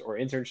apprenticeships or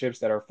internships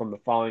that are from the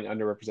following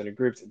underrepresented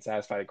groups and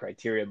satisfy the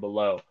criteria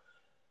below.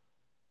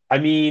 I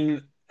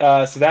mean,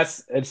 so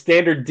that's a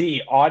standard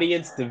D,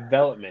 audience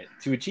development.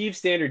 To achieve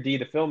standard D,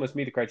 the film must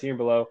meet the criterion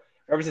below: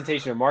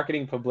 representation of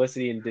marketing,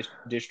 publicity, and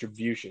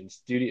distribution.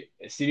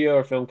 Studio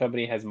or film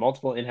company has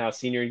multiple in-house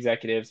senior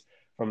executives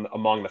from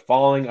among the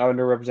following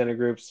underrepresented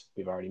groups.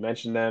 We've already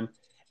mentioned them.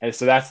 And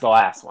so that's the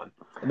last one.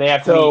 And they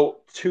have to meet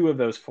 2 of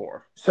those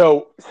 4.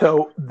 So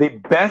the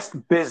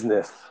best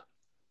business,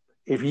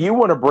 if you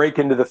want to break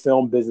into the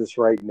film business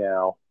right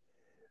now,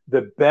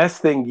 the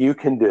best thing you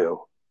can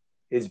do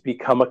is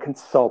become a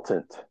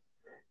consultant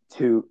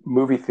to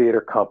movie theater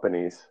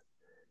companies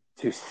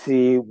to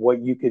see what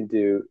you can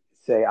do.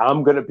 Say,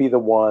 I'm going to be the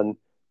one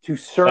to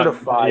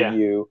certify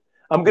you.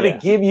 I'm going to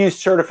give you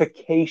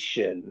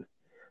certification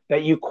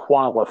that you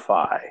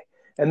qualify.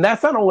 And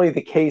that's not only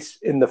the case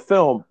in the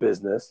film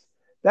business,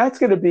 that's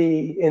going to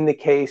be in the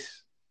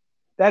case,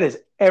 that is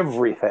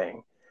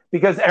everything.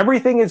 Because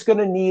everything is going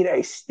to need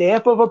a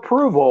stamp of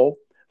approval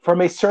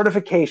from a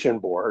certification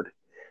board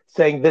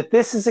saying that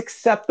this is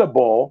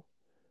acceptable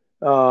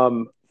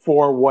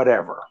for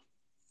whatever.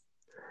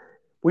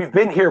 We've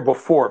been here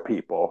before,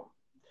 people.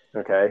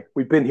 Okay,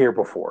 we've been here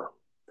before.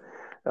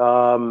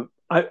 And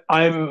my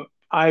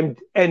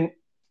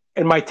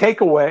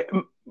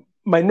takeaway,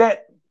 my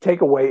net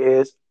takeaway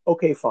is,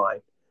 okay,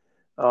 fine.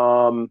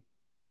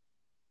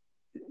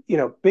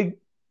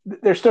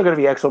 There's still going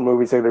to be excellent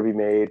movies that are going to be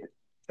made,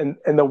 and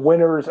the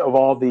winners of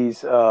all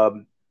these,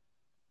 the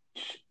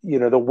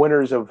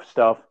winners of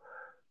stuff,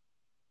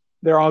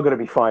 they're all going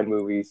to be fine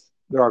movies.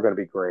 They're all going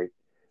to be great,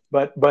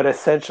 but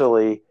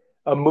essentially,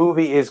 a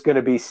movie is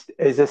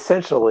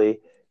essentially,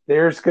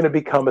 there's going to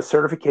become a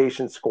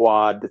certification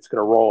squad that's going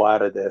to roll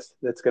out of this,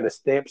 that's going to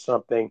stamp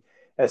something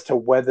as to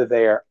whether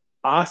they are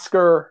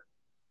Oscar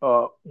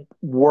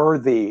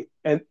worthy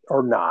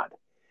or not.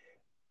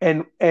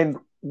 And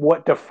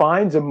what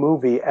defines a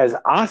movie as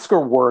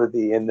Oscar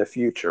worthy in the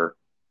future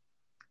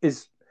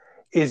is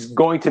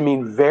going to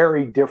mean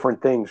very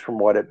different things from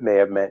what it may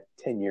have meant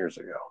 10 years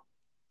ago.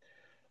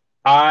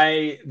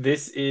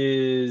 This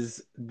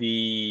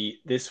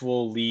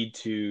will lead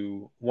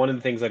to one of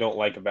the things I don't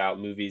like about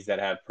movies that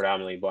have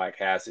predominantly Black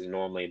casts is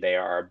normally they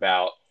are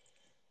about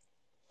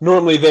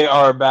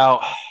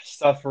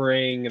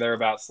suffering, they're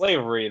about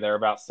slavery, they're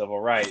about civil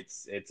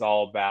rights. It's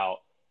all about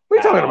what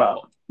are you talking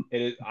about?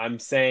 I'm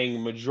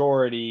saying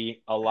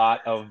majority, a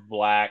lot of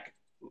Black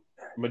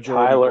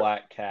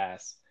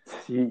cast.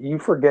 You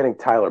forgetting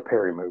Tyler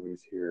Perry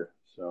movies here,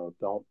 so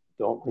don't.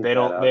 They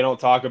don't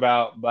talk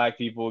about Black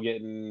people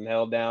getting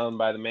held down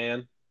by the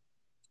man.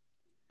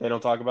 They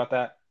don't talk about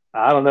that.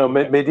 I don't know.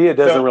 Medea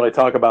doesn't really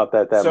talk about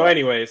that much.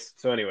 Anyways,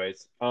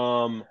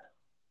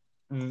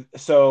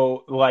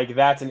 so like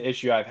that's an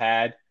issue I've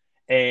had,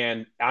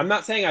 and I'm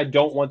not saying I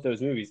don't want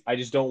those movies. I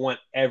just don't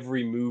want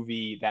every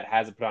movie that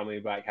has a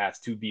predominantly Black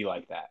cast to be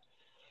like that.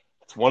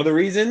 It's one of the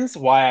reasons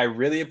why I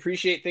really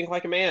appreciate Think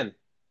Like a Man.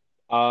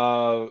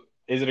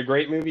 Is it a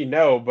great movie?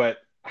 No, but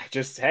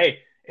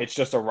it's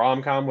just a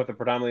rom-com with a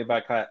predominantly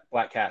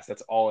black cast.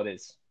 That's all it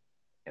is.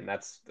 And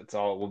that's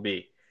all it will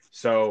be.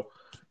 So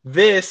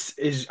this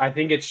is, I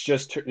think it's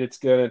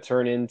going to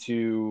turn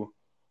into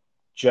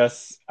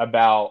just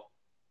about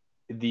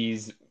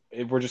these.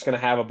 We're just going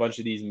to have a bunch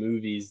of these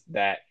movies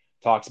that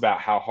talks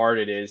about how hard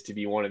it is to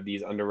be one of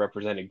these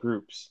underrepresented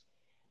groups.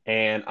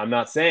 And I'm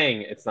not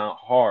saying it's not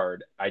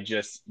hard.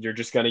 You're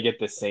just going to get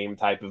the same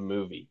type of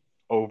movie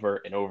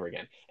over and over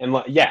again. And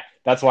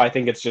that's why I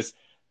think it's just,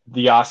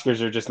 the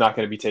Oscars are just not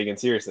going to be taken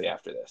seriously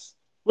after this,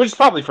 which is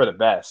probably for the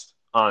best,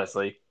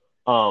 honestly.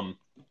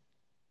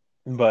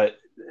 But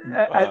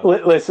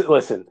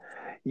listen,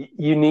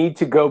 you need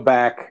to go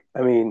back.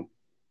 I mean,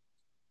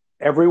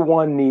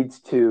 everyone needs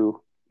to.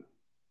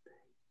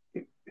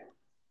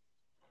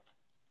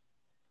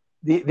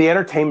 The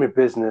entertainment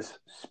business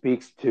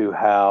speaks to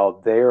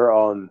how they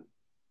are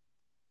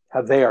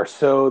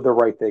so the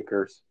right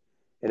thinkers,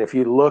 and if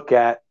you look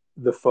at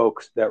the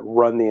folks that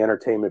run the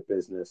entertainment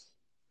business.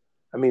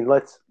 I mean,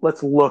 let's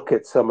look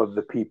at some of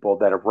the people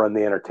that have run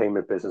the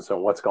entertainment business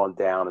and what's gone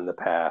down in the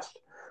past.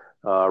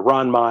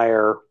 Ron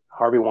Meyer,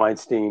 Harvey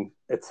Weinstein,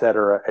 et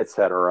cetera, et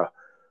cetera.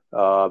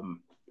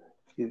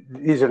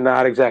 These are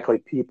not exactly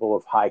people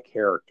of high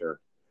character.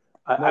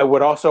 I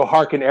would also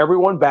hearken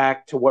everyone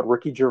back to what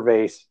Ricky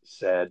Gervais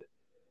said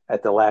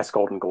at the last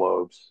Golden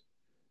Globes.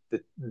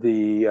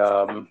 The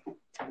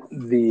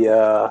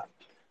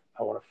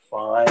I want to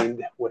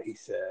find what he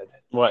said.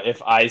 What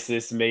if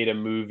ISIS made a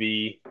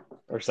movie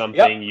or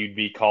something? Yep. You'd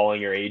be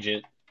calling your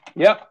agent.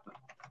 Yep.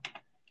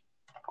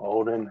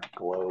 Golden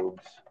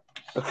Globes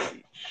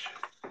speech.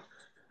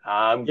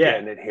 I'm Yeah.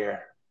 getting it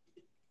here.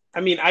 I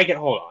mean, I can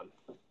hold on.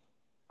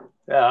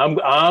 Yeah,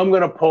 I'm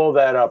gonna pull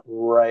that up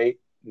right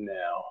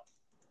now.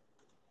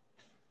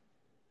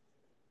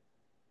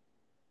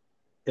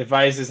 If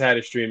ISIS had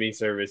a streaming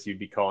service, you'd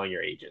be calling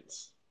your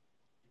agents.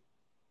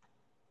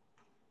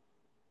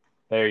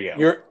 There you go.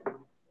 You're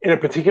in a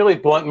particularly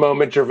blunt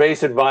moment. Gervais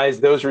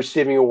advised those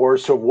receiving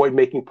awards to avoid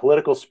making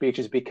political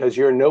speeches because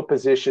you're in no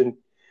position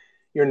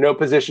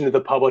to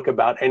the public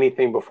about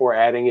anything before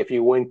adding, if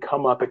you win,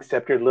 come up,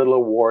 accept your little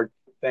award,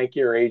 thank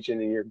your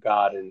agent and your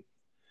God, and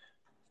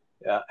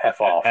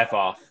F off. F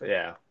off,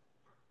 yeah.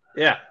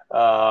 Yeah.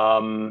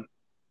 I'm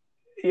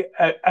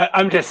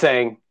just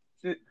saying.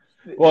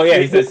 Well, yeah,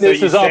 he says,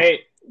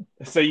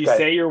 so you Okay.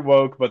 say you're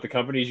woke, but the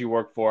companies you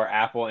work for,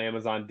 Apple,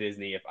 Amazon,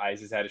 Disney, if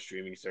ISIS had a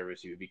streaming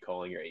service, you would be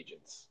calling your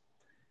agents.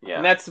 Yeah.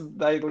 And that's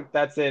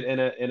it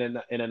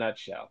in a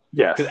nutshell.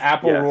 Yes. Because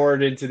Apple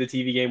roared into the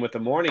TV game with the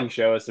morning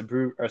show, a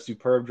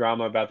superb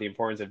drama about the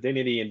importance of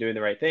dignity and doing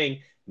the right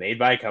thing, made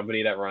by a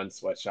company that runs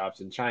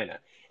sweatshops in China.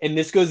 And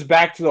this goes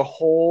back to the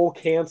whole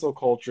cancel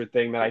culture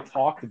thing that I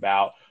talked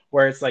about,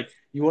 where it's like,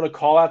 you want to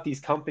call out these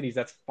companies,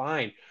 that's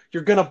fine.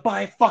 You're gonna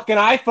buy a fucking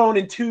iPhone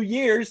in 2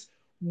 years.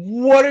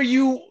 What are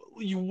you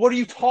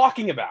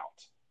talking about?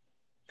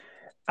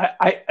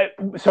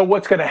 So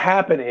what's going to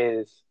happen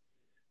is,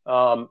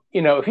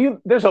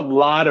 there's a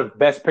lot of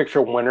Best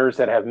Picture winners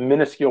that have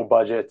minuscule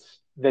budgets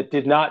that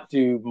did not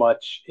do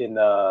much in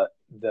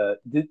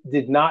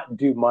did not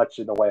do much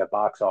in the way of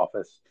box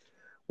office.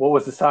 What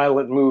was the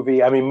silent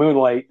movie? I mean,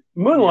 Moonlight.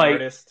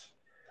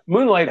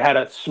 Moonlight had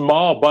a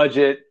small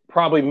budget,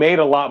 probably made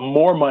a lot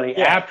more money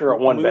after it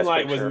won Best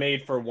Picture. Moonlight was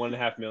made for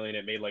 $1.5 million.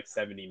 It made like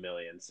 $70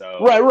 million. So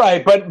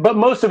right. But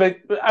most of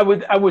it, I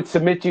would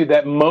submit to you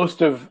that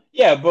most of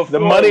the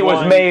money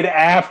was made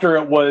after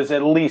it was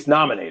at least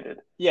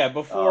nominated. Yeah,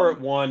 before it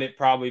won, it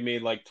probably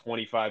made like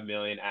 $25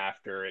 million.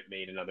 After it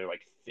made another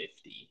like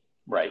 50.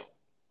 Right.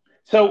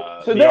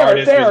 So the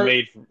artist was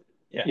made.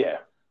 The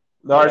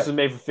artist was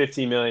made for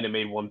 $15 million. It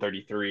made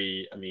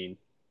 $133. I mean.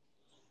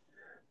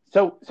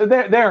 So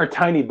there are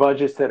tiny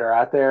budgets that are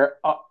out there.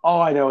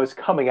 All I know is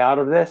coming out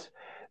of this,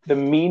 the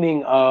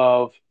meaning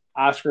of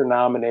Oscar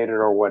nominated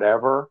or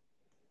whatever.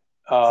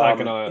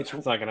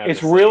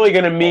 It's really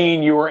going to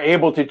mean you were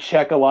able to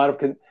check a lot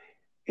of.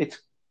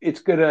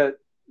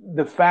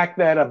 The fact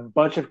that a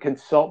bunch of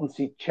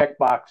consultancy check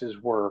boxes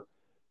were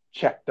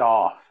checked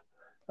off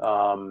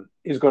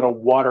is going to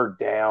water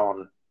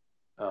down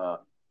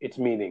its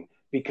meaning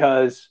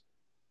because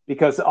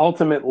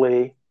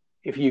ultimately,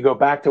 if you go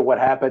back to what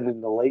happened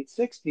in the late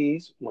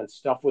 60s when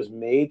stuff was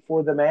made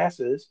for the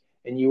masses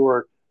and you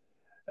were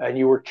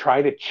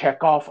trying to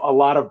check off a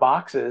lot of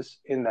boxes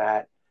in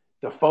that,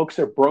 the folks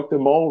that broke the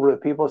mold were the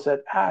people that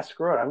said,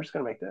 screw it, I'm just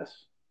going to make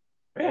this.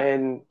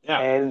 And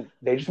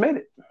they just made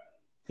it.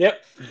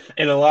 Yep.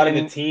 And a lot of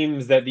the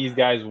teams that these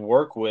guys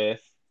work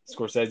with,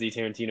 Scorsese,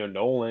 Tarantino,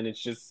 Nolan,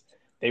 it's just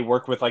they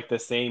work with like the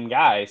same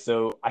guy.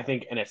 So I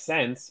think in a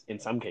sense, in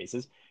some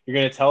cases, you're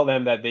going to tell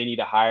them that they need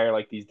to hire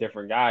like these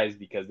different guys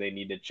because they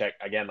need to check,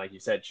 again, like you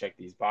said, check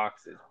these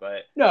boxes.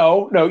 But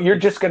no, you're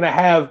just going to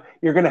have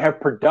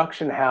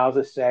production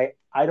houses say,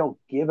 I don't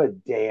give a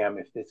damn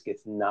if this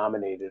gets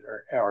nominated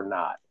or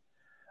not.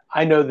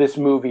 I know this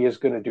movie is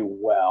going to do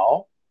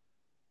well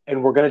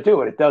and we're going to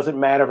do it. It doesn't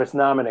matter if it's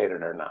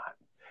nominated or not.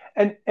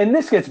 And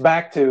this gets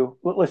back to,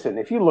 listen,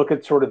 if you look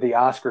at sort of the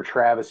Oscar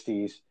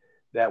travesties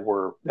that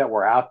were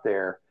out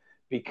there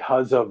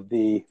because of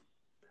the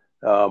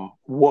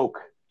woke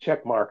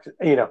check marks,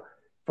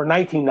 for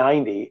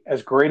 1990,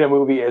 as great a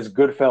movie as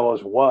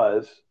Goodfellas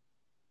was,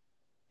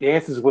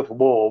 Dances with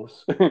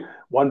Wolves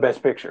won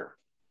Best Picture.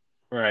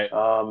 Right.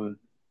 I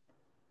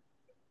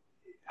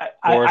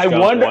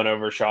wonder, won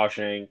over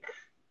Shawshank.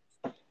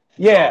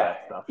 Yeah.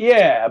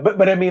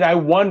 But I mean, I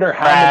wonder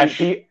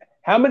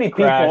how many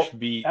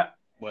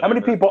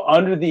people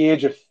under the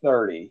age of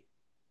 30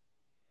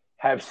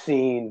 have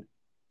seen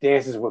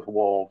Dances with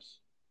Wolves.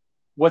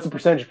 What's the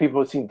percentage of people who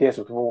have seen Dances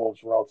with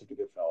Wolves relative to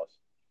Goodfellas?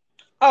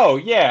 Oh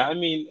yeah, I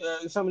mean,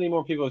 so many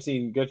more people have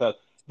seen Goodfellas.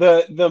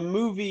 The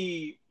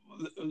movie,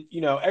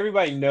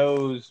 everybody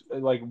knows,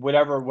 like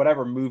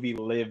whatever movie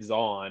lives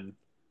on,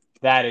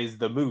 that is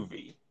the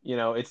movie.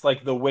 It's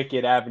like the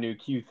Wicked Avenue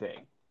Q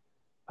thing,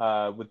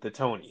 with the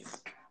Tonys.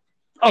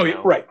 Oh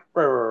yeah, right.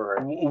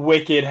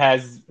 Wicked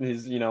has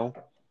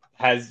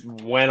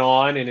went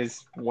on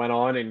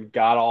and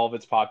got all of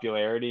its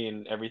popularity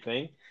and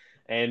everything,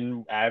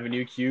 and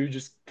Avenue Q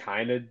just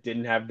kind of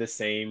didn't have the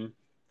same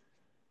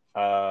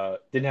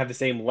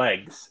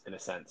legs in a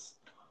sense.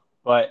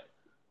 But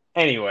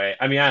anyway,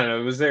 I mean, I don't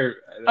know. Was there?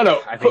 I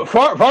know. I think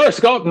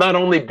Forrest Gump not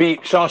only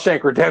beat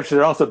Shawshank Redemption,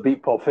 it also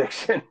beat Pulp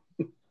Fiction.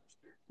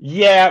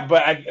 Yeah,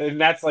 and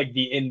that's like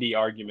the indie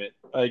argument.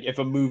 Like, if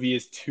a movie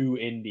is too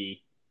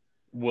indie,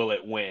 will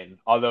it win?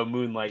 Although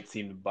Moonlight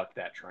seemed to buck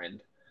that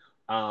trend.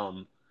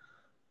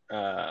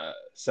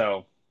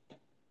 So,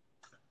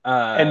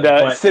 And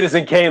but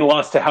Citizen Kane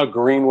lost to How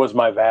Green Was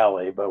My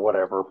Valley, but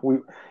whatever.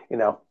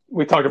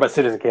 We talked about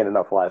Citizen Kane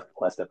enough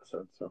last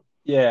episode. So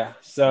yeah.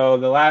 So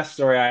the last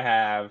story I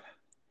have,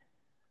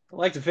 I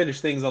like to finish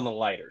things on the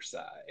lighter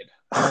side.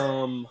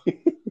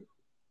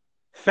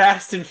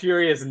 Fast and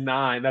Furious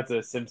 9. That's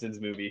a Simpsons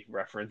movie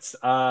reference.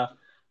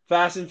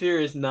 Fast and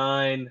Furious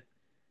 9.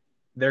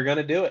 They're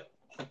gonna do it.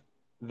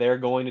 They're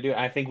going to do it.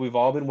 I think we've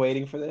all been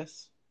waiting for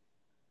this.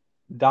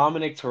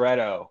 Dominic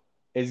Toretto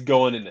is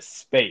going into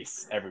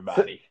space,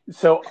 everybody.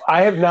 so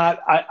I have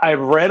not. I've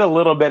read a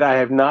little bit. I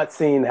have not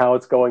seen how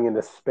it's going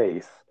into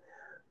space,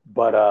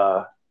 but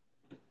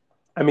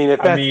I mean,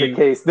 if that's the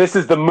case, this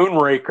is the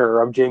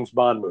Moonraker of James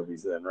Bond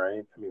movies, then,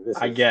 right? I mean,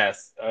 I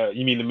guess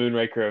you mean the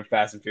Moonraker of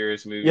Fast and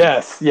Furious movies?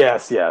 Yes.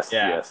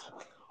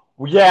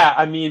 Well, yeah,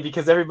 I mean,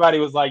 because everybody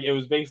was like, it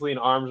was basically an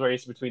arms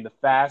race between the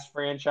Fast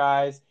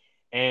franchise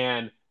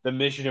and the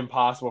Mission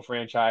Impossible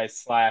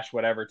franchise /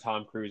 whatever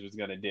Tom Cruise was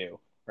going to do,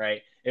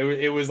 right?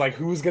 It was like,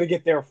 who's going to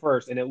get there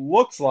first? And it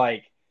looks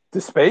like to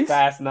space.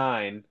 Fast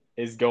 9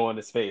 is going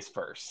to space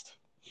first.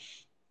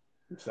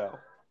 So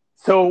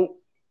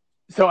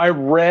I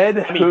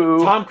read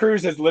Tom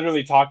Cruise has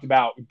literally talked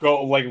about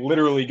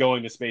literally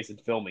going to space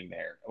and filming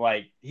there.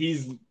 Like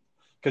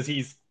because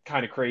he's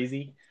kind of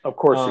crazy. Of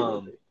course he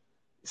will be.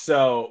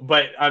 So,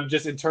 but I'm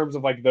just in terms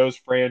of like those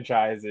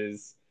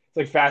franchises, it's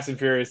like Fast and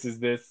Furious is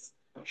this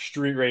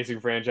street racing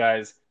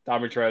franchise.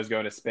 Dominic Toretto is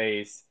going to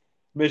space.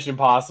 Mission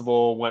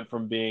Impossible went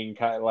from being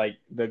kind of like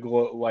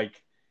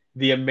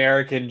the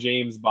American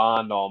James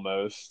Bond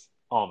almost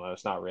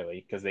not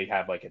really, because they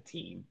have like a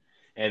team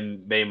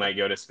and they might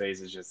go to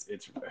space. It's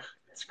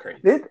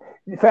crazy.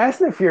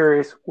 Fast and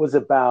Furious was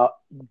about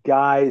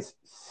guys.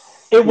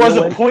 It was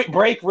a Point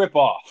Break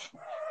ripoff.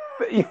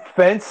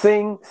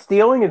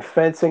 Stealing and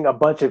fencing a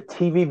bunch of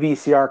TV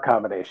VCR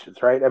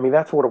combinations, right? I mean,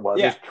 that's what it was.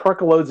 Yeah. It was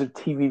truckloads of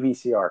TV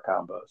VCR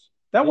combos.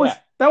 That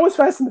was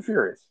Fast and the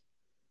Furious.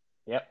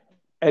 Yep.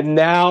 And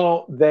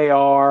now they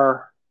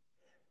are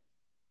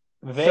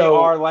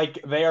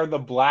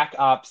the Black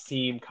Ops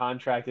team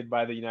contracted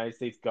by the United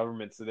States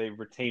government, so they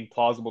retain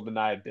plausible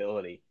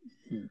deniability.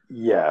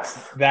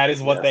 Yes. That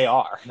is what they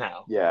are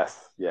now. Yes.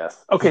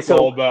 Okay, it's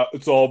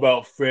all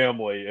about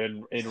family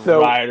and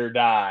ride or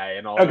die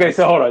and all. Okay,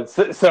 so hold on.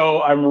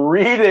 So I'm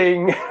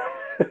reading.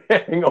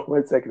 Hang on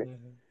 1 second.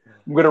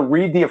 I'm going to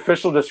read the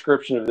official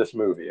description of this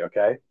movie.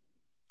 Okay.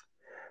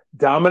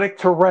 Dominic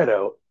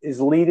Toretto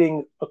is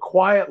leading a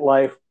quiet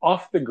life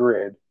off the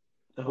grid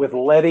with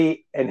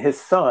Letty and his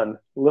son,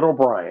 little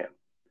Brian.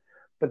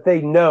 But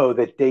they know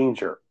that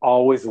danger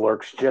always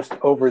lurks just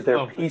over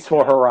their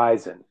peaceful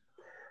horizon.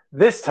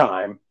 This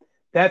time,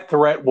 that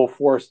threat will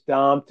force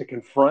Dom to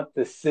confront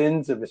the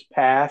sins of his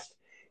past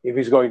if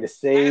he's going to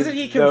save Isn't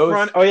he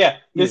confront? Oh, yeah.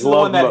 This is the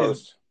one that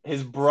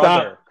his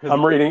brother.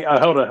 I'm reading.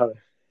 Hold on.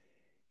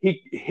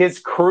 His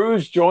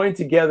crews joined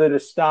together to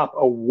stop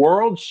a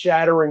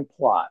world-shattering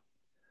plot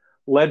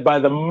led by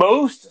the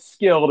most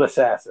skilled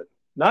assassin.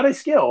 Not a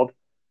skilled,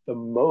 the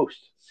most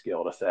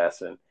skilled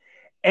assassin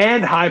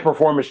and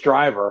high-performance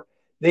driver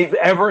they've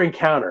ever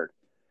encountered.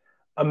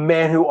 A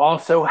man who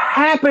also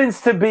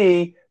happens to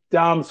be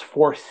Dom's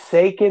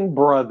forsaken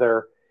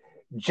brother,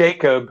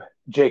 Jacob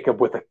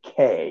with a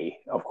K,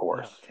 of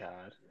course,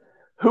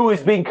 who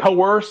is being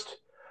coerced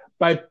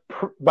by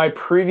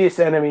previous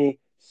enemy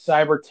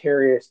cyber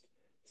terrorist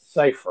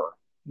Cypher.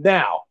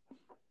 Now,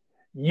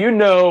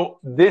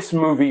 this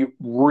movie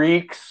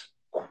reeks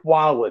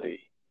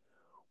quality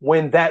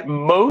when that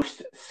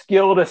most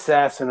skilled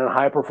assassin and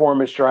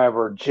high-performance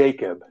driver,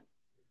 Jacob,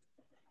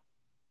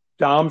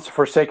 Dom's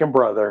forsaken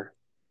brother,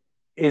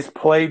 is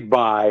played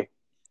by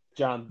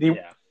the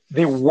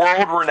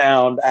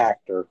world-renowned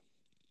actor.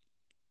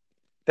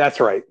 That's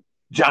right,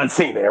 John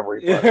Cena.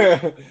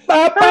 Everybody,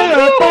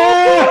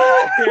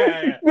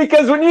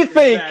 because when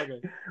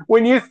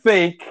you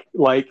think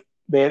like,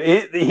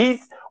 man,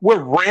 we're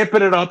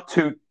ramping it up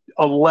to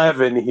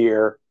 11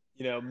 here.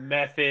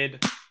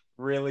 Method,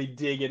 really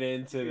digging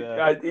into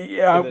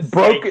the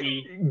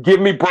broken. Give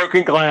me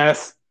Broken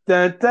Glass.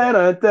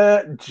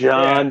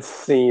 John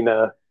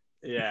Cena.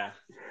 Yeah.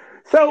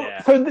 So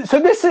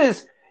this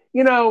is,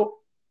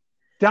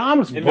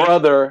 Dom's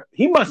brother.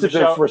 He must have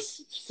been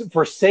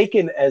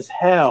forsaken as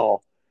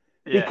hell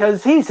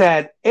because he's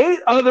had 8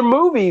 other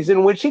movies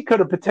in which he could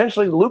have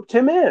potentially looped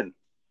him in.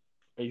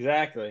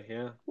 Exactly.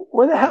 Yeah.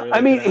 Where the hell? Really,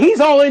 I mean,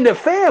 he's all into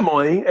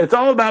family. It's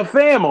all about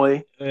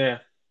family. Yeah.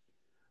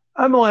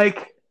 I'm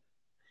like,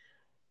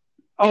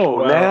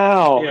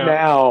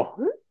 now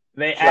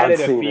they added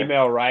a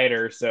female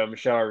writer, so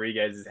Michelle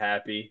Rodriguez is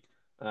happy.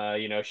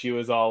 She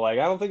was all like,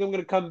 I don't think I'm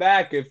going to come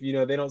back if,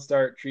 they don't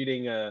start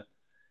treating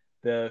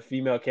the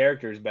female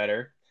characters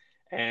better.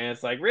 And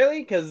it's like,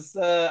 really? Because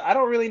I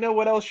don't really know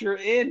what else you're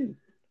in.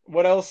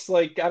 What else,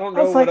 I don't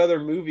know what other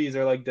movies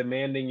are,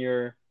 demanding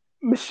your...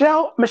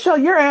 Michelle,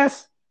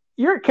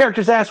 your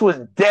character's ass was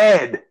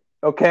dead,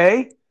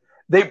 okay?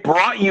 They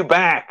brought you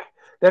back.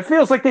 That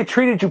feels like they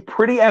treated you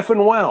pretty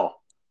effing well,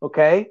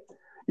 okay?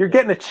 You're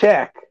getting a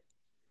check.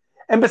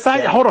 And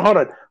besides, Okay.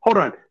 hold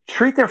on.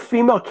 Treat their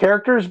female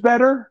characters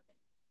better.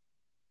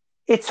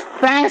 It's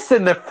Fast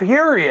and the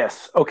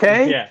Furious,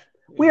 okay? Yeah.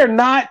 We are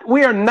not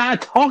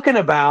talking We're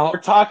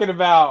about talking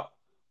about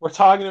we're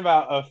talking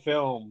about a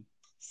film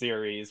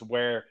series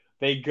where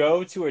they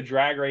go to a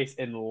drag race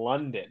in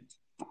London,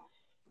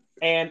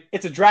 and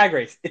it's a drag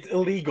race. It's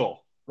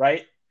illegal,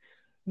 right?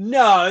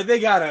 No, they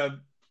got a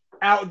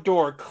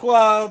outdoor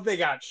club. They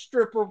got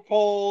stripper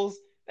poles.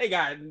 They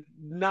got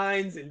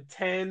nines and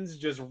tens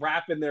just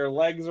wrapping their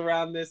legs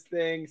around this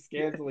thing,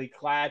 scantily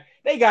clad.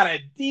 They got a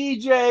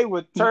DJ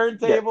with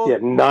turntables. yeah,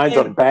 nines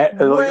on And back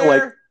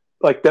where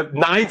like the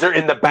nines are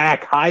in the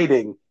back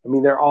hiding. I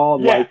mean, they're all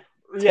Yeah, like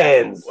yeah.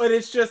 tens. But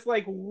it's just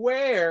like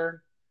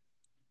where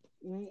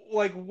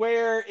are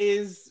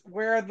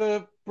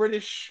the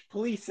British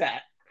police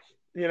at?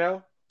 You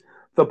know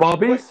The what?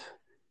 Bobbies.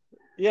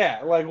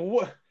 Yeah, like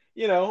what?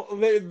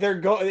 They're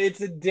going.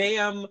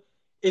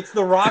 It's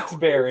the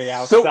Roxbury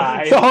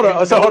outside, and no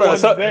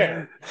one's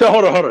there.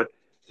 Hold on.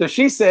 So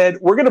she said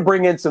we're going to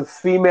bring in some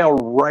female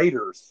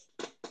writers,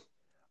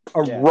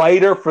 a Yeah,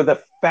 writer for the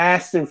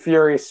Fast and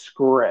Furious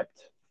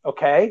script.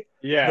 Okay,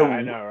 yeah, I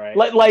the know, right?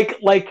 like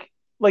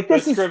The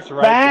this is scripts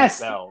write fast.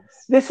 themselves.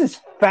 This is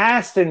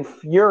Fast and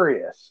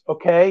Furious.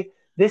 Okay,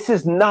 this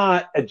is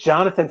not a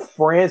Jonathan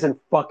Franzen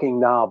fucking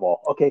novel.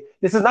 Okay,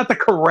 this is not the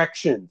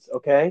Corrections.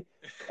 Okay,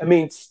 I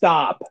mean,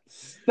 stop.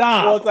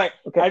 Well, it's like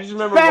Okay, I just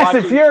remember Fast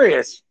and watching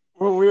Furious.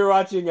 when we were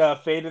watching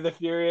Fate of the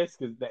Furious,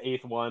 because the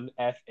eighth one,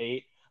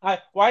 F8.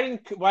 Why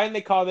didn't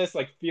they call this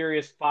like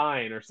Furious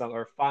Fine or something,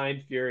 or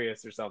Fine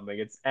Furious or something?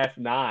 It's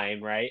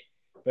F9, right?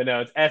 But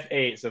no, it's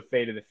F8, so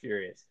Fate of the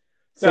Furious.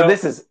 So So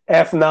this is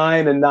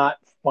F9 and not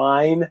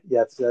fine.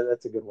 Yes,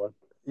 that's a good one.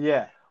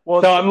 yeah,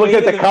 well, So I'm looking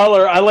at Fate the of the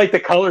color. I like the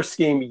color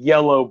scheme: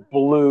 yellow,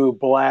 blue,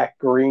 black,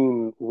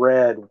 green,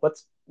 red.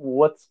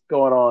 What's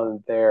going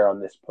on there on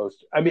this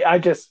poster? I mean, I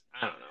don't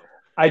know,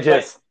 I but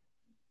just,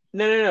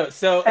 no.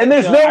 So and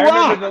there's so no I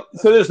remember rock.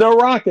 So there's no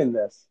rock in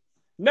this.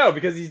 no,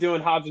 because he's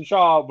doing Hobbs and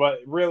Shaw, but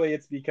really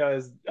it's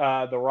because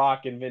The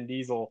Rock and Vin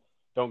Diesel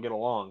don't get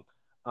along.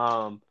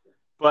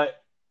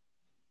 But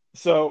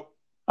so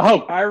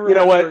Oh, I you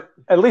know what? remember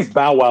At least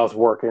Bow Wow's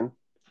working.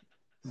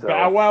 Bow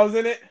So Wow's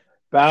in it.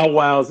 Bow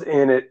Wow's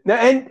in it.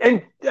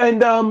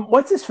 And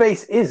what's his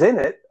face is in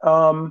it.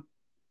 Who,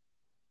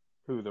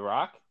 The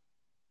Rock?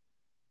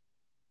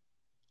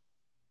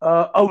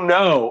 Oh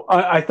no,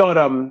 I thought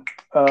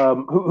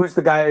who's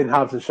the guy in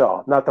Hobbs and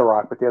Shaw? Not The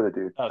Rock, but the other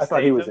dude. Oh, I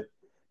thought he was Statham. it.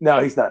 No,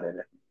 he's not in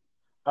it.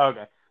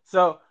 Okay.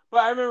 So, but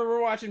I remember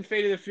we're watching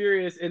Fate of the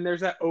Furious, and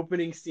there's that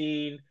opening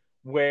scene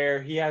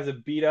where he has a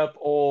beat up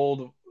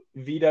old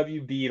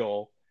VW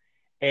Beetle,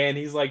 and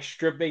he's like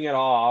stripping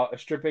all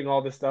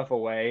the stuff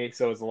away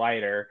so it's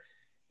lighter.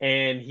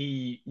 And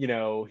he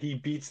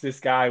beats this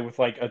guy with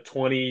like a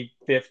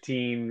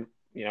 2015,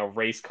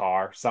 race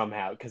car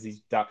somehow because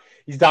he's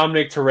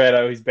Dominic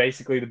Toretto. He's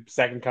basically the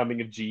second coming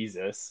of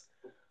Jesus.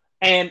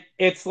 And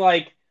it's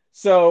like,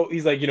 so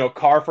he's like,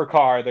 car for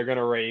car, they're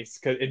gonna race.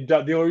 Cause the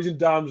only reason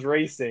Dom's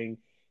racing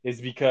is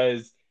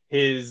because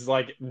his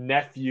like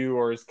nephew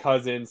or his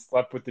cousin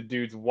slept with the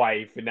dude's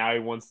wife, and now he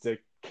wants to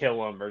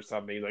kill him or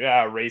something. He's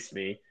like, race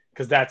me,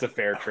 because that's a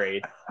fair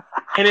trade.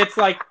 And it's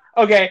like,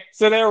 okay,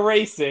 so they're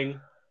racing.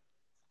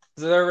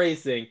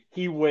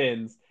 He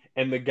wins,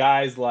 and the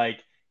guy's like,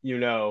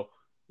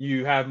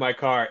 you have my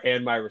car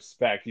and my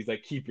respect. He's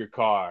like, keep your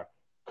car,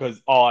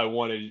 because all I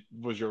wanted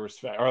was your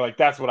respect. Or like,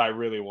 that's what I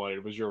really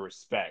wanted was your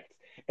respect.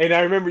 And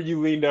I remember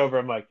you leaned over,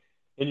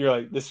 and you're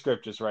like, this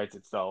script just writes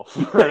itself.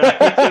 And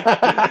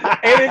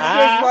it's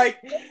just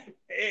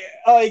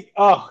like,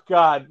 oh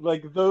God,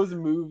 like those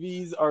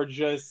movies are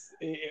just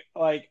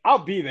like, I'll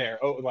be there.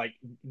 Oh, like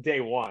day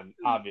one,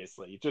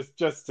 obviously,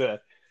 just to,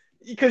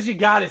 because you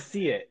got to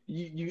see it.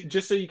 You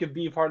just so you can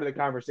be part of the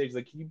conversation.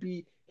 Like,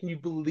 can you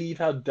believe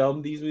how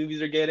dumb these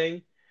movies are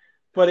getting?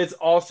 But it's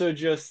also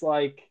just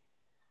like,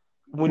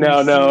 when you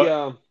No, see,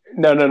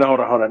 no. Hold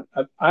on.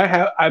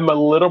 I'm a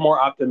little more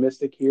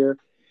optimistic here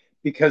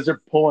because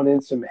they're pulling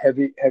in some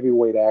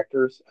heavyweight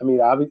actors. I mean,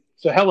 obviously,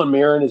 so Helen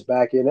Mirren is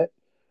back in it,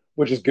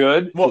 which is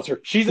good well, since her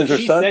she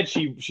son. said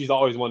she's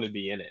always wanted to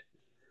be in it.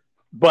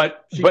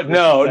 But She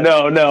no, said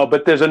no.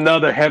 But there's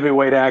another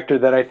heavyweight actor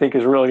that I think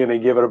is really going to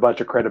give it a bunch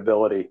of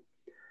credibility.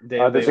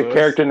 Daniel There's a Day-Lewis.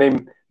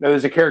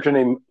 character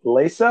named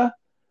Lisa,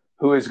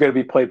 who is going to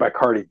be played by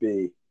Cardi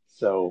B.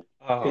 So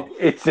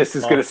it's just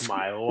is going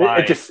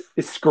to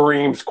it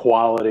screams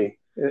quality.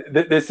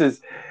 This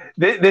is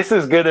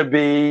going to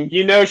be.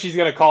 She's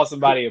going to call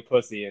somebody a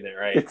pussy in it,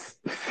 right?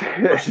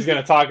 Or she's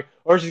going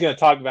to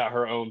talk about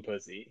her own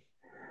pussy.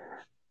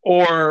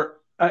 Or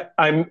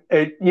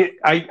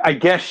I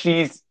guess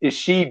is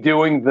she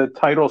doing the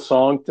title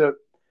song to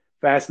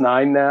Fast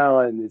 9 now?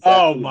 And is that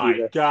oh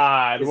my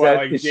God!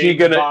 Is she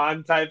gonna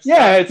Bond type? Yeah,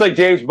 stuff? it's like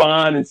James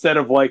Bond instead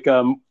of like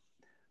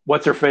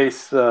what's her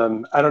face?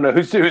 I don't know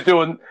who's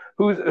doing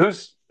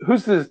who's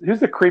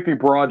the creepy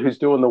broad who's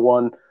doing the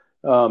one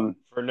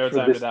for No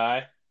Time to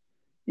Die.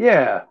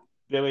 Yeah,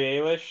 Billie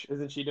Eilish,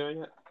 isn't she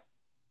doing it?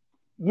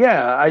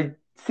 Yeah, I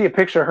see a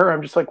picture of her.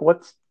 I'm just like,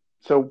 what's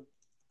So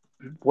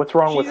what's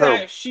wrong with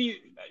her?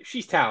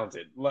 She's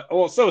talented.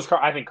 Well, so is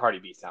I think Cardi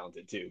B's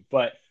talented too.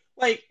 But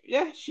like,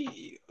 yeah,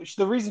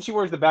 the reason she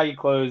wears the baggy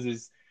clothes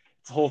is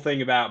it's a whole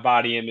thing about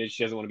body image.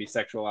 She doesn't want to be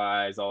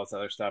sexualized, all this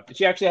other stuff. But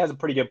she actually has a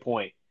pretty good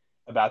point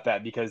about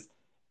that because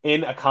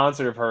in a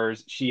concert of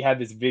hers, she had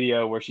this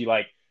video where she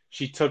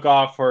took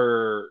off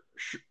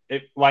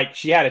like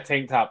she had a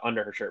tank top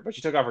under her shirt, but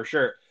she took off her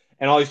shirt,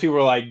 and all these people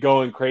were like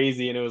going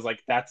crazy, and it was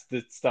like that's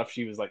the stuff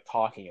she was like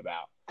talking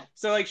about.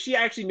 So like she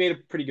actually made a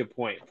pretty good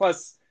point.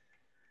 Plus,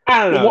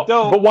 I don't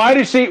know. But why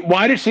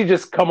did she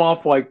just come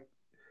off like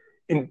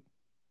in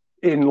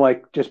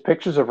like just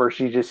pictures of her?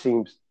 She just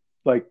seems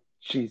like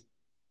she's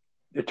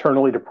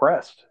eternally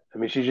depressed. I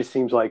mean, she just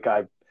seems like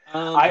I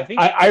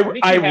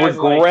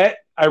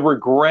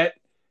regret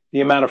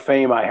the amount of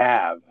fame I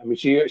have. I mean,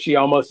 she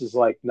almost is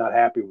like not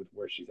happy with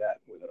where she's at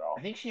with it all.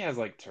 I think she has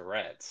like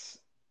Tourette's.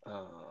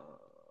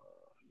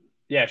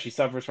 Yeah, she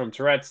suffers from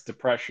Tourette's,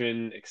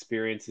 depression,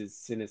 experiences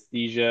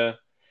synesthesia,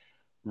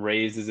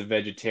 raised as a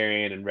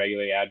vegetarian, and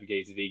regularly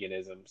advocates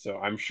veganism. So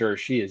I'm sure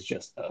she is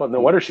just. Well,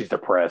 no wonder she's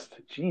depressed.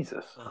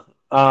 Jesus.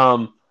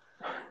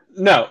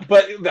 No,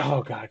 but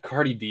oh god,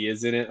 Cardi B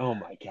is in it. Oh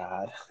my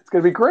god, it's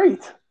gonna be great.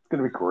 It's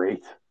gonna be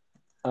great. It's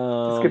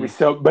gonna be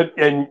so. But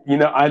and you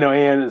know, I know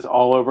Ann is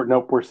all over.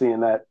 Nope, we're seeing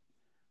that.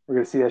 We're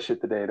gonna see that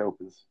shit the day it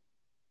opens.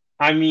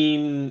 I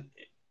mean,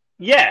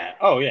 yeah.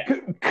 Oh yeah.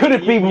 Could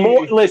it be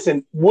more?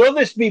 Listen, will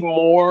this be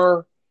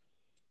more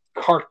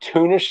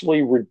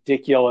cartoonishly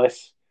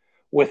ridiculous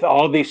with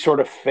all these sort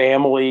of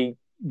family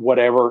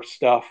whatever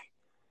stuff?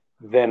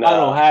 Then I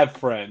don't have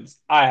friends.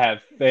 I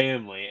have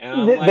family,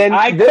 and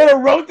I could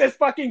have wrote this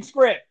fucking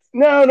script.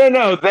 No.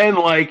 Then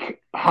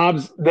like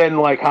Hobbs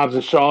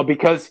and Shaw,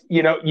 because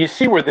you know you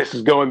see where this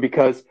is going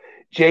because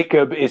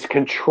Jacob is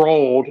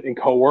controlled and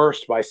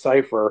coerced by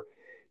Cypher.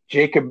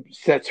 Jacob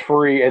sets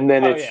free, and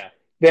then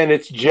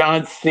it's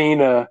John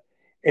Cena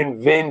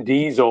and Vin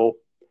Diesel,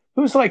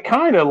 who's like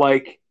kind of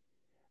like.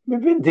 I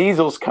mean, Vin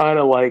Diesel's kind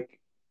of like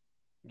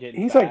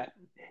he's fat. Like,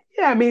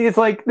 yeah. I mean, it's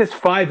like this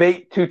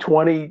 5'8",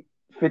 220,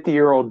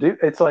 50-year-old dude.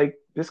 It's like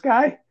this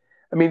guy.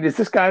 I mean, is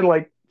this guy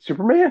like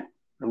Superman?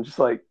 I'm just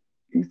like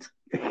he's.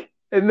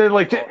 And then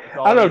like I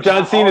don't know,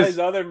 John Cena's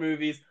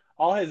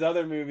all his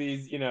other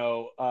movies, you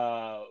know,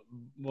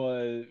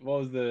 what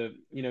was the,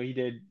 you know, he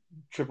did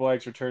Triple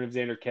X Return of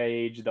Xander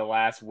Cage, The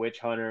Last Witch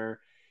Hunter.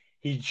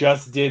 He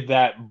just did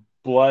that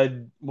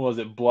Blood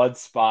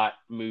Spot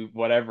movie,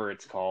 whatever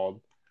it's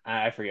called.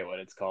 I forget what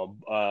it's called.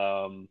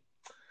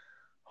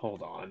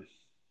 Hold on.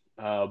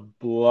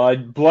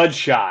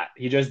 Bloodshot.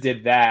 He just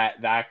did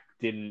that. That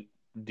didn't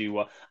do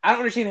well. I don't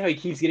understand how he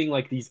keeps getting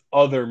like these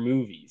other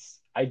movies.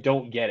 I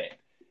don't get it.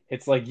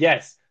 It's like,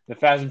 yes, the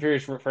Fast and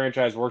Furious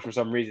franchise works for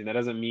some reason. That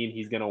doesn't mean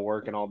he's going to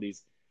work in all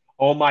these.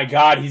 Oh my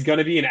God, he's going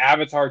to be in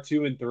Avatar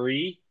 2 and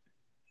 3?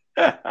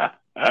 Oh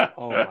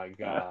my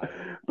God.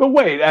 But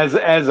wait, as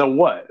a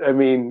what?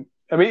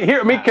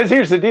 Because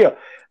here's the deal.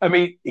 I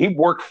mean, he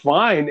worked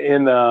fine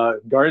in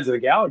Guardians of the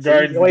Galaxy.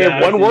 He only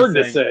had one word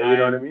to say. You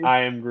know what I mean?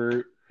 I am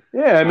Groot.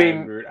 Yeah, I mean,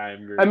 I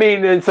am Groot. I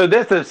mean, and so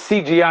that's a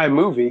CGI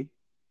movie.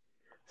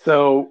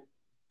 So,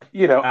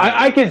 you know,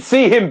 I can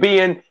see him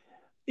being.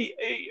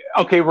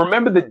 Okay,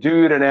 remember the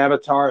dude in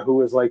Avatar who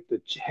was like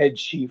the head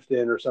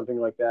chieftain or something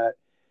like that,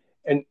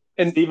 and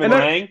Stephen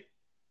Lang.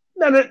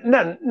 No.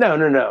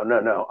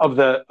 Of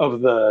the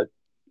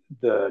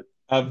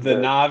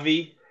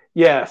Na'vi.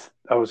 Yes,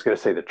 I was going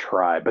to say the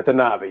tribe, but the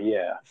Na'vi,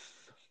 yeah.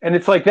 And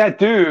it's like that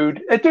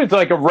dude. That dude's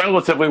like a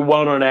relatively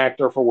well-known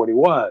actor for what he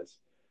was.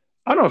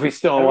 I don't know if he's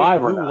still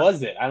alive or not. Who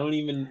was it? I don't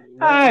even.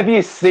 If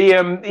you see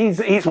him,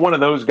 he's one of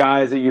those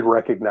guys that you'd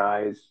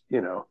recognize, you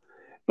know.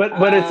 But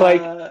it's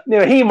like, you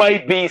know, he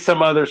might be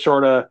some other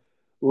sort of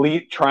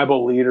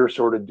tribal leader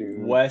sort of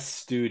dude.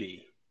 Wes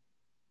Studi.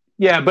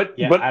 Yeah, but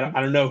I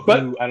don't know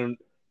who. I don't.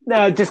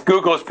 No, just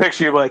Google his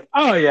picture. You're like,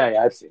 oh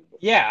yeah, I've seen him.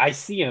 Yeah, I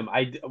see him.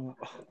 I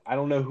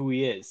don't know who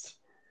he is.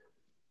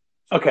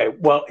 Okay,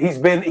 well, he's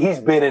been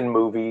in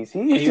movies.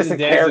 He's just a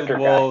character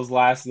guy. Wolves,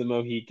 Last of the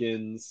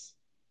Mohicans,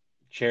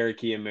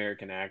 Cherokee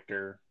American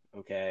actor.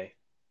 Okay.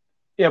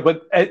 Yeah,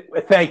 but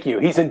thank you.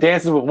 He's in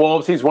Dances with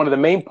Wolves. He's one of the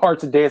main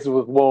parts of Dances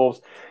with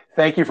Wolves.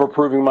 Thank you for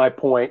proving my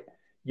point.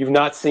 You've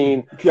not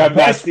seen the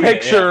best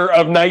picture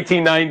of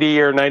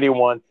 1990 or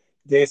 91,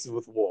 Dances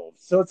with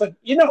Wolves. So it's like,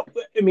 you know,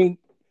 I mean,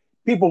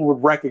 people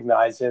would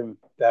recognize him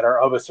that are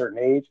of a certain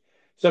age.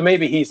 So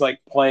maybe he's like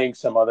playing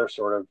some other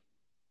sort of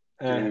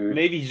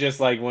maybe he's just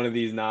like one of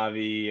these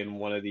Na'vi and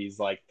one of these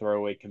like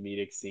throwaway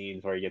comedic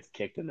scenes where he gets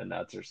kicked in the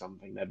nuts or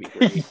something. That'd be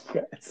great.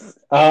 Yes.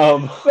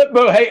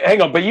 But hey,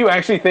 hang on. But you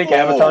actually think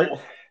Avatar?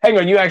 Hang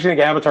on. You actually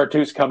think Avatar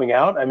 2 is coming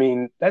out? I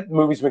mean, that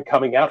movie's been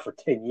coming out for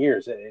 10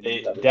 years.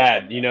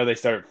 Dad, you know they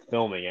started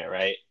filming it,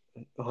 right?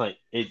 Like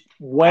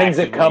When's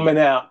it coming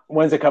out?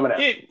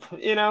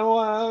 You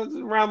know,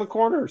 around the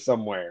corner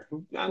somewhere.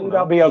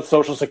 I'll be on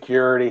Social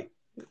Security.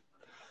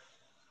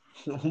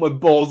 My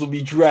balls will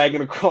be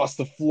dragging across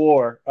the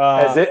floor.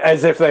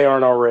 As if they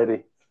aren't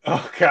already.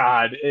 Oh,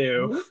 God.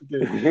 Ew.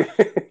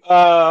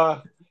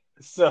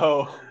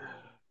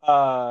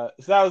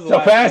 So that was the So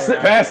last story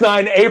I Fast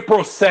had. 9, April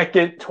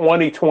 2nd,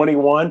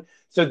 2021.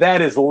 So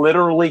that is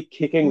literally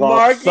kicking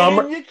off Mark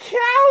it in your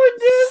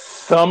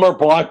calendars. summer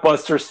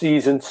blockbuster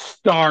season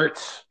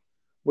starts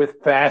with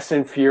Fast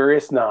and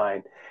Furious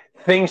 9.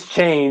 Things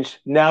change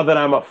now that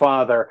I'm a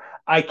father.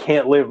 I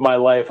can't live my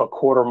life a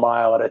quarter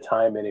mile at a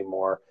time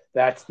anymore.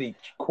 That's the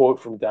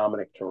quote from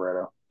Dominic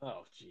Toretto.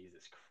 Oh,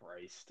 Jesus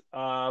Christ.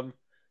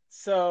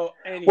 So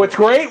What's anyways.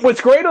 great?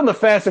 What's great on the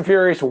Fast and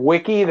Furious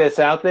wiki that's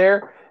out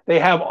there? They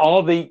have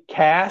all the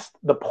cast,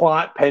 the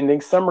plot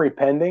pending, summary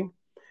pending,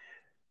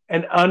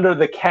 and under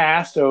the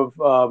cast of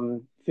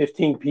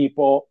 15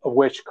 people, of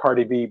which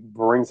Cardi B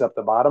brings up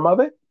the bottom of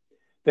it.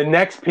 The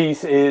next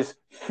piece is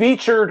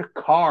featured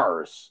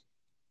cars.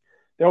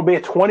 There will be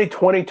a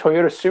 2020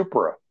 Toyota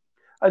Supra,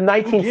 a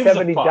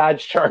 1970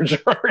 Dodge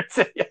Charger,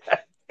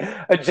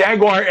 a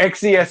Jaguar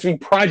XESV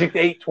Project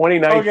 8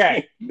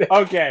 2019.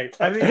 Okay.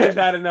 I think we've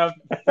had enough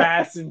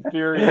Fast and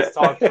Furious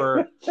talk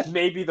for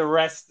maybe the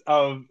rest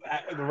of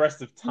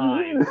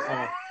time.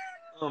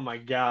 Oh my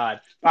God.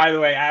 By the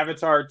way,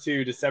 Avatar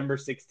 2, December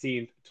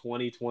 16th,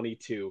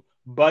 2022.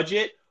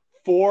 Budget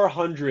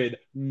 $400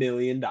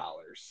 million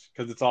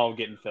because it's all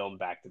getting filmed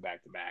back to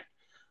back to back.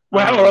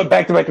 Well,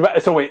 back to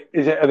back. So wait,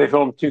 are they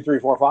filming 2, 3,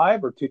 4,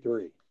 5 or 2,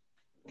 3?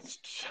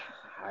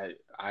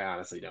 I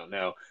honestly don't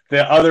know.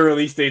 The other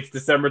release dates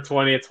December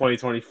 20th,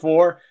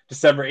 2024,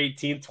 December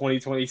 18th,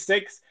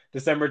 2026,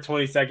 December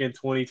 22nd,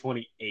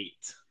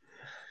 2028.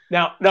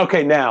 Now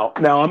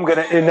I'm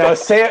gonna.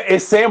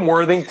 Is Sam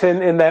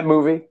Worthington in that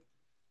movie?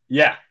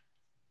 Yeah.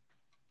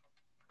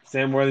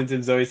 Sam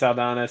Worthington, Zoe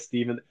Saldana,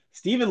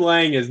 Stephen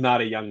Lang is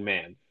not a young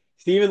man.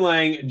 Stephen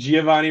Lang,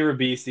 Giovanni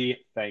Ribisi,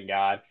 thank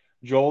God.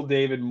 Joel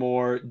David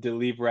Moore,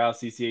 Dilip Rao,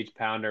 CCH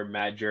Pounder,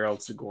 Matt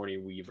Gerald, Sigourney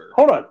Weaver.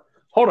 Hold on.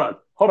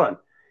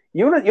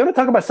 You want to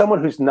talk about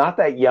someone who's not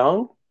that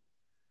young?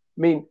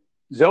 I mean,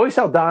 Zoe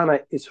Saldana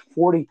is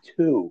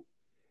 42.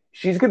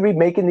 She's going to be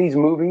making these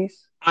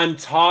movies. I'm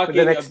talking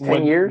for the next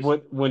 10 years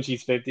when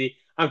she's 50.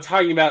 I'm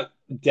talking about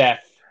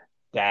death,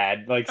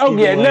 Dad. Like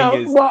Stephen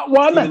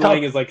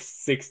Lang is like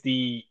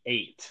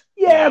 68.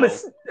 Yeah, but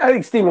I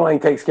think Stephen Lang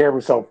takes care of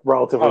himself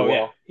relatively well.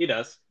 Yeah, he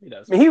does.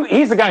 I mean,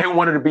 he's the guy who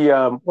wanted to be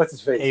what's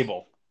his face?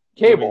 Cable.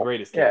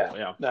 Greatest Cable.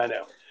 Yeah, I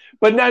know.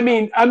 But I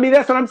mean,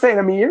 that's what I'm saying.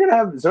 I mean, you're gonna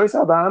have Zoe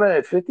Saldana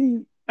at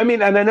 50. I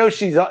mean, and I know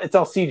it's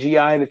all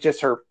CGI and it's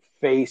just her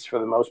face for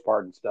the most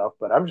part and stuff.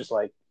 But I'm just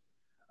like,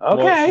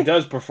 okay. Well, she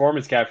does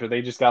performance capture.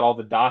 They just got all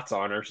the dots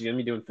on her. She's gonna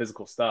be doing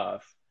physical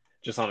stuff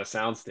just on a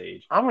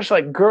soundstage. I'm just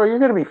like, girl, you're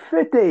gonna be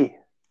 50.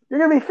 You're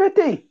gonna be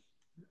 50.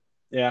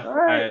 Yeah,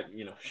 right.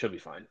 She'll be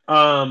fine.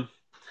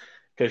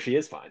 Because she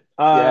is fine.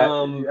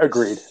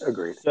 Agreed.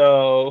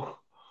 So,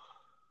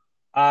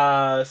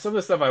 some of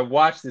the stuff I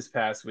watched this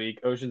past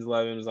week, Ocean's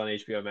 11 was on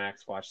HBO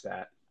Max. Watch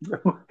that.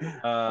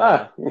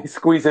 You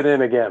squeeze it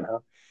in again, huh?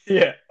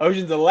 Yeah,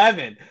 Ocean's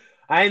 11.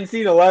 I hadn't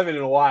seen 11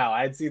 in a while.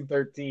 I had seen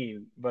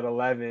 13, but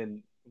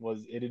 11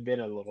 had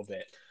been a little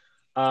bit.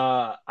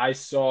 I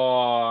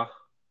saw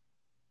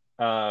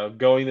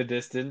Going the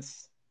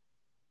Distance.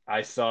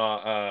 I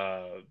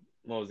saw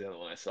what was the other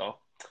one I saw?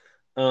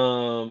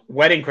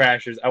 Wedding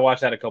Crashers. I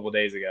watched that a couple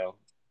days ago.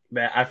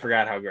 I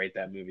forgot how great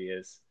that movie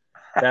is.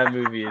 That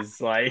movie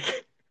is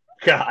like,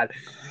 God,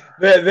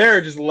 there are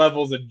just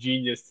levels of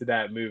genius to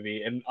that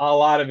movie, and a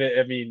lot of it.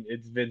 I mean,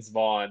 it's Vince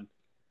Vaughn.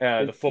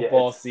 The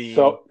football scene.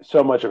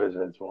 So much of it is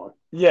Vince Vaughn.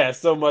 Yeah,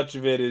 so much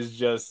of it is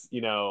just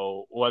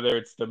whether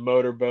it's the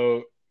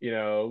motorboat.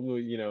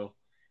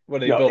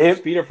 What they built a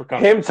speeder for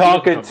company. Him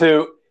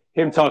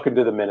talking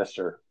to the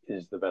minister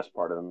is the best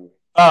part of the movie.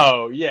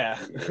 Oh yeah.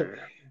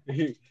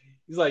 He's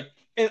like,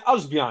 and I'll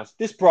just be honest,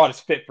 this broad is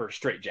fit for a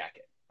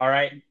straitjacket. All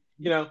right.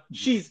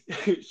 She's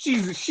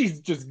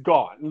just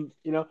gone,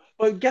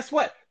 but guess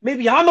what?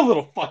 Maybe I'm a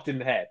little fucked in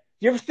the head.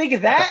 You ever think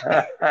of that?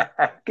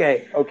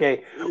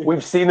 Okay.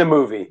 We've seen the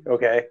movie.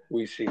 Okay.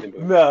 We've seen the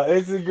movie. No,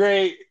 it's a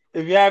great,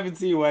 if you haven't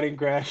seen Wedding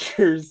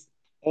Crashers,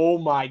 oh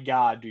my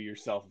God, do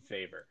yourself a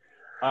favor.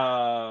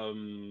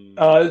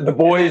 The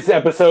Boys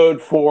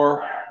episode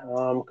 4.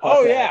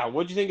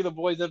 What'd you think of The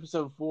Boys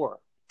episode 4? What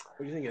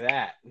do you think of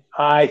that?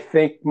 I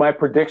think my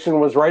prediction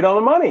was right on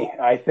the money.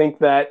 I think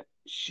that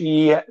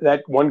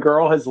that one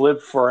girl has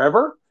lived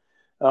forever,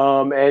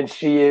 and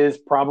she is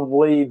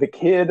probably the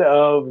kid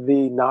of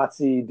the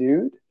Nazi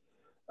dude.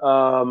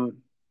 I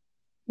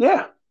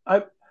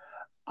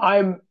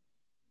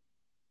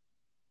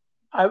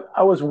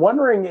was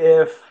wondering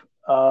if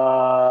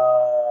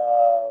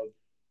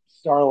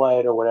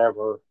Starlight or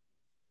whatever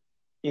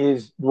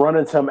is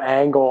running some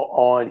angle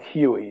on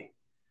Huey.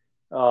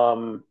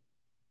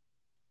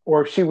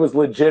 Or if she was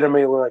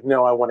legitimately like,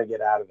 no, I want to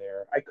get out of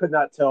there. I could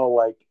not tell,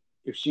 like,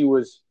 if she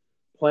was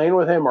playing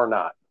with him or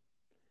not.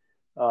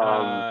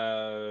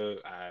 I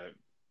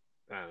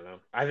don't know.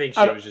 I think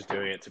she was just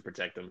doing it to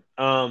protect him.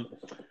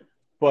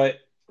 But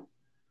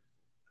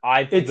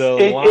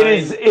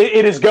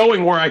it is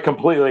going where I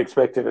completely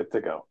expected it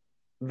to go.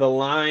 the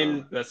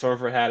line that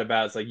Sorfer had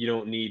about it's like you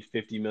don't need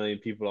 50 million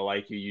people to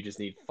like you. You just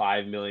need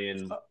 5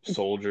 million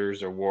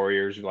soldiers or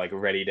warriors like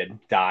ready to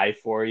die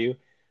for you.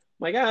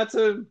 Like, that's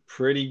a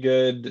pretty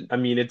good. I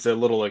mean, it's a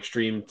little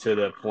extreme to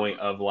the point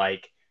of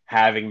like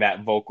having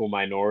that vocal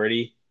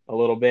minority a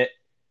little bit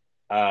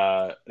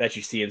that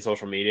you see in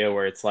social media,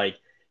 where it's like,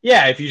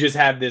 yeah, if you just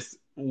have this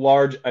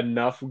large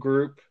enough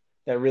group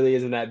that really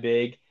isn't that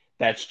big,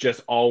 that's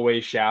just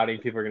always shouting,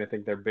 people are going to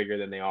think they're bigger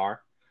than they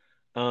are.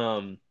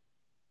 Um,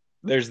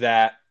 there's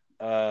that.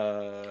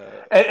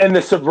 And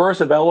the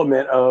subversive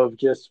element of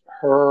just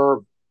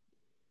her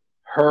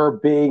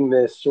being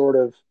this sort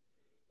of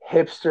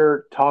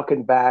hipster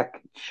talking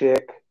back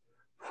chick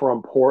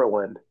from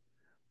Portland.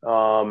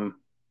 Um,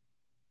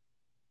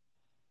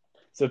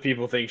 So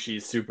people think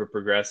she's super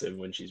progressive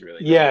when she's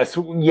really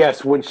not.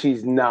 yes, when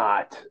she's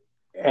not,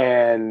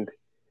 and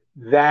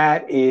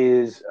that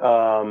is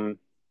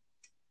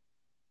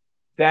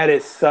that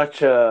is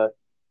such a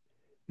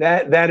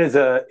that is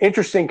a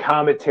interesting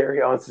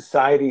commentary on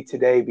society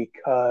today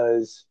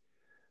because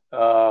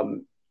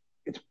um,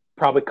 it's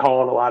probably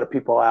calling a lot of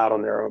people out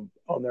on their own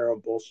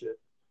bullshit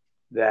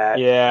that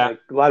Yeah, like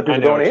a lot of I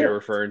people know don't what you're hear.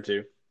 referring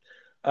to.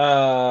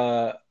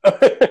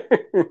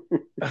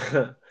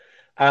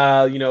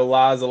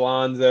 Laz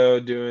Alonso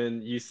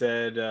doing. You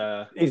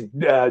said, he's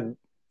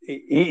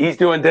he's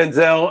doing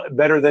Denzel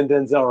better than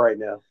Denzel right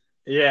now.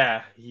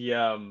 yeah, He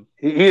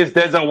is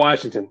Denzel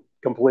Washington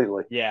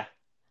completely. yeah.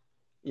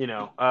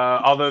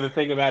 Although the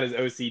thing about his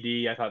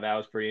OCD, I thought that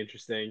was pretty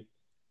interesting.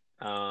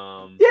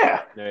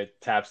 Yeah. It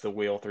taps the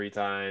wheel 3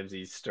 times.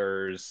 He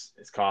stirs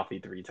his coffee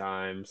 3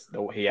 times. He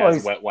Well,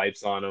 has wet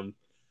wipes on him.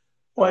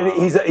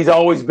 he's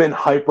always been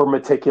hyper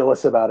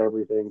meticulous about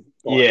everything.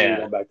 Even Yeah,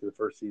 going back to the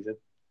first season.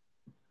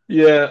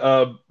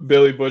 yeah.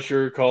 Billy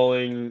Butcher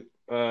calling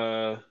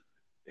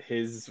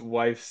his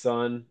wife's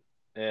son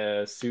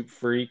a soup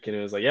freak, and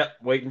it was like, yep,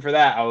 waiting for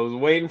that. I was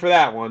waiting for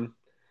that one.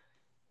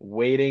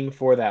 Waiting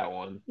for that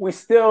one. We Um,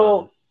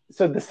 still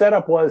so the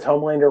setup was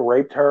Homelander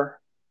raped her,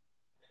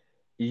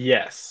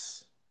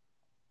 yes.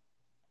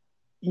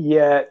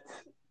 yet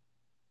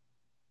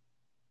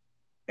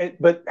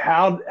but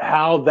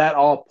how that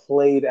all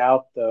played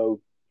out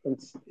though,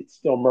 it's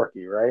still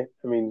murky, right?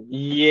 I mean,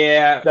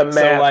 Yeah. the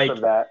So math like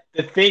of that.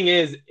 the thing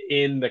is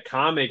in the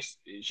comics,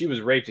 she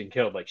was raped and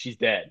killed. Like she's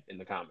dead in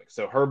the comics.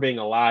 So her being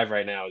alive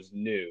right now is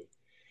new.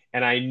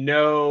 And I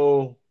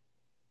know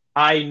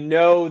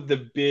the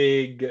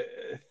big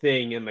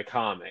thing in the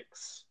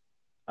comics.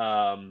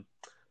 Um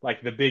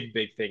like the big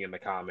thing in the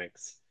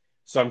comics.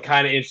 So I'm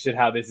kind of interested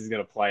how this is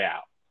going to play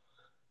out.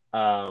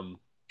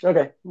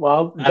 Okay,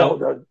 well, I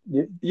don't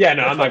Yeah,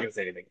 no, that's I'm not fine. going to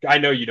say anything. I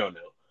know you don't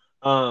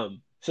know.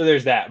 So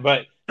there's that.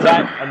 But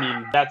I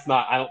mean, that's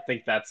not I don't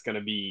think that's going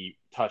to be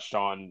touched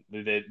on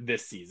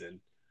this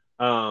season.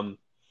 Um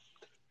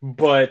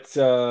but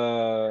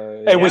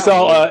Hey, yeah, we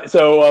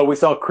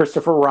saw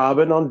Christopher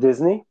Robin on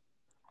Disney.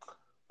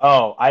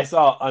 oh, I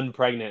saw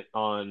Unpregnant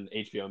on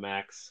HBO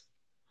Max.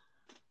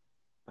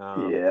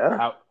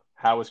 Yeah,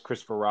 How was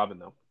Christopher Robin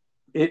though?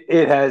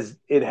 it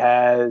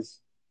has.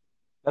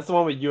 That's the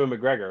one with Ewan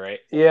McGregor, right?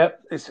 Yeah,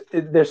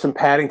 there's some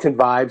Paddington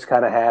vibes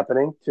kind of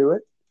happening to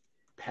it.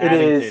 It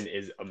is. Paddington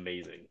is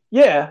amazing.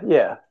 Yeah.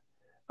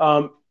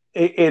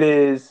 It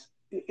is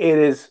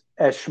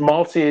as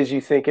schmaltzy as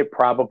you think it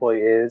probably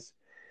is.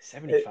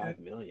 75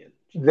 million.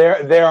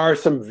 There are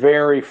some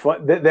very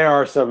fun. There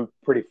are some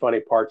pretty funny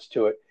parts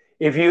to it.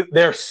 If you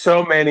There's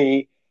so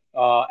many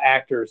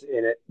actors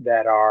in it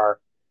that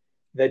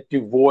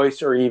do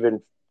voice or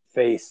even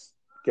face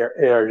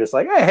are just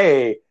like,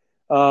 hey,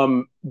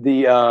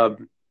 the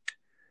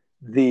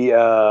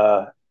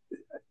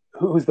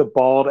who's the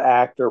bald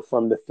actor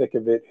from The Thick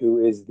of It,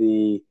 who is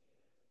the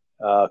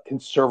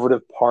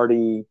conservative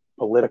party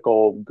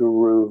political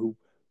guru who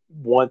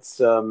wants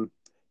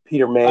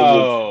Peter Mannion.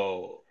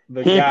 Oh,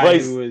 the He guy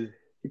plays. who was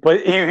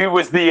He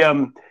was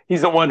the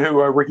he's the one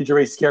who Ricky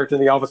Gervais' character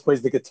in The Office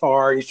plays the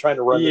guitar. He's trying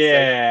to run this thing.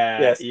 yeah,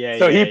 Yes, yeah,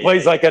 so he yeah, yeah,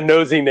 plays like yeah. a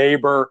nosy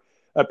neighbor.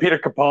 Peter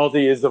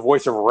Capaldi is the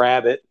voice of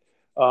Rabbit.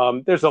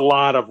 There's a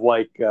lot of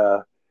like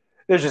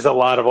there's just a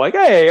lot of like,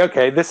 hey,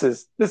 okay, this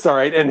all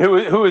right. And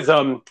who is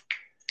it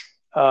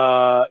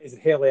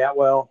Haley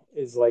Atwell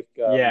is like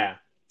Yeah,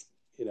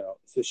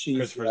 so she's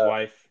Christopher's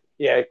wife.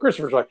 yeah,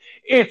 Christopher's like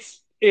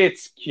it's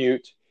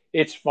cute,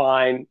 it's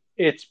fine,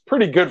 it's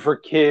pretty good for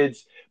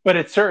kids, but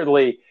it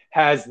certainly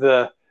has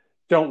the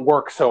don't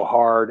work so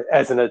hard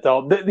as an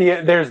adult.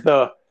 There's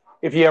the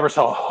if you ever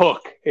saw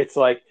Hook, it's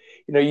like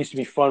it used to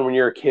be fun when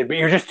you're a kid, but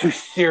you're just too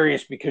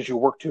serious because you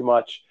work too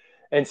much.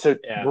 And so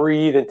Yeah,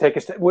 breathe and take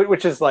a step,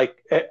 which is like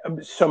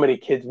so many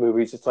kids'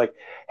 movies. It's like,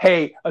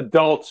 hey,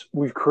 adults,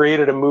 we've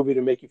created a movie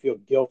to make you feel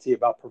guilty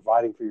about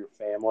providing for your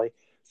family.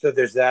 So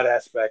there's that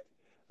aspect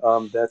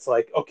that's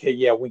like, okay,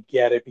 yeah, we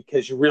get it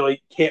because you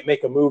really can't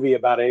make a movie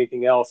about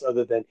anything else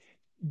other than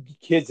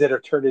kids that are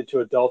turned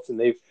into adults and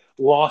they've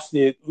lost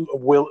the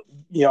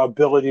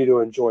ability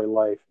to enjoy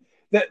life.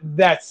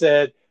 That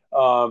said,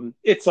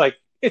 it's like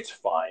it's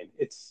fine.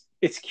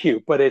 It's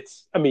cute, but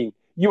I mean,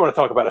 you want to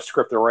talk about a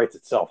script that writes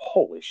itself.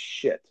 Holy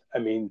shit. I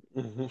mean,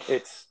 Mhm.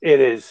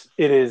 it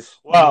is,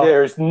 Well,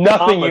 there's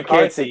nothing you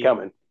can't see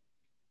coming.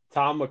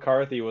 Tom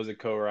McCarthy was a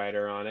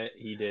co-writer on it.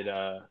 He did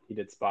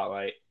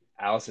Spotlight.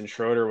 Allison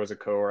Schroeder was a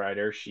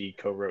co-writer. She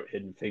co-wrote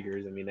Hidden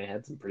Figures. I mean, they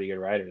had some pretty good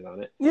writers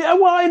on it. Yeah,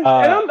 well, and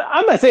Uh,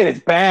 I'm not saying it's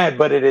bad,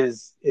 but it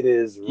is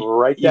you,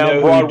 right you down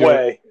know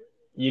Broadway.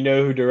 you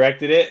know who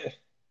directed it?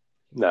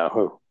 No,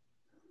 who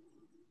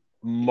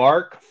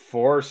Mark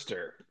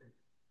Forster,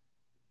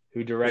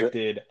 who is it?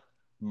 directed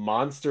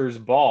Monsters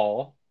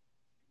Ball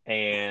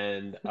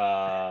and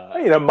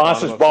Quantum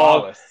Monsters of Ball,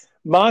 Solace.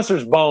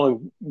 Monsters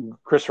Ball,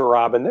 and Christopher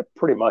Robin. They're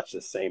pretty much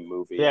the same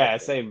movie. I Yeah,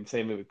 think.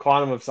 same movie.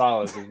 Quantum of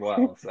Solace as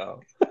well.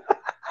 So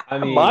I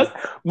mean,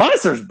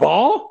 Monsters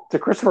Ball to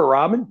Christopher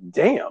Robin.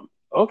 Damn.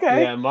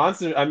 Okay. yeah,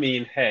 Monsters. I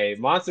mean, hey,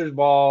 Monsters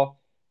Ball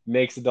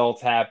makes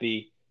adults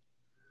happy.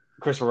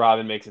 Christopher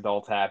Robin makes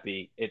adults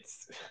happy.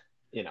 It's,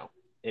 you know,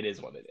 it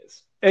is what it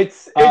is.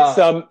 It's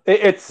Uh,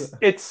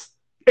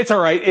 all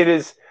right. It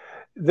is.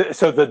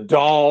 So the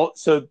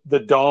dolls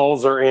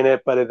are in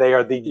it, but they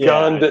are the yeah, I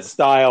Gund know.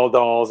 style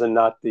dolls and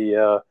not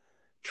the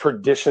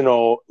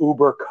traditional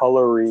uber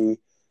colory,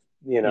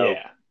 you know,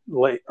 Yeah.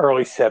 late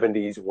early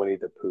 '70s Winnie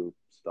the Pooh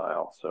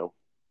style. So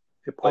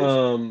it plays.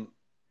 Um.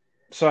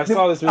 So I I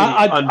saw this movie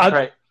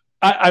Unpre.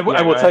 I Yeah, go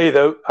will tell ahead. you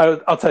though.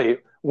 I'll tell you,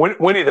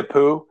 Winnie the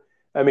Pooh.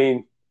 I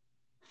mean,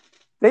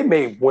 they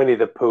made Winnie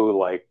the Pooh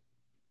like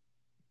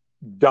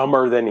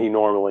dumber than he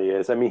normally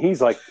is. I mean,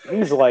 he's like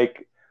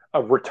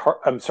a retard.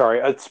 I'm sorry,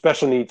 a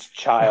special needs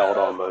child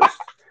almost.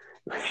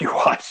 If you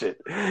watch it,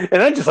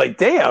 and I'm just like,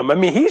 damn. I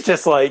mean, he's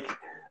just like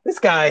this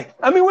guy.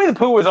 I mean, Winnie the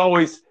Pooh was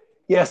always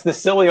yes, the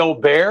silly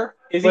old bear,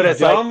 Is but he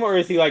it's like dumb or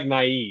is he like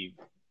naive?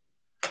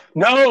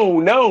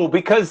 no,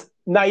 because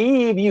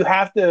naive, you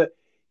have to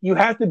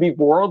be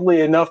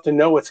worldly enough to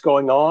know what's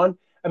going on.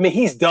 I mean,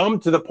 he's dumb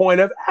to the point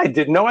of I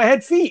didn't know I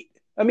had feet.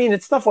 I mean,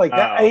 it's stuff like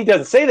that. And he Oh,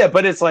 doesn't say that,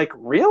 but it's like,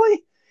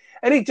 really?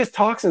 And he just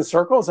talks in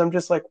circles. I'm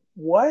just like,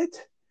 what?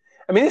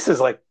 I mean, this is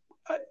like,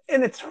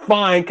 and it's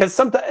fine because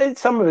sometimes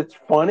some of it's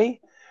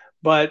funny,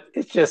 but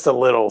it's just a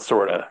little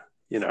sort of,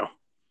 you know.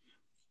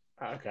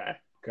 okay,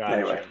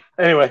 Anyway, gotcha.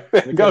 anyway,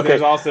 Because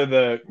there's okay. also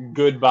the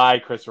Goodbye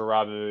Christopher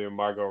Robin movie with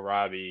Margot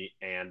Robbie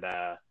and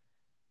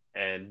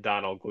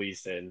Donald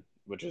Gleason,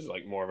 which is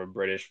like more of a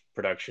British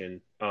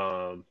production,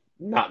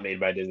 not made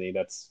by Disney.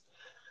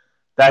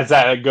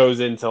 That goes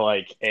into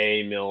like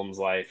A. Milne's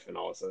life and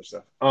all this other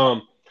stuff.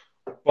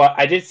 But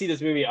I did see this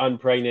movie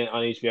Unpregnant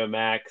on HBO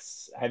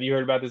Max. Have you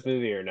heard about this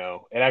movie or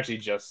no? It actually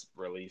just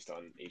released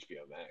on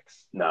HBO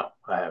Max. No,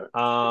 I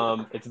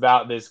haven't. It's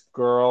about this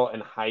girl in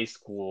high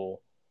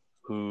school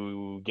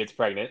who gets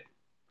pregnant,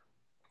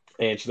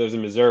 and she lives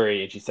in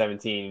Missouri, and she's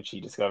 17. And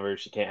she discovers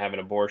she can't have an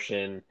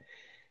abortion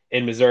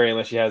in Missouri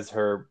unless she has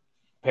her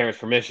parents'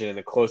 permission. And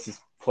the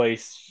closest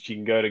place she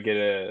can go to get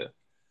a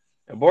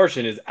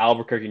abortion is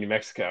Albuquerque, New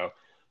Mexico.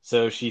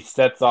 So she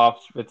sets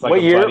off. It's like What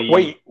a year?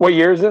 buddy. What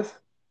year is this?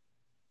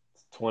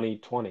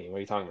 2020. What are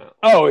you talking about?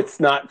 Oh, it's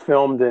not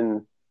filmed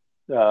in.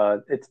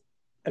 It's.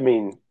 I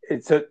mean,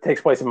 it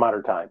takes place in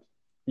modern times.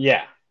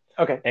 Yeah.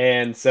 Okay.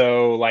 And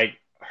so like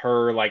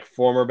her like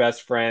former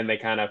best friend, they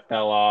kind of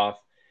fell off.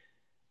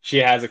 She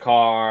has a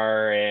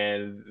car,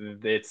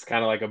 and it's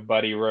kind of like a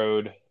buddy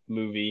road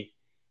movie.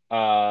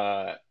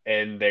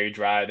 And they're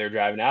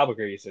driving to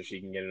Albuquerque so she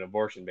can get an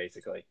abortion,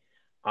 basically.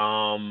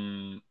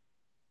 Um,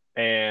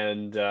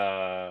 and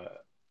the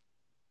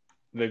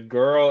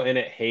girl in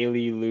it,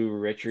 Haley Lou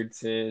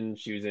Richardson,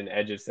 she was in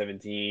Edge of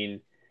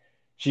 17.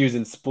 She was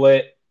in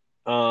Split.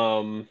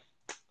 Um,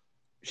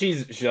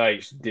 she's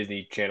like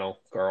Disney Channel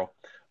girl,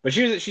 but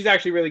she's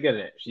actually really good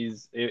in it.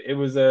 It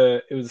was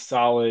a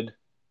solid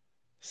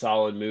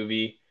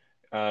movie.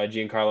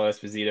 Giancarlo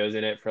Esposito's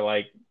in it for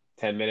like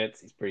 10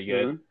 minutes. He's pretty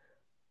good.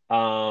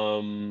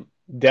 Mm-hmm.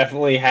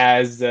 Definitely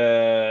has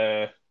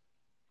an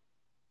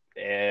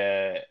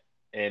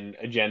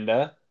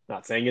agenda.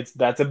 Not saying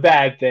that's a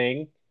bad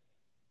thing.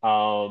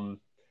 Um,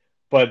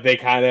 but they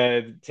kind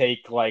of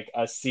take like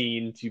a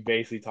scene to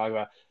basically talk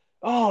about,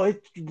 oh,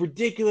 it's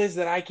ridiculous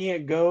that I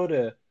can't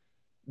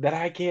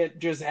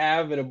just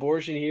have an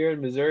abortion here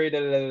in Missouri, da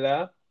da da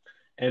da.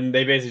 And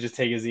they basically just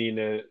take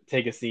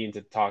a scene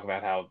to talk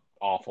about how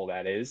awful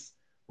that is,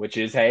 which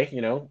is, hey,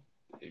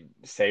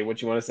 say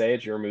what you want to say.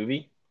 It's your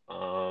movie.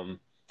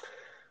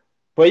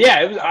 But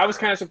yeah, I was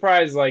kind of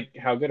surprised, like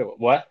how good it was.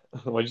 What?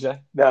 What'd you say?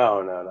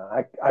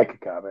 No. I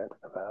could comment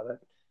about it.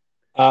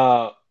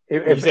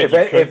 You said you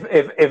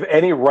could. If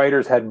any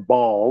writers had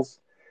balls,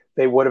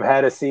 they would have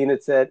had a scene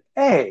that said,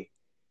 "Hey,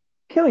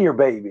 kill your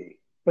baby,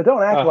 but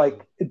don't act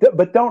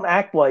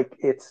like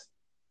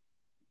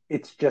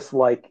it's just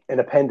like an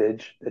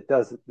appendage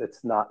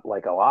that's not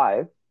like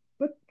alive.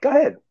 But go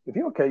ahead. If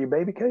you don't kill your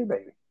baby, kill your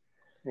baby."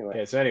 Anyway.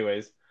 Okay. So,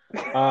 anyways,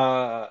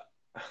 uh,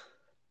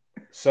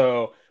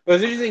 but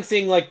it's interesting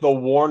seeing like the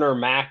Warner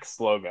Max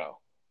logo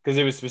because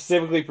it was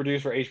specifically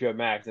produced for HBO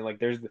Max, and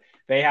like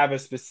they have a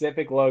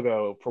specific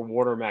logo for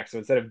Warner Max. So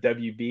instead of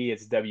WB,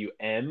 it's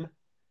WM,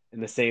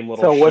 and the same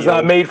little So it was not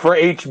shield. made for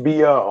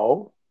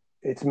HBO.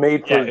 It's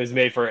made Yeah, it for was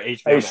made for a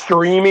HBO Max.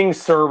 streaming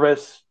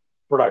service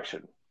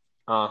production.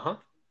 Uh-huh.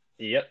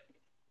 Yep.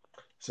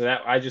 So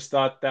that I just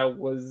thought that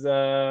was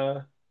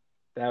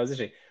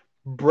interesting.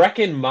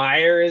 Breckin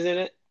Meyer is in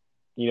it.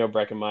 You know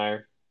Breckin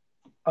Meyer?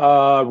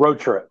 Road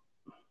Trip,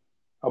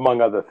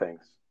 among other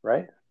things,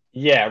 right?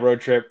 Yeah,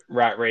 Road Trip,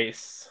 Rat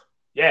Race.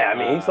 Yeah, I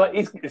mean, Uh,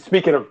 he's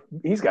speaking of,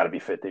 he's got to be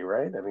 50,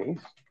 right? I mean,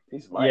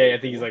 he's my yeah, age,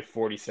 I think he's isn't like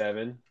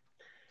 47.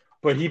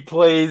 But he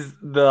plays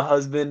the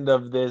husband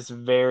of this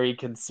very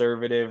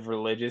conservative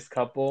religious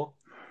couple.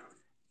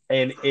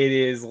 And it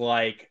is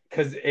like,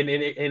 and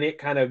it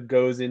kind of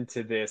goes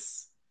into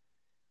this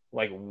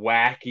like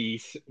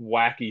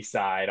wacky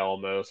side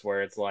almost,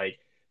 where it's like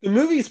the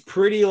movie's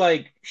pretty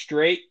like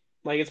straight,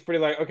 like it's pretty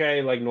like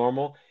okay, like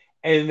normal,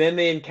 and then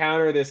they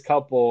encounter this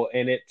couple,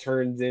 and it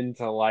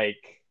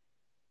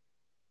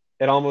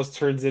almost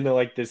turns into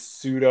like this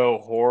pseudo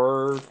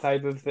horror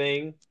type of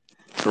thing.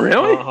 he?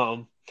 Really?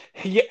 Um,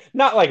 yeah,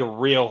 not like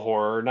real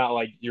horror, not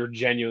like you're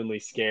genuinely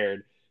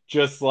scared,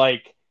 just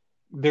like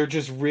they're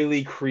just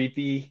really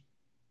creepy,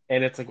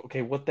 and it's like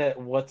okay,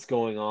 what's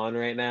going on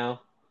right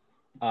now?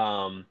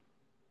 Um,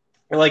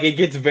 and like it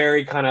gets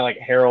very kind of like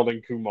Harold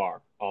and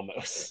Kumar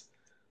almost.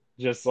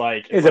 Just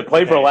like it's Is it like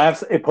played for okay,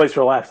 laughs? It plays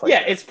for laughs like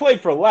yeah, that. it's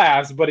played for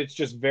laughs, but it's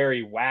just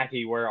very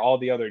wacky where all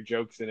the other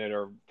jokes in it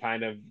are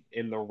kind of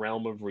in the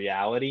realm of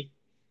reality.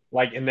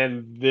 Like, and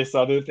then this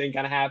other thing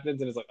kind of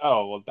happens, and it's like,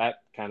 oh, well, that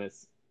kind of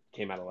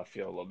came out of left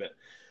field a little bit.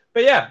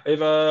 But yeah, if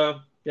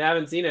you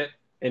haven't seen it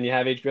and you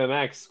have HBO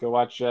Max, go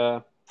watch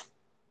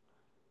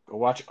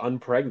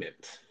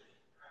Unpregnant.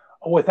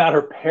 Oh, without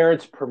her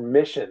parents'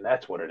 permission,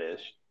 that's what it is.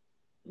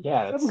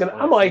 Yeah, So that's what I'm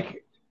I said.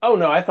 like, oh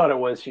no, I thought it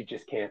was she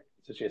just can't,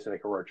 so she has to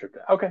make a road trip.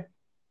 Okay.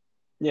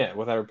 Yeah,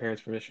 without her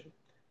parents' permission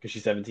because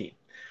she's 17.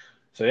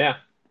 So yeah,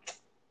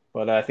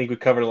 but I think we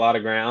covered a lot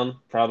of ground.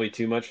 Probably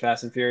too much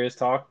Fast and Furious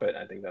talk, but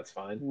I think that's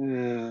fine.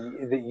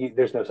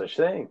 There's no such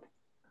thing.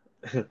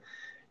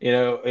 You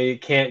know, you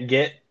can't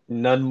get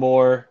none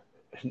more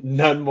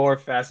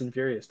Fast and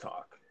Furious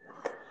talk.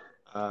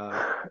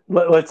 Uh,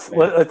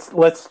 yeah,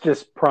 Let's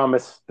just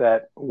promise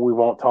that we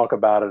won't talk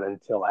about it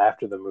until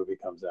after the movie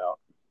comes out.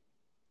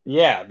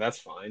 yeah, that's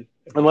fine.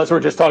 If we Unless can we're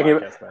do just the talking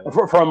podcast by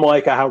then. from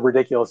like how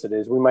ridiculous it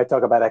is. We might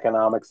talk about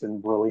economics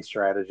and release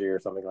strategy or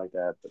something like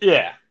that. But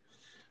Yeah.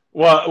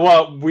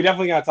 Well, we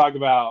definitely got to talk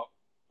about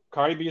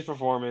Cardi B's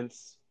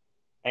performance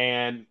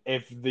and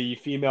if the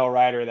female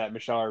writer that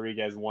Michelle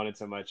Rodriguez wanted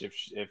so much,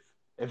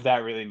 if that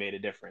really made a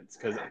difference,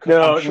 because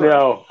no,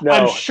 no,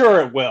 I'm no,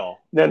 sure it will.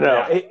 no,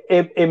 no.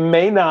 Yeah, It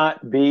may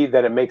not be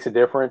that it makes a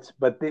difference,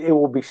 but it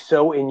will be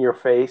so in your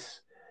face.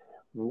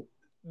 The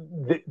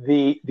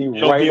it'll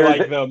be writer like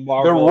that the the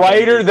Marvel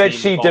writer Avengers that scene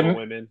she with all the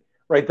women.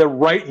 right the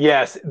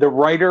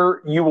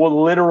writer, you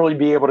will literally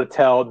be able to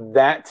tell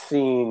that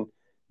scene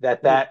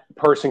that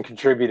person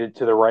contributed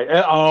to the right.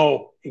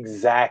 Oh,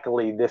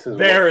 exactly. This is what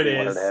There it she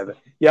wanted to is. have it.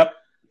 Yep.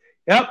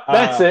 Yep.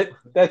 That's Uh, it.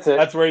 That's it.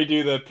 that's where you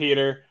do the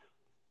Peter.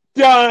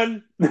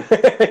 Done.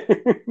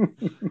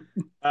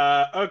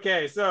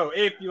 Okay, so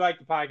if you like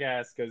the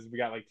podcast, because we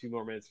got like 2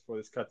 more minutes before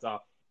this cuts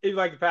off, if you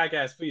like the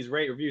podcast, please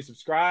rate, review,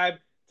 subscribe,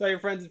 tell your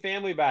friends and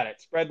family about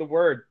it, spread the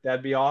word.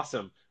 That'd be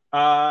awesome.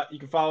 You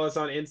can follow us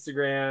on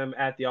Instagram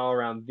at the all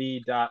around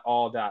the dot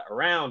all dot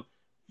around,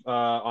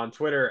 on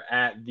Twitter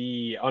at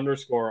the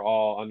underscore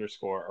all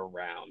underscore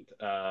around.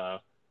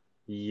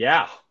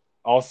 Yeah.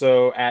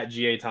 Also at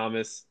GA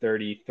Thomas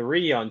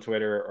 33 on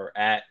Twitter or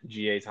at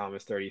GA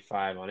Thomas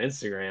 35 on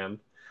Instagram.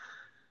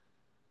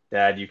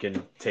 Dad, you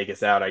can take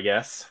us out, I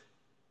guess.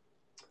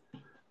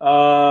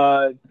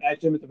 At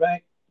Jim at the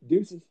bank.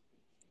 Deuces.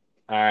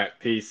 All right,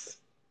 peace.